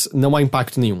sociais não há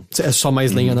impacto nenhum. É só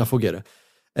mais lenha na fogueira.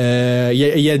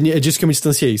 E é disso que eu me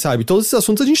distanciei, sabe? Todos esses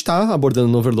assuntos a gente tá abordando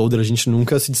no Overloader, a gente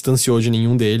nunca se distanciou de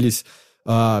nenhum deles.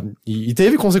 E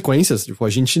teve consequências, tipo, a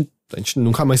gente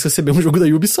nunca mais recebeu um jogo da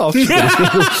Ubisoft.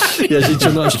 E a gente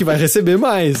não acho que vai receber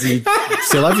mais. E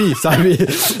sei lá vi, sabe?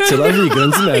 Sei lá vi,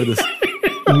 grandes merdas.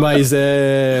 Mas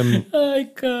Ai,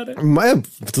 cara. Mas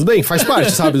tudo bem, faz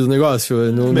parte, sabe, do negócio.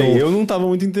 Eu não tava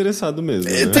muito interessado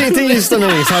mesmo. Né? Tem isso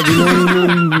também, sabe?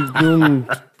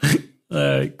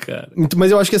 Ai, cara.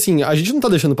 Mas eu acho que assim, a gente não tá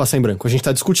deixando passar em branco. A gente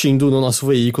tá discutindo no nosso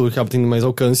veículo que acaba tendo mais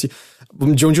alcance.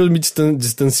 De onde eu me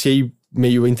distanciei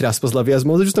meio, entre aspas, lavei as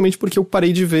mãos, é justamente porque eu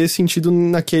parei de ver sentido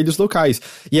naqueles locais.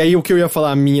 E aí o que eu ia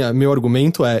falar, meu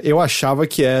argumento eu achava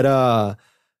que era...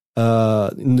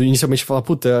 inicialmente falar,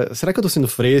 puta, será que eu tô sendo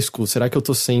fresco? Será que eu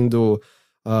tô sendo...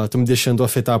 tô me deixando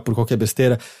afetar por qualquer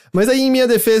besteira? Mas aí, em minha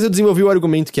defesa, eu desenvolvi o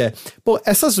argumento que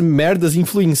essas merdas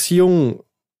influenciam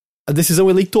a decisão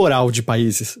eleitoral de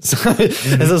países, sabe?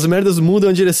 Essas merdas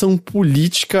mudam a direção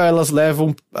política, elas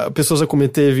levam pessoas a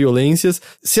cometer violências.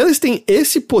 Se elas têm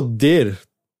esse poder...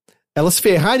 Elas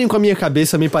ferrarem com a minha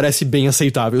cabeça me parece bem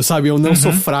aceitável, sabe? Eu não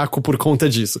sou fraco por conta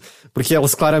disso. Porque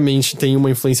elas claramente têm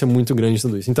uma influência muito grande em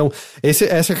tudo isso. Então,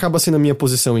 essa acaba sendo a minha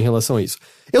posição em relação a isso.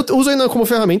 Eu uso ainda como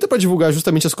ferramenta pra divulgar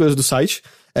justamente as coisas do site.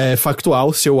 É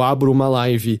factual, se eu abro uma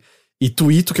live e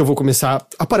tuito que eu vou começar,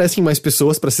 aparecem mais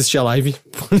pessoas pra assistir a live.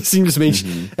 Simplesmente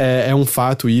é um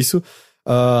fato isso.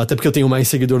 Até porque eu tenho mais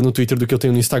seguidor no Twitter do que eu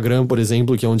tenho no Instagram, por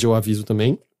exemplo, que é onde eu aviso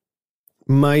também.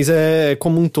 Mas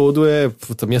como um todo,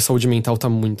 puta, minha saúde mental tá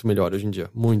muito melhor hoje em dia.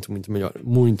 Muito, muito melhor.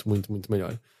 Muito, muito, muito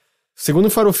melhor. Segundo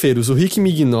Farofeiros, o Rick me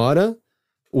ignora,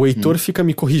 o Heitor fica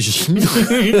me corrigindo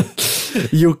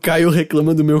e o Caio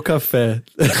reclama do meu café.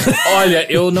 Olha,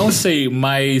 eu não sei,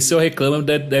 mas se eu reclamo,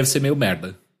 deve ser meio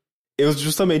merda. Eu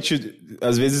justamente,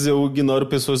 às vezes eu ignoro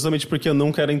pessoas justamente porque eu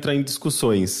não quero entrar em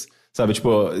discussões, Sabe,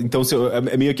 tipo, então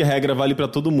é meio que a regra vale pra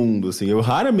todo mundo, assim. Eu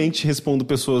raramente respondo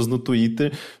pessoas no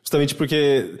Twitter, justamente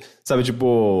porque, sabe,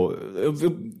 tipo,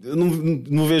 eu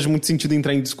não vejo muito sentido em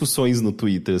entrar em discussões no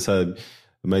Twitter, sabe?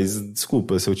 Mas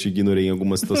desculpa se eu te ignorei em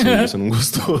alguma situação que você não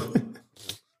gostou.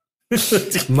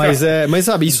 Mas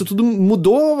sabe, isso tudo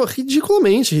mudou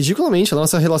ridiculamente. A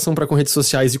nossa relação com redes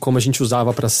sociais e como a gente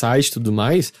usava pra site e tudo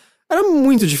mais era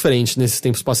muito diferente nesses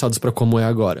tempos passados pra como é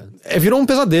agora. Virou um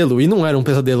pesadelo, e não era um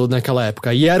pesadelo naquela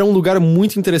época. E era um lugar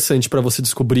muito interessante pra você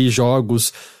descobrir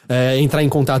jogos, entrar em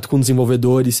contato com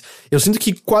desenvolvedores. Eu sinto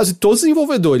que quase todos os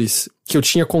desenvolvedores que eu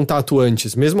tinha contato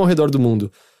antes, mesmo ao redor do mundo,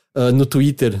 no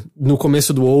Twitter, no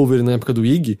começo do Over, na época do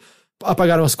IG,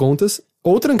 apagaram as contas,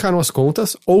 ou trancaram as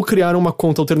contas, ou criaram uma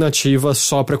conta alternativa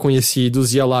só pra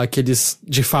conhecidos e é lá que eles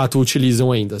de fato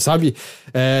utilizam ainda, sabe?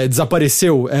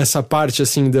 Desapareceu essa parte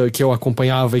assim que eu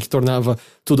acompanhava e que tornava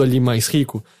tudo ali mais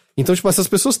rico. Então, tipo, essas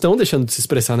pessoas estão deixando de se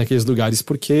expressar naqueles lugares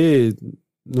porque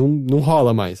não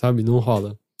rola mais, sabe? Não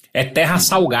rola. É terra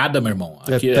salgada, meu irmão.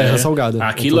 Terra salgada.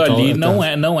 Aquilo ali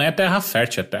não é terra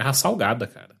fértil, é terra salgada,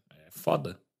 cara. É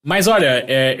foda. Mas olha,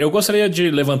 eu gostaria de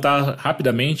levantar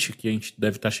rapidamente, que a gente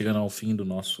deve estar chegando ao fim do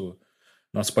nosso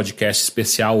podcast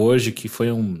especial hoje, que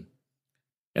foi um...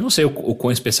 Eu não sei o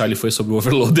quão especial ele foi sobre o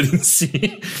Overloader em si,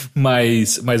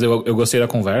 mas eu gostei da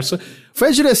conversa. Foi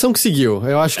a direção que seguiu,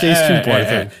 eu acho que é isso que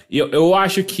importa. Eu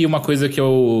acho que uma coisa que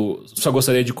eu só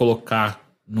gostaria de colocar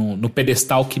no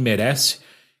pedestal que merece,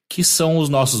 que são os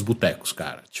nossos botecos,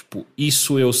 cara. Tipo,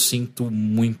 isso eu sinto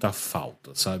muita falta,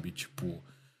 sabe? Tipo...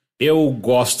 Eu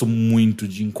gosto muito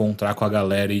de encontrar com a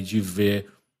galera e de ver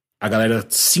a galera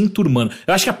se enturmando.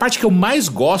 Eu acho que a parte que eu mais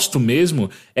gosto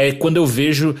mesmo é quando eu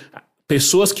vejo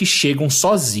pessoas que chegam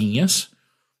sozinhas,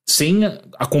 sem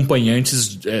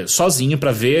acompanhantes, sozinho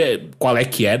pra ver qual é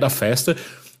que é da festa,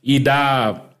 e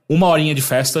dá uma horinha de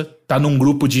festa, tá num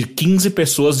grupo de 15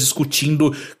 pessoas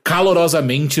discutindo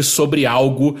calorosamente sobre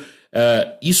algo.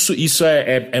 Isso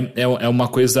é uma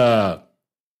coisa...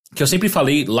 que eu sempre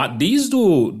falei lá desde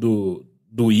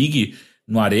do IG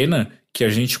no Arena, que a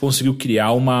gente conseguiu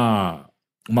criar uma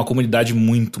comunidade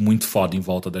muito, muito foda em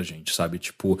volta da gente, sabe?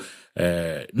 Tipo,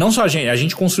 não só a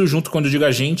gente construiu junto. Quando eu digo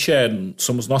a gente,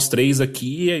 somos nós três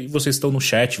aqui e vocês estão no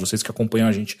chat, vocês que acompanham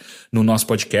a gente no nosso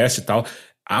podcast e tal.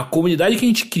 A comunidade que a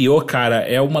gente criou, cara,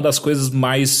 é uma das coisas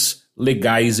mais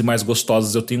legais e mais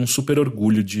gostosas. Eu tenho um super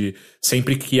orgulho de,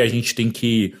 sempre que a gente tem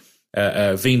que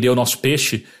vender o nosso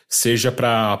peixe, seja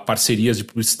para parcerias de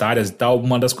publicitárias e tal,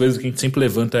 uma das coisas que a gente sempre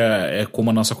levanta é como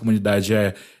a nossa comunidade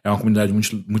é uma comunidade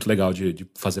muito, muito legal de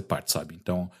fazer parte, sabe?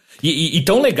 Então, e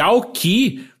tão legal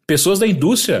que pessoas da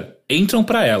indústria entram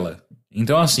para ela.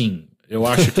 Então, assim, eu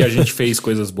acho que a gente fez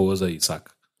coisas boas aí,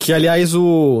 saca? Que, aliás,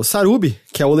 o Sarubi,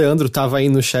 que é o Leandro, tava aí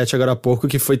no chat agora há pouco,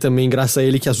 que foi também graças a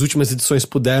ele que as últimas edições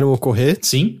puderam ocorrer.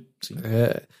 Sim.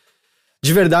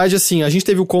 De verdade, assim, a gente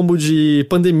teve o combo de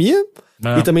pandemia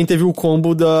e também teve o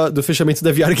combo do fechamento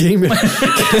da VR Gamer.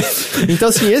 Então,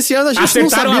 assim, esse ano a gente não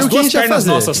sabia o que a gente ia fazer.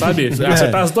 Nossa, sabe?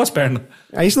 Acertaram as duas pernas.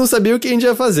 A gente não sabia o que a gente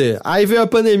ia fazer. Aí veio a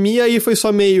pandemia e foi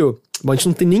só meio... Bom, a gente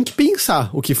não tem nem que pensar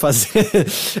o que fazer.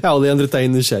 O Leandro tá aí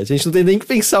no chat. A gente não tem nem que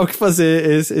pensar o que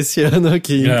fazer esse ano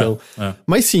aqui, então.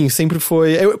 Mas sim, sempre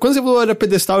foi... Quando você falou era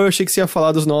pedestal, eu achei que você ia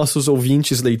falar dos nossos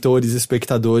ouvintes, leitores,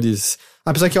 espectadores...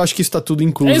 Apesar que eu acho que isso tá tudo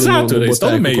incluso Exato, no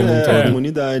boteco no meio. como um todo.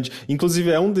 Comunidade. Inclusive,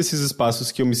 é um desses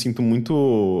espaços que eu me sinto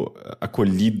muito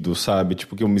acolhido, sabe?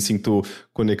 Tipo, que eu me sinto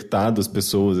conectado às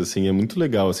pessoas, assim. É muito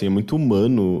legal, assim. É muito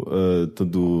humano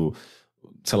todo...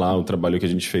 sei lá, o trabalho que a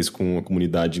gente fez com a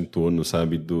comunidade em torno,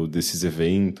 sabe? Desses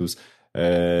eventos.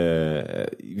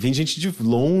 Vem gente de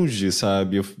longe,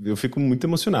 sabe? Eu fico muito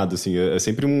emocionado, assim. É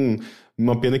sempre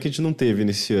uma pena que a gente não teve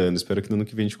nesse ano. Espero que no ano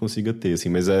que vem a gente consiga ter, assim.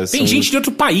 Mas tem gente de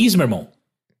outro país, meu irmão.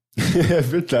 É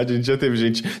verdade, a gente já teve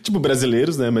gente, tipo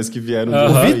brasileiros, né? Mas que vieram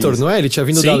do O Vitor, não é? Ele tinha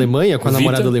vindo da Alemanha com a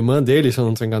namorada alemã dele, se eu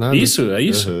não tô enganado. Isso,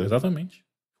 exatamente.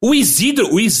 O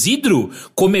Isidro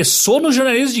começou no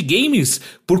jornalismo de games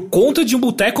por conta de um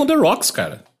boteco on the rocks,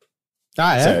 cara.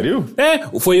 Ah, é? Sério?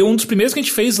 Foi um dos primeiros que a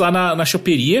gente fez lá na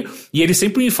choperia, e ele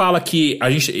sempre me fala que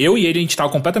eu e ele, a gente tava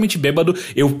completamente bêbado,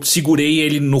 eu segurei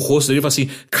ele no rosto dele e falei assim,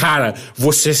 cara,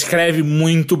 você escreve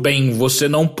muito bem, você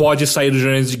não pode sair do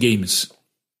jornalismo de games.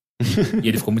 E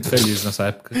ele ficou muito feliz nessa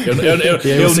época.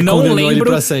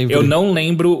 Eu não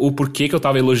lembro o porquê que eu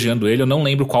tava elogiando ele, eu não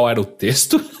lembro qual era o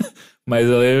texto, mas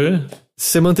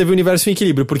você manteve o universo em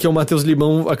equilíbrio, porque o Matheus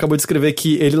Limão acabou de escrever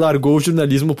que ele largou o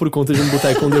jornalismo por conta de um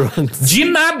boteco on the run. De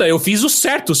nada, eu fiz o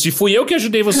certo. Se fui eu que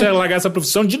ajudei você a largar essa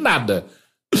profissão, de nada.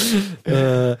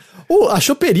 A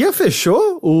choperia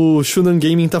fechou? O Shunan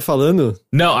Gaming tá falando?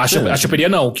 Não, a choperia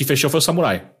não. O que fechou foi o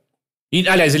Samurai. E,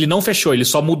 aliás, ele não fechou, ele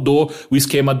só mudou o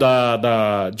esquema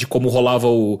de como rolava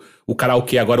o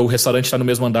karaokê. Agora o restaurante tá no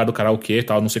mesmo andar do karaokê e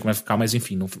tal, não sei como vai ficar, mas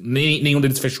enfim, nenhum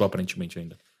deles fechou aparentemente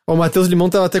ainda. O Matheus Limão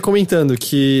tava até comentando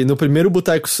que no primeiro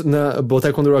Boteco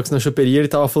on the Rocks na choperia, ele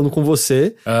tava falando com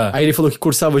você, aí ele falou que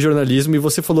cursava jornalismo e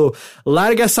você falou,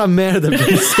 larga essa merda,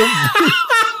 bicho.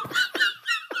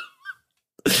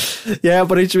 E aí,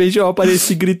 aparentemente, eu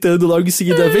apareci gritando logo em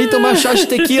seguida, vem tomar chá de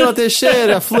tequila,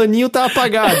 Teixeira, fulaninho tá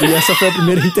apagado. E essa foi a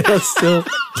primeira interação.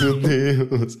 Meu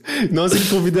Deus. Nossa, que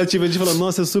convidativo. A gente falou,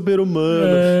 nossa, é super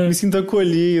humano, me sinto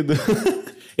acolhido.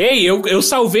 Ei, eu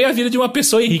salvei a vida de uma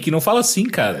pessoa, Henrique, não fala assim,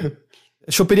 cara.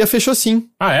 A choperia fechou sim.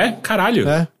 Ah, é? Caralho.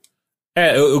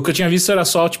 O que eu tinha visto era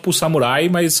só, tipo, samurai,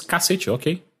 mas cacete,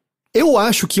 ok. Eu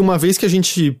acho que uma vez que a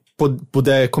gente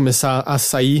puder começar a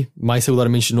sair mais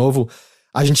regularmente de novo,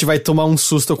 a gente vai tomar um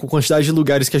susto com a quantidade de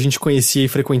lugares que a gente conhecia e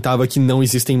frequentava que não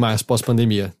existem mais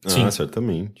pós-pandemia. Sim.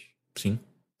 Certamente. Sim.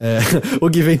 O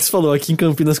Gui Ventes falou, aqui em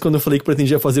Campinas, quando eu falei que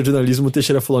pretendia fazer jornalismo, o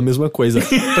Teixeira falou a mesma coisa.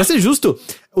 Pra ser justo,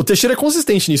 o Teixeira é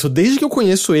consistente nisso. Desde que eu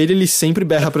conheço ele sempre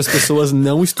berra pras pessoas,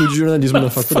 não estude jornalismo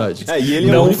na faculdade. E ele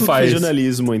não é o único faz que faz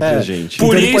jornalismo entre a gente.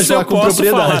 Por então isso eu posso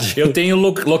falar. Eu tenho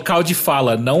local de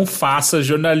fala, não faça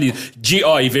jornalismo.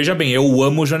 E veja bem, eu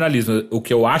amo jornalismo. O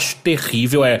que eu acho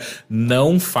terrível é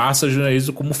não faça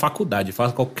jornalismo como faculdade.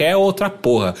 Faça qualquer outra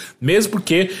porra. Mesmo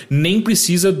porque nem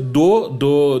precisa do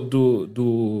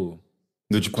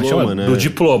diploma, né? Do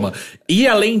diploma. E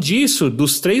além disso,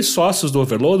 dos 3 sócios do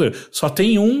Overloader, só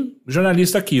tem um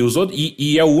jornalista aqui. Os outros,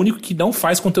 e é o único que não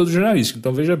faz conteúdo jornalístico.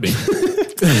 Então veja bem.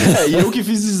 E eu que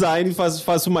fiz design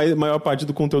faço maior parte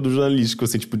do conteúdo jornalístico,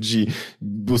 assim, tipo, de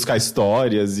buscar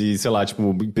histórias e, sei lá,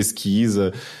 tipo,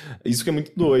 pesquisa. Isso que é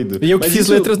muito doido. E eu que fiz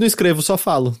letras não escrevo, só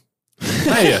falo.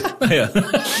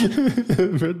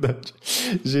 Verdade.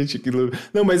 Gente, que louco.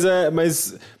 Não, mas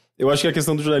eu acho que a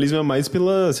questão do jornalismo é mais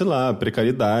pela, sei lá,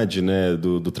 precariedade, né,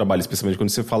 do trabalho, especialmente quando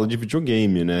você fala de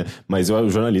videogame, né, mas o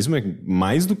jornalismo é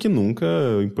mais do que nunca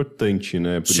importante,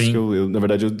 né, por sim. Isso que eu, na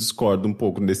verdade, eu discordo um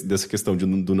pouco dessa questão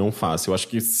do não faça. Eu acho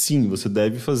que sim, você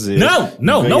deve fazer.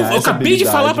 Não, eu acabei de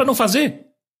falar pra não fazer.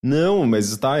 Não,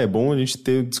 mas é bom a gente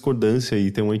ter discordância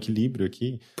e ter um equilíbrio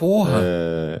aqui. Porra!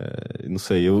 Não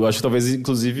sei, eu acho que talvez,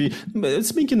 inclusive...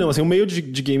 Se bem que não, assim, o meio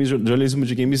de games, jornalismo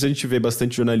de games, a gente vê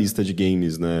bastante jornalista de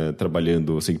games, né,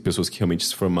 trabalhando, assim, pessoas que realmente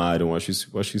se formaram,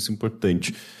 eu acho isso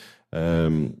importante.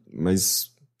 Mas,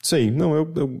 sei, não,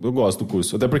 eu gosto do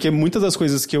curso. Até porque muitas das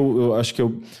coisas que eu acho que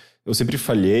eu sempre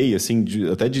falhei, assim,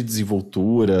 até de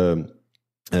desenvoltura,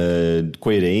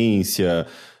 coerência...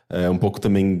 um pouco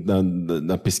também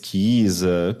da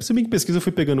pesquisa. Se bem que pesquisa eu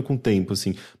fui pegando com o tempo,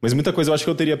 assim. Mas muita coisa eu acho que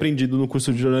eu teria aprendido no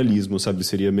curso de jornalismo, sabe?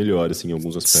 Seria melhor, assim, em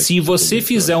alguns aspectos. Se você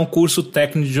fizer um curso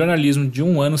técnico de jornalismo de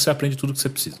 1 ano, você aprende tudo que você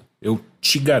precisa. Eu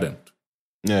te garanto.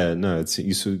 Não,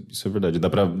 isso é verdade.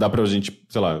 Dá pra gente,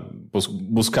 sei lá,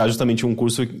 buscar justamente um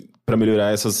curso pra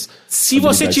melhorar essas... Se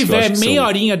você tiver meia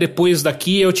horinha depois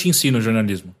daqui, eu te ensino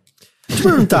jornalismo. Deixa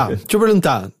eu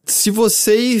perguntar. Se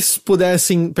vocês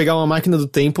pudessem pegar uma máquina do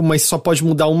tempo, mas só pode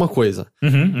mudar uma coisa.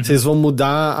 Vocês vão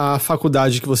mudar a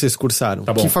faculdade que vocês cursaram.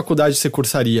 Tá bom. Que faculdade você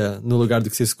cursaria no lugar do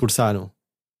que vocês cursaram?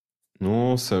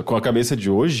 Nossa, com a cabeça de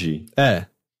hoje?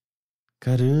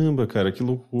 Caramba, cara, que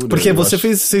loucura. Porque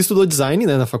você estudou design,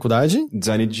 né, na faculdade?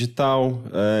 Design digital.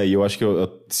 E eu acho que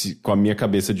com a minha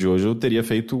cabeça de hoje eu teria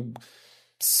feito...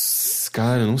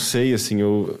 Cara, não sei, assim,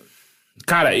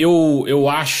 Cara, eu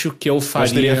acho que eu faria...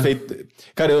 Mas teria feito...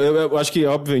 Cara, eu acho que,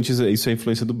 obviamente, isso é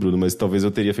influência do Bruno, mas talvez eu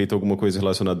teria feito alguma coisa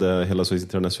relacionada a relações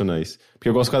internacionais. Porque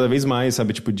eu gosto cada vez mais,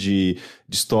 sabe, tipo, de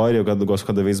história, eu gosto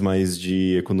cada vez mais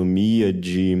de economia,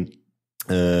 de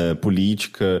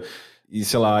política, e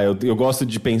sei lá, eu gosto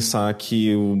de pensar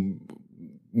que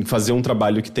fazer um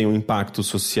trabalho que tenha um impacto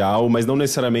social, mas não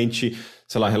necessariamente,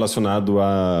 sei lá, relacionado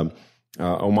a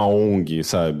uma ONG,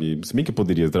 sabe? Se bem que eu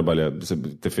poderia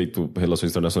ter feito relações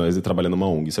internacionais e trabalhar numa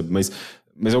ONG, sabe? Mas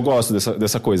eu gosto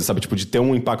dessa coisa, sabe? Tipo, de ter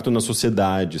um impacto na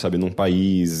sociedade, sabe? Num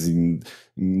país, em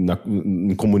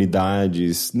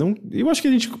comunidades. Não, eu acho que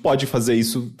a gente pode fazer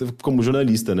isso como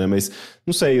jornalista, né? Mas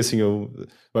não sei, assim, eu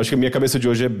acho que a minha cabeça de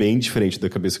hoje é bem diferente da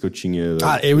cabeça que eu tinha.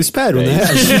 Eu espero, né?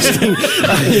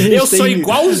 Eu sou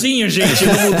igualzinho, gente.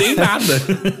 Eu não mudei nada.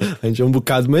 A gente é um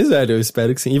bocado mais velho, eu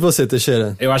espero que sim. E você,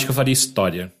 Teixeira? Eu acho que eu faria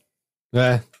história.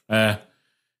 Mas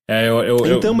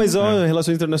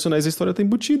relações internacionais, a história tá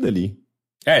embutida ali.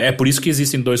 É por isso que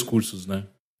existem 2 cursos, né?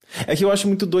 É que eu acho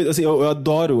muito doido, assim, eu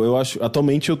adoro, eu acho,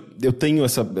 atualmente eu tenho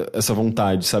essa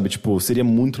vontade, sabe, tipo, seria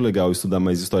muito legal estudar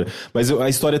mais história, mas a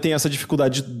história tem essa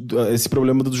dificuldade, esse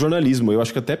problema do jornalismo, eu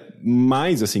acho que até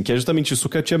mais, assim, que é justamente isso, o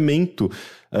sucateamento.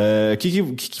 O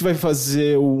que vai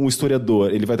fazer um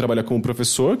historiador? Ele vai trabalhar como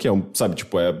professor, que é sabe,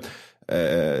 tipo,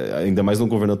 ainda mais no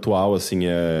governo atual, assim,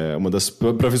 é uma das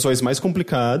profissões mais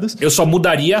complicadas. Eu só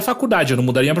mudaria a faculdade, eu não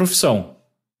mudaria a profissão.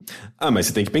 Mas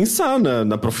você tem que pensar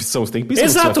na profissão, você tem que pensar no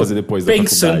que você vai fazer depois da faculdade.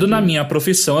 Pensando na minha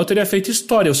profissão, eu teria feito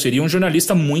história. Eu seria um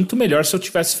jornalista muito melhor se eu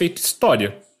tivesse feito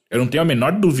história. Eu não tenho a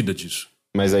menor dúvida disso.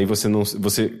 Mas aí você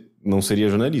não seria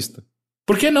jornalista.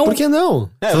 Por que não? Por que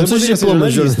não? Você não precisa ser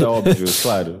jornalista, óbvio,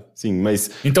 claro. Sim, mas...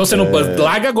 Então você não...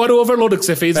 Larga agora o Overloader que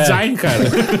você fez design, cara.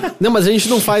 Não, mas a gente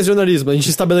não faz jornalismo. A gente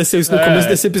estabeleceu isso no começo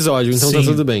desse episódio, então tá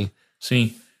tudo bem.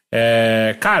 Sim.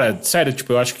 Cara, sério,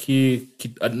 tipo, eu acho que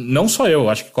não só eu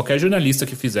acho que qualquer jornalista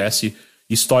que fizesse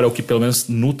história, ou que pelo menos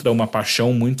nutra uma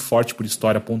paixão muito forte por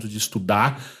história a ponto de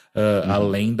estudar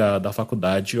além da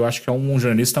faculdade, eu acho que é um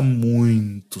jornalista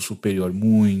muito superior,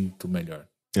 muito melhor.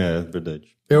 Verdade.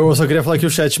 Eu só queria falar que o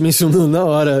chat mencionou na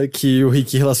hora que o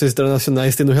Rick Relações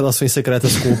Internacionais tendo relações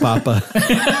secretas com o Papa.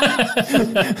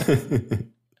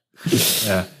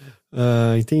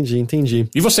 Entendi.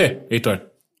 E você, Heitor?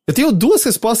 Eu tenho duas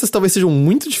respostas, talvez sejam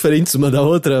muito diferentes uma da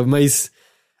outra, mas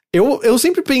eu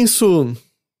sempre penso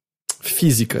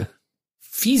física.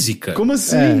 Física? Como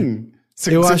assim?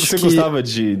 Você gostava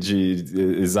de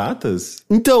exatas?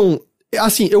 Então,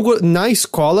 assim, na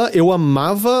escola eu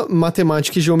amava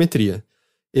matemática e geometria.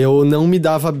 Eu não me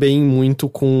dava bem muito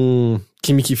com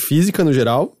química e física no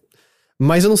geral,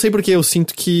 mas eu não sei porque eu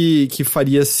sinto que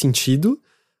faria sentido,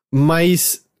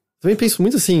 mas também penso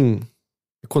muito assim,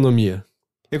 economia.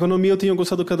 Economia eu tenho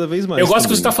gostado cada vez mais. Eu gosto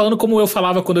que você tá falando como eu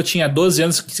falava quando eu tinha 12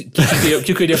 anos, que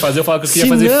eu queria fazer. Eu falava que eu queria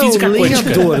fazer física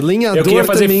quântica. Lenhador eu queria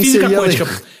fazer também física seria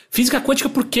quântica. Física quântica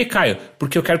por quê, Caio?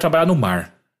 Porque eu quero trabalhar no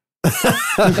mar.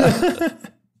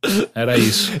 Era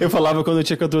isso. Eu falava quando eu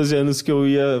tinha 14 anos que eu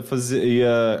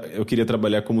eu queria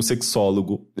trabalhar como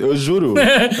sexólogo. Eu juro.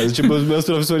 Mas, tipo, os meus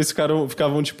professores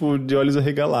ficavam tipo, de olhos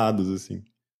arregalados, assim.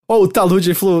 O Talud,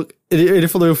 ele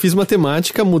falou, eu fiz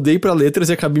matemática, mudei pra letras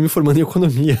e acabei me formando em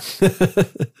economia.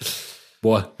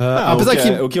 Boa. Apesar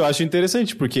o que eu acho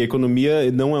interessante, porque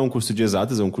economia não é um curso de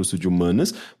exatas, é um curso de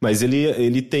humanas, mas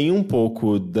ele tem um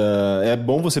pouco da... É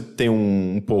bom você ter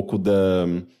um pouco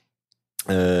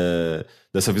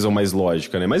dessa visão mais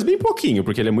lógica, né? Mas bem pouquinho,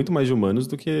 porque ele é muito mais de humanos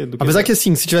do que... Apesar que,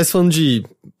 assim, se estivesse falando de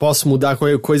posso mudar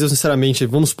qualquer coisa, sinceramente,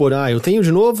 vamos supor, eu tenho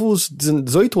de novo os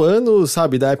 18 anos,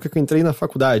 sabe, da época que eu entrei na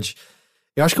faculdade.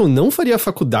 Eu acho que eu não faria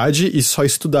faculdade e só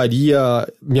estudaria,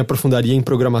 me aprofundaria em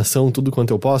programação, tudo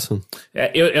quanto eu posso.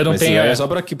 Eu não tenho... É só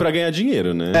pra ganhar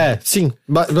dinheiro, né? Sim.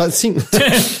 Sim.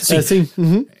 Sim. Sim.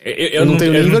 Uhum. Eu não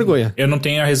tenho nem vergonha. Eu não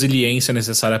tenho a resiliência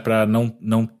necessária pra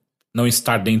não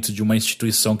estar dentro de uma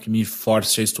instituição que me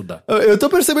force a estudar. Eu tô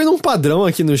percebendo um padrão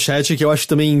aqui no chat que eu acho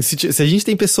também, se a gente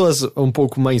tem pessoas um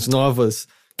pouco mais novas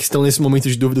que estão nesse momento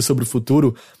de dúvida sobre o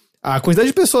futuro, a quantidade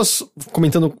de pessoas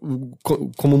comentando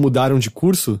como mudaram de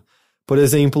curso, por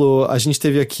exemplo, a gente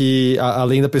teve aqui,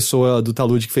 além da pessoa do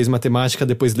Talud que fez matemática,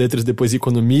 depois letras, depois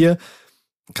economia,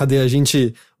 cadê a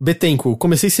gente? Betenco,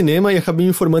 comecei cinema e acabei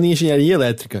me formando em engenharia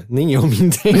elétrica. Nem eu me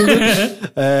entendo.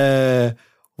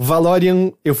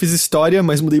 Valorian, eu fiz história,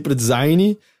 mas mudei pra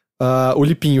design. O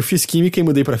Lipinho, fiz química e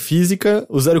mudei pra física.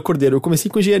 O Zero Cordeiro, eu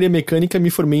comecei com engenharia mecânica, me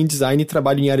formei em design e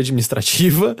trabalho em área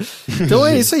administrativa. Então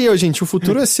é isso aí, gente. O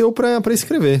futuro é seu pra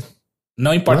escrever.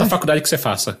 Não importa a faculdade que você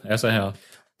faça, essa é a real.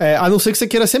 A não ser que você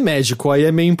queira ser médico, aí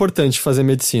é meio importante fazer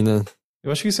medicina.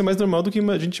 Eu acho que isso é mais normal do que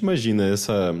a gente imagina,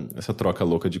 essa troca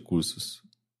louca de cursos.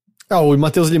 O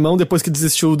Matheus Limão, depois que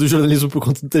desistiu do jornalismo por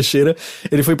conta do Teixeira,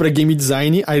 ele foi pra game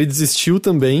design, aí ele desistiu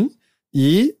também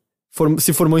e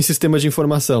se formou em sistema de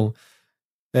informação.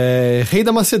 Rei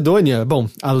da Macedônia, bom,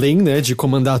 além, né, de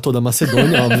comandar toda a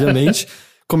Macedônia, obviamente,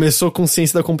 começou com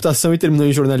ciência da computação e terminou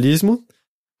em jornalismo.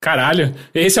 Caralho,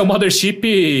 esse é o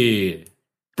Mothership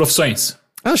Profissões.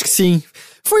 Acho que sim.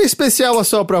 Foi especial à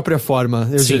sua própria forma,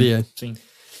 eu diria. Sim.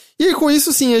 E aí, com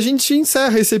isso, sim, a gente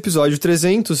encerra esse episódio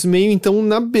 300, meio então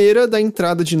na beira da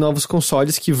entrada de novos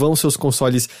consoles, que vão ser os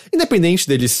consoles, independente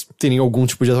deles terem algum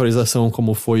tipo de atualização,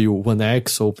 como foi o One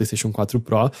X ou o PlayStation 4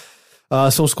 Pro,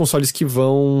 são os consoles que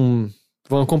vão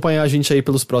acompanhar a gente aí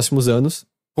pelos próximos anos.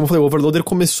 Como eu falei, o Overloader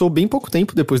começou bem pouco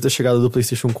tempo depois da chegada do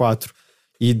PlayStation 4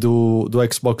 e do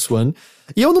Xbox One.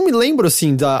 E eu não me lembro,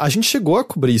 assim, a gente chegou a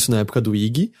cobrir isso na época do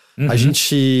IG. A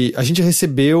gente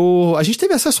recebeu... A gente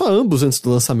teve acesso a ambos antes do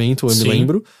lançamento, eu me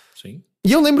lembro. Sim.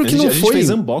 E eu lembro que não A gente foi...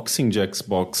 fez unboxing de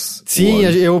Xbox Sim,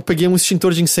 One. eu peguei um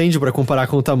extintor de incêndio pra comparar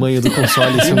com o tamanho do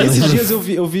console. E nesses dias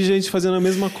eu vi gente fazendo a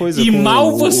mesma coisa. E com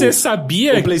mal você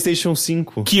sabia o PlayStation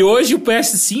 5. que hoje o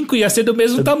PS5 ia ser do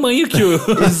mesmo tamanho que o...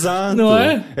 Exato. Não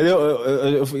é?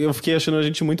 Eu fiquei achando a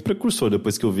gente muito precursor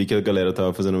depois que eu vi que a galera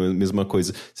tava fazendo a mesma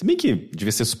coisa. Se bem que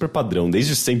devia ser super padrão.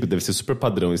 Desde sempre deve ser super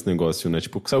padrão esse negócio, né?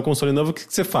 Tipo, sai o console novo, o que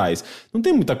você faz? Não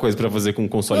tem muita coisa pra fazer com um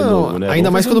console novo, né? Ainda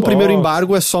mais quando o primeiro unboxing.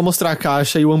 embargo é só mostrar a caixa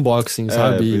e o unboxing,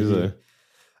 sabe? Pois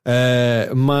é.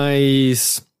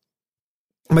 Mas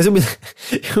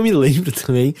eu me lembro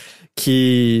também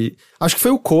que... Acho que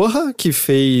foi o Corra que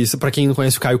fez... Pra quem não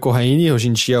conhece o Caio Corraini, hoje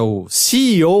em dia é o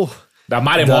CEO Da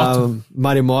Maremoto. da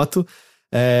Maremoto.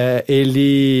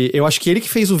 Eu acho que ele que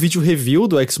fez o vídeo review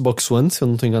do Xbox One, se eu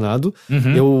não tô enganado.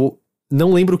 Eu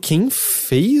não lembro quem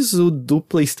fez o do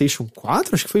PlayStation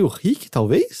 4, acho que foi o Rick,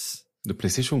 talvez? Do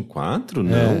PlayStation 4?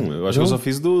 Não, eu acho que eu só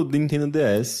fiz do Nintendo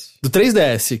DS. Do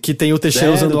 3DS, que tem o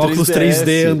Teixeira usando do óculos 3DS.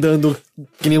 3D andando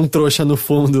que nem um trouxa no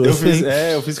fundo. Eu assim.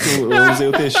 usei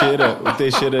o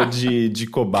Teixeira de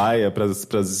cobaia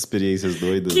pras experiências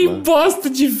doidas Que lá. bosta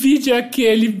de vídeo é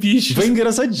aquele, bicho? Foi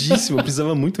engraçadíssimo, eu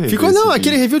precisava muito rever Ficou, esse não, vídeo.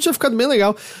 aquele review tinha ficado bem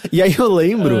legal. E aí eu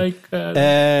lembro... Ai,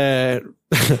 cara.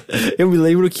 Eu me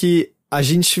lembro que a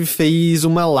gente fez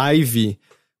uma live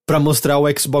pra mostrar o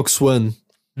Xbox One.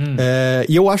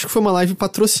 E eu acho que foi uma live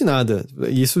patrocinada.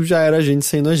 Isso já era a gente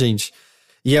sendo a gente.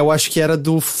 E eu acho que era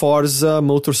do Forza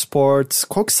Motorsports.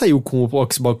 Qual que saiu com o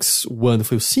Xbox One?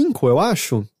 Foi o 5, eu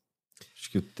acho? Acho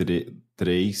que o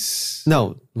 3...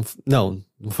 Não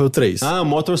foi o 3. Ah,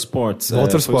 Motorsports.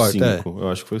 Motorsport, foi o 5. Eu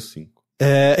acho que foi o 5.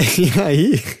 E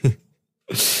aí...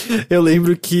 Eu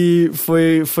lembro que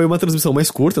foi uma transmissão mais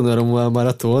curta, não era uma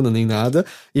maratona nem nada.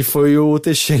 E foi o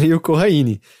Teixeira e o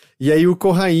Corraini. E aí o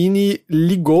Corraini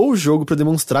ligou o jogo pra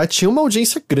demonstrar, tinha uma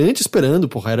audiência grande esperando,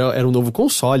 porra, era um novo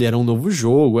console, era um novo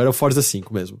jogo, era o Forza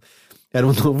 5 mesmo. Era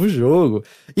um novo jogo.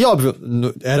 E óbvio,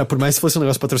 por mais que fosse um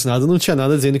negócio patrocinado, não tinha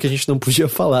nada dizendo que a gente não podia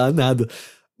falar nada.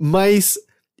 Mas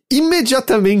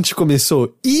imediatamente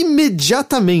começou,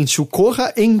 o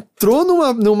Corra entrou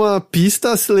numa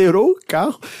pista, acelerou o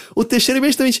carro, o Teixeira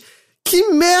imediatamente... Que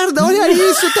merda, olha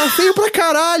isso, tá feio pra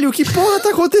caralho, que porra tá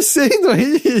acontecendo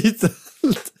aí?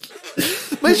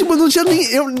 Mas, tipo, não tinha nem...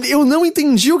 Eu não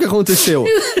entendi o que aconteceu.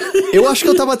 Eu acho que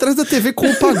eu tava atrás da TV com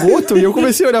o Pagoto e eu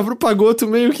comecei a olhar pro Pagoto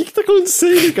meio, o que tá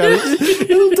acontecendo, cara?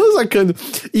 Eu não tô sacando.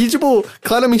 E, tipo,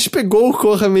 claramente pegou o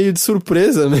Corra meio de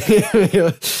surpresa,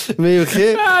 meio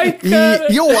que... Ai, cara.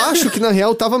 E eu acho que, na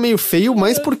real, tava meio feio,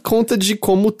 mais por conta de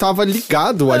como tava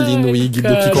ligado ali no IG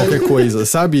do que qualquer coisa,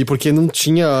 sabe? Porque não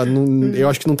tinha... eu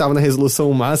acho que não tava na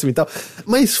resolução máxima e tal.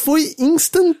 Mas foi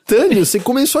instantâneo. Você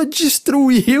começou a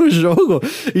destruir o jogo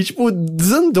e, tipo,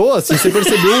 desandou, assim. Você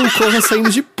percebeu o Corra saindo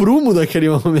de prumo naquele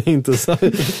momento,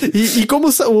 sabe? E como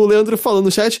o Leandro falou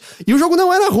no chat, e o jogo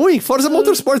não era ruim. Forza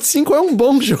Motorsport 5 é um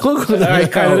bom jogo, né? Ai,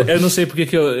 cara, eu não sei porque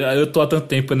que eu tô há tanto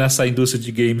tempo nessa indústria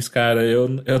de games, cara.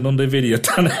 Eu não deveria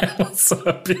estar nela,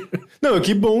 sabe? Não,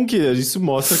 que bom que isso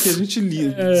mostra que a gente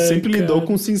sempre lidou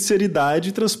com sinceridade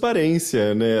e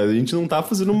transparência, né? A gente não tá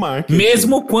fazendo marketing.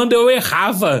 Mesmo quando eu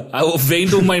errava,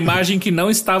 vendo uma imagem que não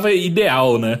estava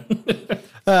ideal, né?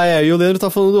 E o Leandro tá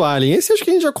falando do Alien. Esse acho que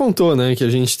a gente já contou, né? Que a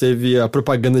gente teve a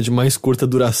propaganda de mais curta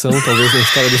duração, talvez, na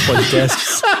história dos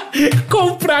podcasts.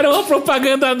 Compraram uma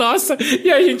propaganda nossa e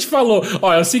a gente falou,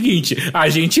 ó, é o seguinte, a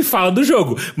gente fala do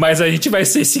jogo, mas a gente vai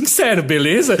ser sincero,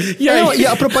 beleza? E aí... E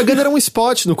a propaganda era um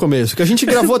spot no começo, que a gente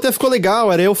gravou até ficou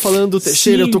legal, era eu falando,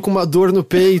 Teixeira, eu tô com uma dor no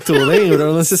peito, lembra?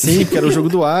 Um lance assim, porque era o jogo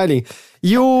do Alien.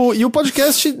 E o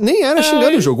podcast nem era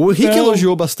xingando o jogo, o Rick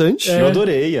elogiou bastante. Eu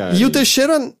adorei, E o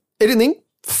Teixeira, ele nem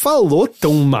falou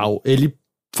tão mal, ele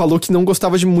falou que não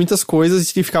gostava de muitas coisas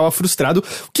e que ficava frustrado,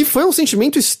 o que foi um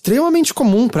sentimento extremamente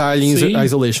comum pra Alien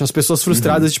Isolation. As pessoas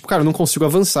frustradas, tipo, cara, eu não consigo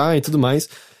avançar e tudo mais.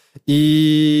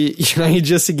 E aí,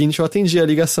 dia seguinte, eu atendi a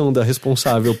ligação da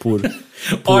responsável por...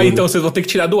 então vocês vão ter que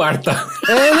tirar do ar, tá?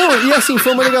 E assim,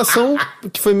 foi uma ligação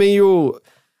que foi meio...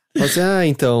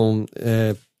 Assim,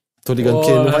 tô ligando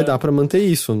que não vai dar pra manter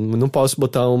isso. Não posso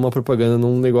botar uma propaganda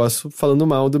num negócio falando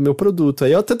mal do meu produto.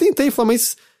 Aí eu até tentei falar,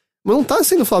 mas não tá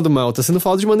sendo falado mal, tá sendo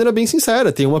falado de maneira bem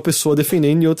sincera. Tem uma pessoa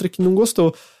defendendo e outra que não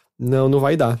gostou. Não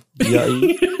vai dar. E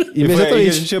aí, imediatamente... Aí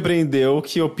a gente aprendeu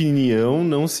que opinião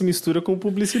não se mistura com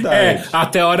publicidade.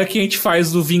 Até a hora que a gente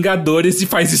faz do Vingadores e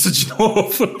faz isso de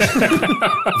novo.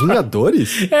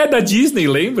 Vingadores? Da Disney,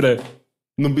 lembra?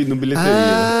 No bilheteria.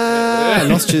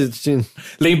 nossa,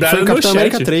 Lembraram foi o no Capitão chat.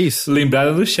 América 3.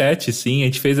 Lembraram no chat, sim. A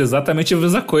gente fez exatamente a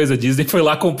mesma coisa. A Disney foi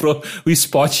lá, comprou o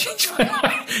spot a gente foi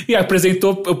lá, e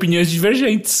apresentou opiniões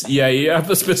divergentes. E aí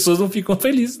as pessoas não ficam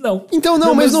felizes, não. Então,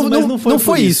 mas não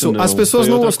foi isso. Não. As pessoas Foi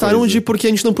não outra gostaram coisa. de porque a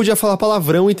gente não podia falar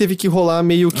palavrão e teve que rolar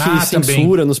meio que censura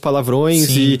também. nos palavrões.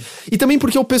 Sim. E também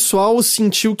porque o pessoal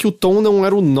sentiu que o tom não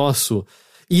era o nosso.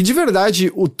 E de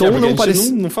verdade, o tom não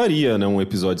parecia. Não faria, né, um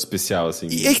episódio especial, assim.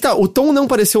 E aí que tá, o tom não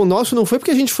pareceu o nosso, não foi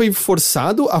porque a gente foi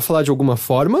forçado a falar de alguma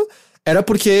forma, era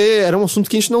porque era um assunto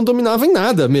que a gente não dominava em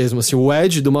nada mesmo. Assim, o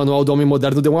Ed do Manual do Homem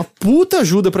Moderno deu uma puta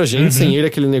ajuda pra gente, sem ele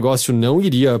aquele negócio não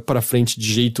iria pra frente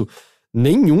de jeito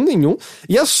nenhum.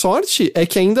 E a sorte é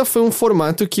que ainda foi um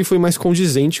formato que foi mais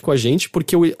condizente com a gente,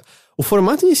 porque o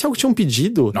formato inicial que tinham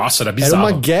pedido Nossa, era era bizarro.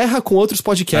 uma guerra com outros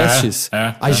podcasts.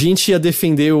 A gente ia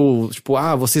defender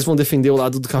vocês vão defender o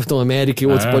lado do Capitão América e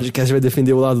o outro podcast vai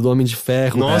defender o lado do Homem de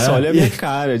Ferro. Nossa, olha a minha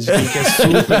cara de quem quer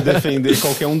super defender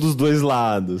qualquer um dos dois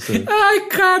lados. Sabe? Ai,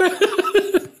 cara.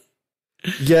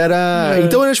 E era...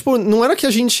 Então, era, tipo, não era que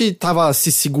a gente tava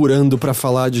se segurando pra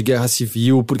falar de guerra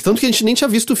civil, porque tanto que a gente nem tinha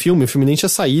visto o filme nem tinha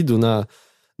saído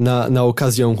na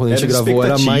ocasião, quando a gente gravou.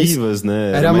 Era mais,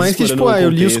 né? Era mais que, tipo, eu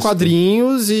li os contexto.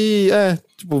 quadrinhos e,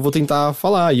 vou tentar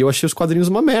falar. E eu achei os quadrinhos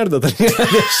uma merda, tá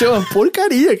ligado? Eu achei uma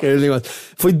porcaria aquele negócio.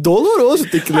 Foi doloroso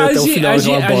ter que ler até o final de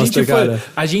uma bosta, cara.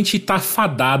 A gente tá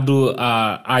fadado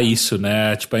a isso,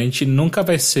 né? Tipo, a gente nunca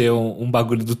vai ser um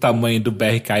bagulho do tamanho do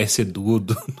BRKS Edu,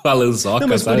 do Alan Zoca, Não,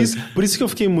 mas sabe? por isso que eu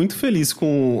fiquei muito feliz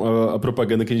com a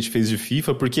propaganda que a gente fez de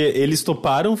FIFA, porque eles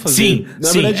toparam fazer... Sim,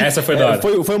 Na verdade, essa foi da hora.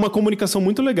 Foi uma comunicação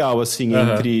muito legal, assim,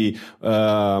 entre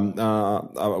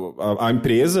a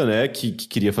empresa, né, que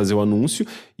queria fazer o anúncio,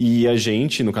 e a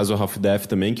gente, no caso o Half Death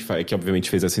também, que obviamente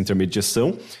fez essa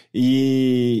intermediação,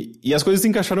 e as coisas se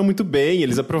encaixaram muito bem,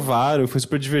 eles aprovaram, foi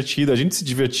super divertido, a gente se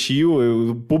divertiu,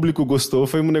 o público gostou,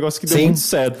 foi um negócio que deu muito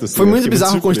certo. Assim, foi muito eu fiquei bizarro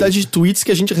a surpreso. quantidade de tweets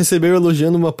que a gente recebeu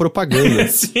elogiando uma propaganda.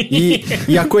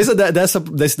 E a coisa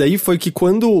desse daí foi que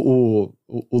quando o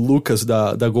Lucas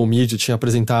da Go Media tinha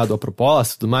apresentado a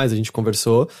proposta e tudo mais, a gente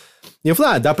conversou. E eu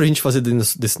falei, dá pra gente fazer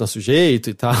desse nosso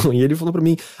jeito e tal. E ele falou pra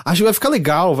mim, acho que vai ficar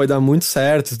legal, vai dar muito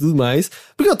certo e tudo mais.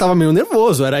 Porque eu tava meio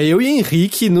nervoso, era eu e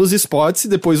Henrique nos spots e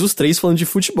depois os três falando de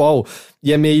futebol.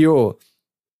 E é meio...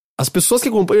 As pessoas que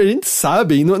acompanham a gente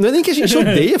sabem, não é nem que a gente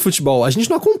odeia futebol, a gente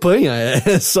não acompanha,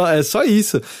 é só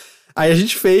isso. Aí a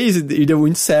gente fez e deu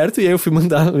muito certo, e aí eu fui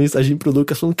mandar uma mensagem pro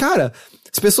Lucas falando, cara,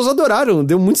 as pessoas adoraram,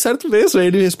 deu muito certo mesmo. Aí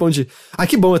ele responde,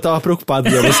 que bom, eu tava preocupado.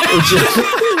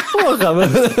 Porra,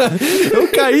 mano,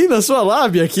 eu caí na sua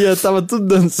lábia aqui, tava tudo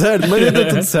dando certo, mas não deu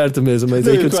tudo certo mesmo, mas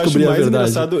aí que eu descobri a verdade. O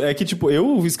mais engraçado é que, tipo,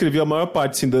 eu escrevi a maior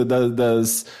parte, assim,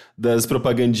 das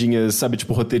propagandinhas, sabe,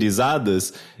 tipo,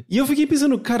 roteirizadas, e eu fiquei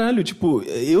pensando, caralho, tipo,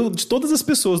 eu, de todas as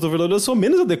pessoas do Overlord, eu sou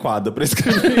menos adequada pra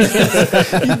escrever isso.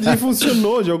 e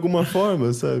funcionou de alguma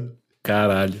forma, sabe?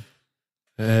 Caralho.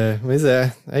 Mas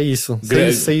é isso.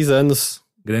 6 anos.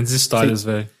 Grandes histórias,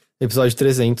 velho. Episódio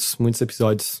 300, muitos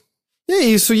episódios. E é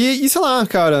isso, e sei lá,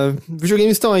 cara,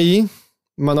 videogames estão aí,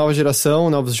 uma nova geração,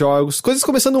 novos jogos, coisas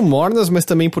começando mornas, mas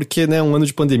também porque, né, um ano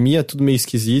de pandemia, tudo meio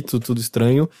esquisito, tudo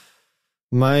estranho,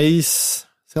 mas,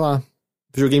 sei lá,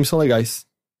 videogames são legais.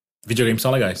 Videogames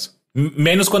são legais.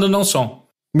 Menos quando não são.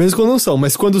 Menos quando não são,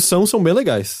 mas quando são bem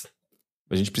legais.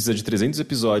 A gente precisa de 300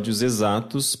 episódios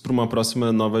exatos para uma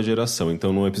próxima nova geração.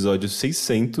 Então, no episódio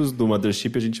 600 do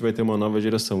Mothership, a gente vai ter uma nova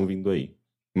geração vindo aí.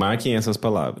 Marquem essas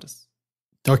palavras.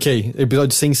 Ok,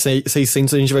 episódio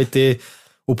 600 a gente vai ter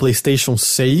o PlayStation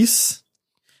 6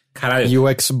 Caralho. e o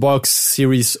Xbox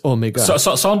Series Omega.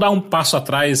 Só dar um passo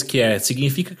atrás, que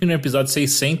significa que no episódio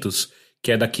 600,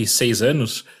 que é daqui 6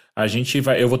 anos,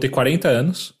 eu vou ter 40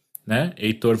 anos, né?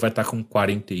 Heitor vai estar com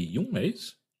 41, é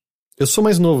isso? Eu sou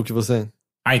mais novo que você.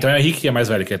 Então é o Henrique que é mais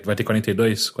velho, que vai ter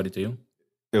 42, 41?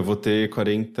 Eu vou ter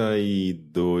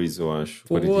 42, eu acho.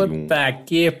 41. Puta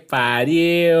que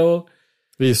pariu!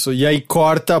 Isso, e aí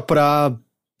corta pra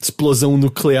explosão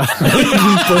nuclear.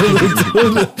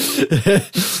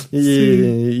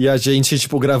 E a gente,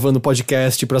 tipo, gravando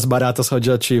podcast pras baratas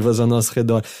radioativas ao nosso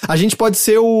redor. A gente pode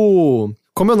ser o...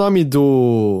 Como é o nome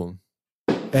do...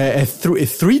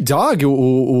 Three Dog,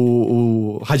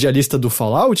 o radialista do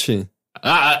Fallout?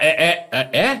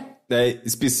 É? É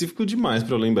específico demais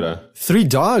pra eu lembrar. Three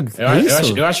Dog?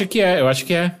 Eu acho que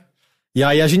é. E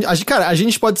aí a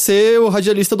gente pode ser o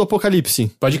radialista do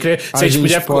Apocalipse. Pode crer. Se a gente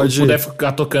puder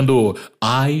ficar tocando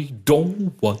I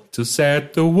don't want to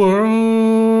set the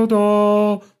world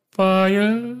on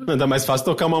fire. Não, dá mais fácil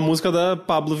tocar uma música da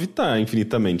Pablo Vittar,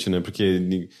 infinitamente, né?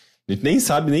 Porque A gente nem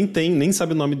sabe, nem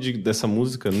sabe o nome dessa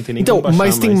música, não tem nem Então, como baixar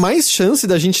mas tem mais chance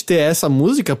da gente ter essa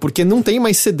música porque não tem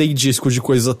mais CD e disco de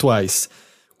coisas atuais.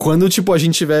 Quando, tipo, a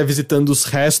gente estiver visitando os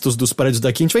restos dos prédios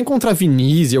daqui, a gente vai encontrar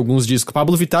vinis e alguns discos.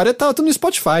 Pablo Vittar tá no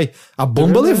Spotify. A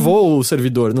bomba levou o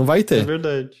servidor, não vai ter.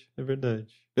 É verdade.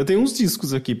 Eu tenho uns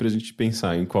discos aqui pra gente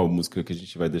pensar em qual música que a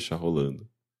gente vai deixar rolando.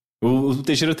 O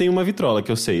Teixeira tem uma vitrola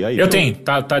que eu sei. Aí, Eu tenho,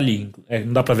 tá ali.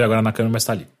 Não dá pra ver agora na câmera, mas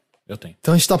tá ali. Eu tenho.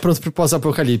 Então a gente tá pronto pro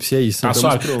pós-apocalipse, é isso. Tá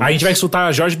só. A gente vai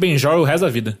escutar Jorge Benjor o resto da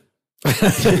vida.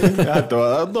 Eu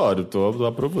adoro, tô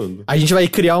aprovando. A gente vai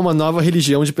criar uma nova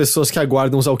religião de pessoas que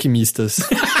aguardam os alquimistas.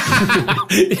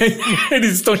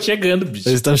 Eles estão chegando, bicho.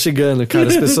 Eles estão chegando, cara.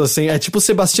 As pessoas sem... É tipo o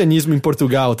sebastianismo em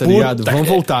Portugal, tá ligado? Vão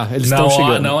voltar, eles estão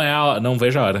chegando. Não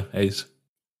vejo a hora, é isso.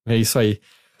 É isso aí.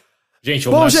 Gente,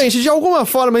 Bom, gente, de alguma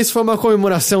forma isso foi uma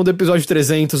comemoração do episódio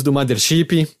 300 do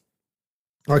Mothership.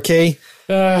 Ok?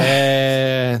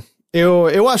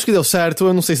 Eu acho que deu certo,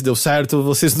 eu não sei se deu certo,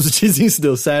 vocês nos dizem se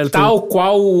deu certo. Tal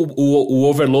qual o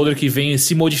Overloader que vem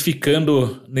se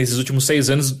modificando nesses últimos 6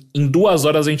 anos, em 2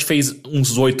 horas a gente fez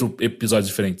uns 8 episódios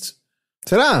diferentes.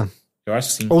 Será? Eu acho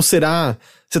que sim. Ou será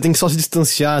você tem que só se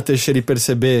distanciar, Teixeira, e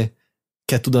perceber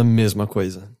que é tudo a mesma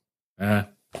coisa?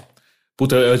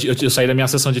 Puta, eu saí da minha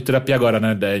sessão de terapia agora,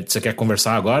 né? Você quer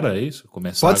conversar agora? É isso?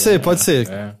 Começar Pode ser.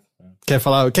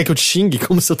 Quer que eu te xingue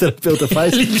como seu terapeuta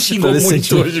faz? Ele me xingou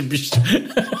muito hoje, bicho.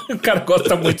 O cara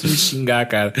gosta muito de me xingar,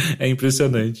 cara. É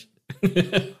impressionante.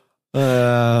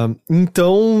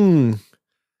 Então,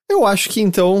 eu acho que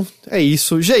então é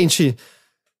isso. Gente,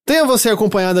 tenha você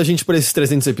acompanhado a gente por esses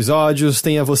 300 episódios,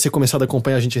 tenha você começado a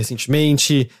acompanhar a gente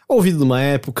recentemente, ouvido numa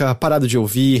época, parado de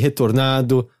ouvir,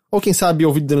 retornado, ou quem sabe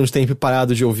ouvido durante tempo e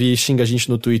parado de ouvir, xinga a gente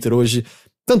no Twitter hoje.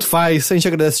 Tanto faz, a gente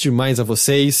agradece demais a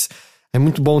vocês. É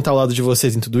muito bom estar ao lado de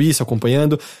vocês em tudo isso,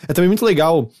 acompanhando. É também muito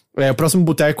legal. O próximo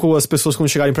boteco, as pessoas quando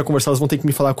chegarem pra conversar, elas vão ter que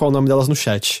me falar qual é o nome delas no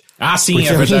chat. Ah, sim, porque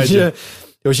é verdade.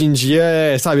 Hoje em dia,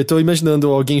 sabe, eu tô imaginando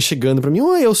alguém chegando pra mim,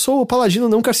 oi, eu sou o paladino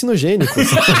não carcinogênico.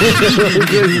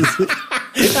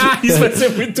 Isso vai ser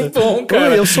muito bom,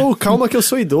 cara. Oi, eu sou o calma que eu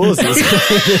sou idoso.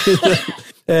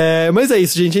 Mas é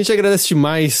isso, gente. A gente agradece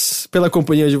demais pela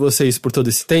companhia de vocês por todo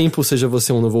esse tempo, seja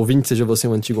você um novo ouvinte, seja você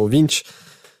um antigo ouvinte.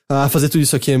 Fazer tudo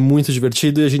isso aqui é muito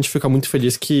divertido e a gente fica muito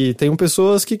feliz que tenham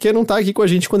pessoas que queiram estar aqui com a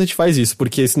gente quando a gente faz isso,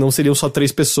 porque senão seriam só 3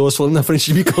 pessoas falando na frente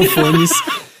de microfones.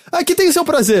 Aqui tem o seu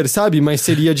prazer, sabe? Mas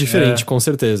seria diferente, com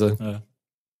certeza.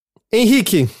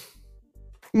 Henrique,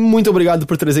 muito obrigado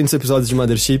por 300 episódios de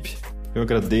Mothership. Eu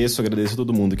agradeço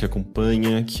todo mundo que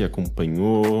acompanha, que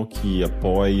acompanhou, que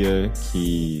apoia,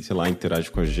 que, sei lá,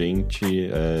 interage com a gente.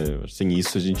 Sem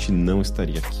isso a gente não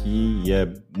estaria aqui e é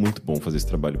muito bom fazer esse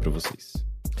trabalho pra vocês.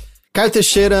 Caio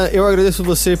Teixeira, eu agradeço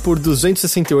você por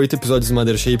 268 episódios de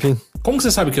Mothership. Como que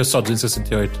você sabe que é só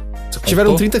 268?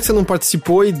 Tiveram 30 que você não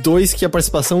participou e 2 que a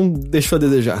participação deixou a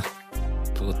desejar.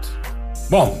 Puta.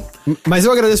 Bom... Mas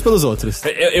eu agradeço pelos outros.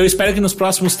 Eu espero que nos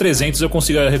próximos 300 eu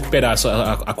consiga recuperar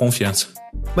a confiança.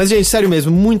 Mas, gente, sério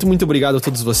mesmo, muito, muito obrigado a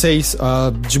todos vocês.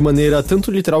 De maneira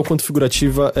tanto literal quanto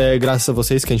figurativa, é graças a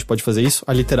vocês que a gente pode fazer isso.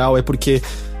 A literal é porque...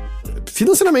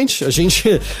 Financeiramente,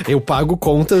 eu pago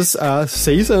contas há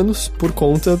 6 anos por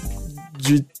conta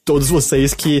de todos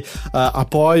vocês que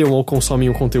apoiam ou consomem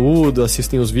o conteúdo,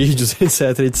 assistem os vídeos,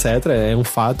 etc. É um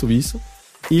fato isso.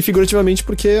 E figurativamente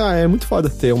porque é muito foda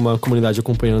ter uma comunidade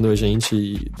acompanhando a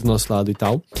gente do nosso lado e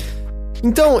tal.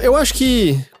 Então, eu acho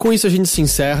que com isso a gente se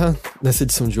encerra nessa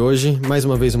edição de hoje. Mais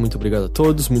uma vez, muito obrigado a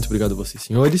todos, muito obrigado a vocês,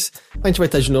 senhores. A gente vai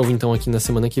estar de novo, então, aqui na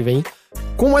semana que vem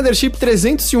com o Mothership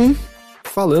 301,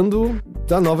 falando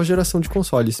da nova geração de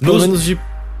consoles. Pelo menos de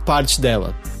parte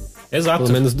dela. Exato.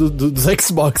 Pelo menos dos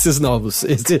Xboxes novos.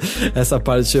 Essa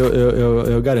parte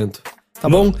eu garanto. Tá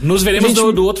bom? Nos veremos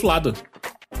do outro lado.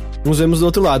 Nos vemos do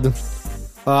outro lado.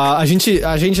 A gente,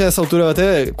 nessa altura,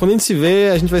 até... Quando a gente se vê,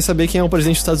 a gente vai saber quem é o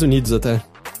presidente dos Estados Unidos, até.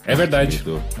 É verdade.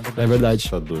 É verdade.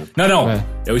 Não.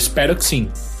 Eu espero que sim.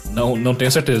 Não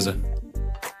tenho certeza.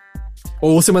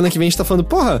 Ou semana que vem a gente tá falando,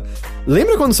 porra,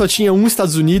 lembra quando só tinha um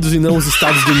Estados Unidos e não os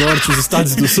Estados do Norte e os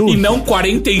Estados do Sul? E não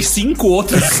 45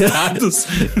 outros estados?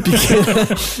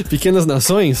 Pequenas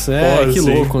nações? Que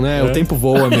sim. louco, né? O tempo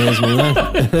voa mesmo, né?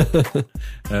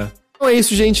 Então é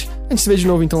isso, gente. A gente se vê de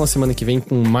novo então na semana que vem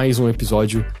com mais um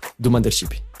episódio do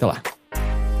Mothership. Até lá.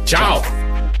 Tchau!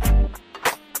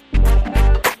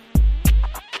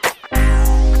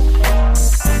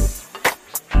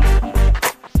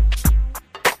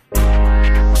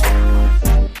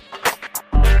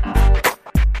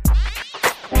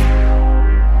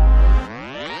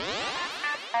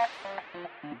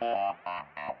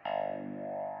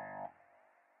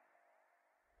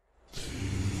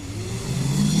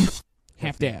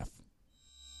 Half-Death.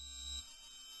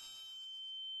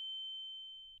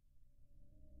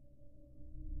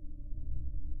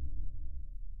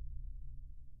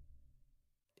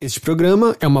 Este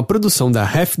programa é uma produção da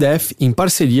Half-Death em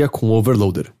parceria com o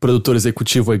Overloader. Produtor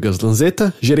executivo é Gus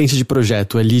Lanzetta, gerente de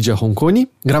projeto é Lídia Ronconi,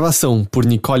 gravação por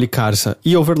Nicole Carça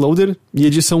e Overloader e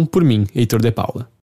edição por mim, Heitor de Paula.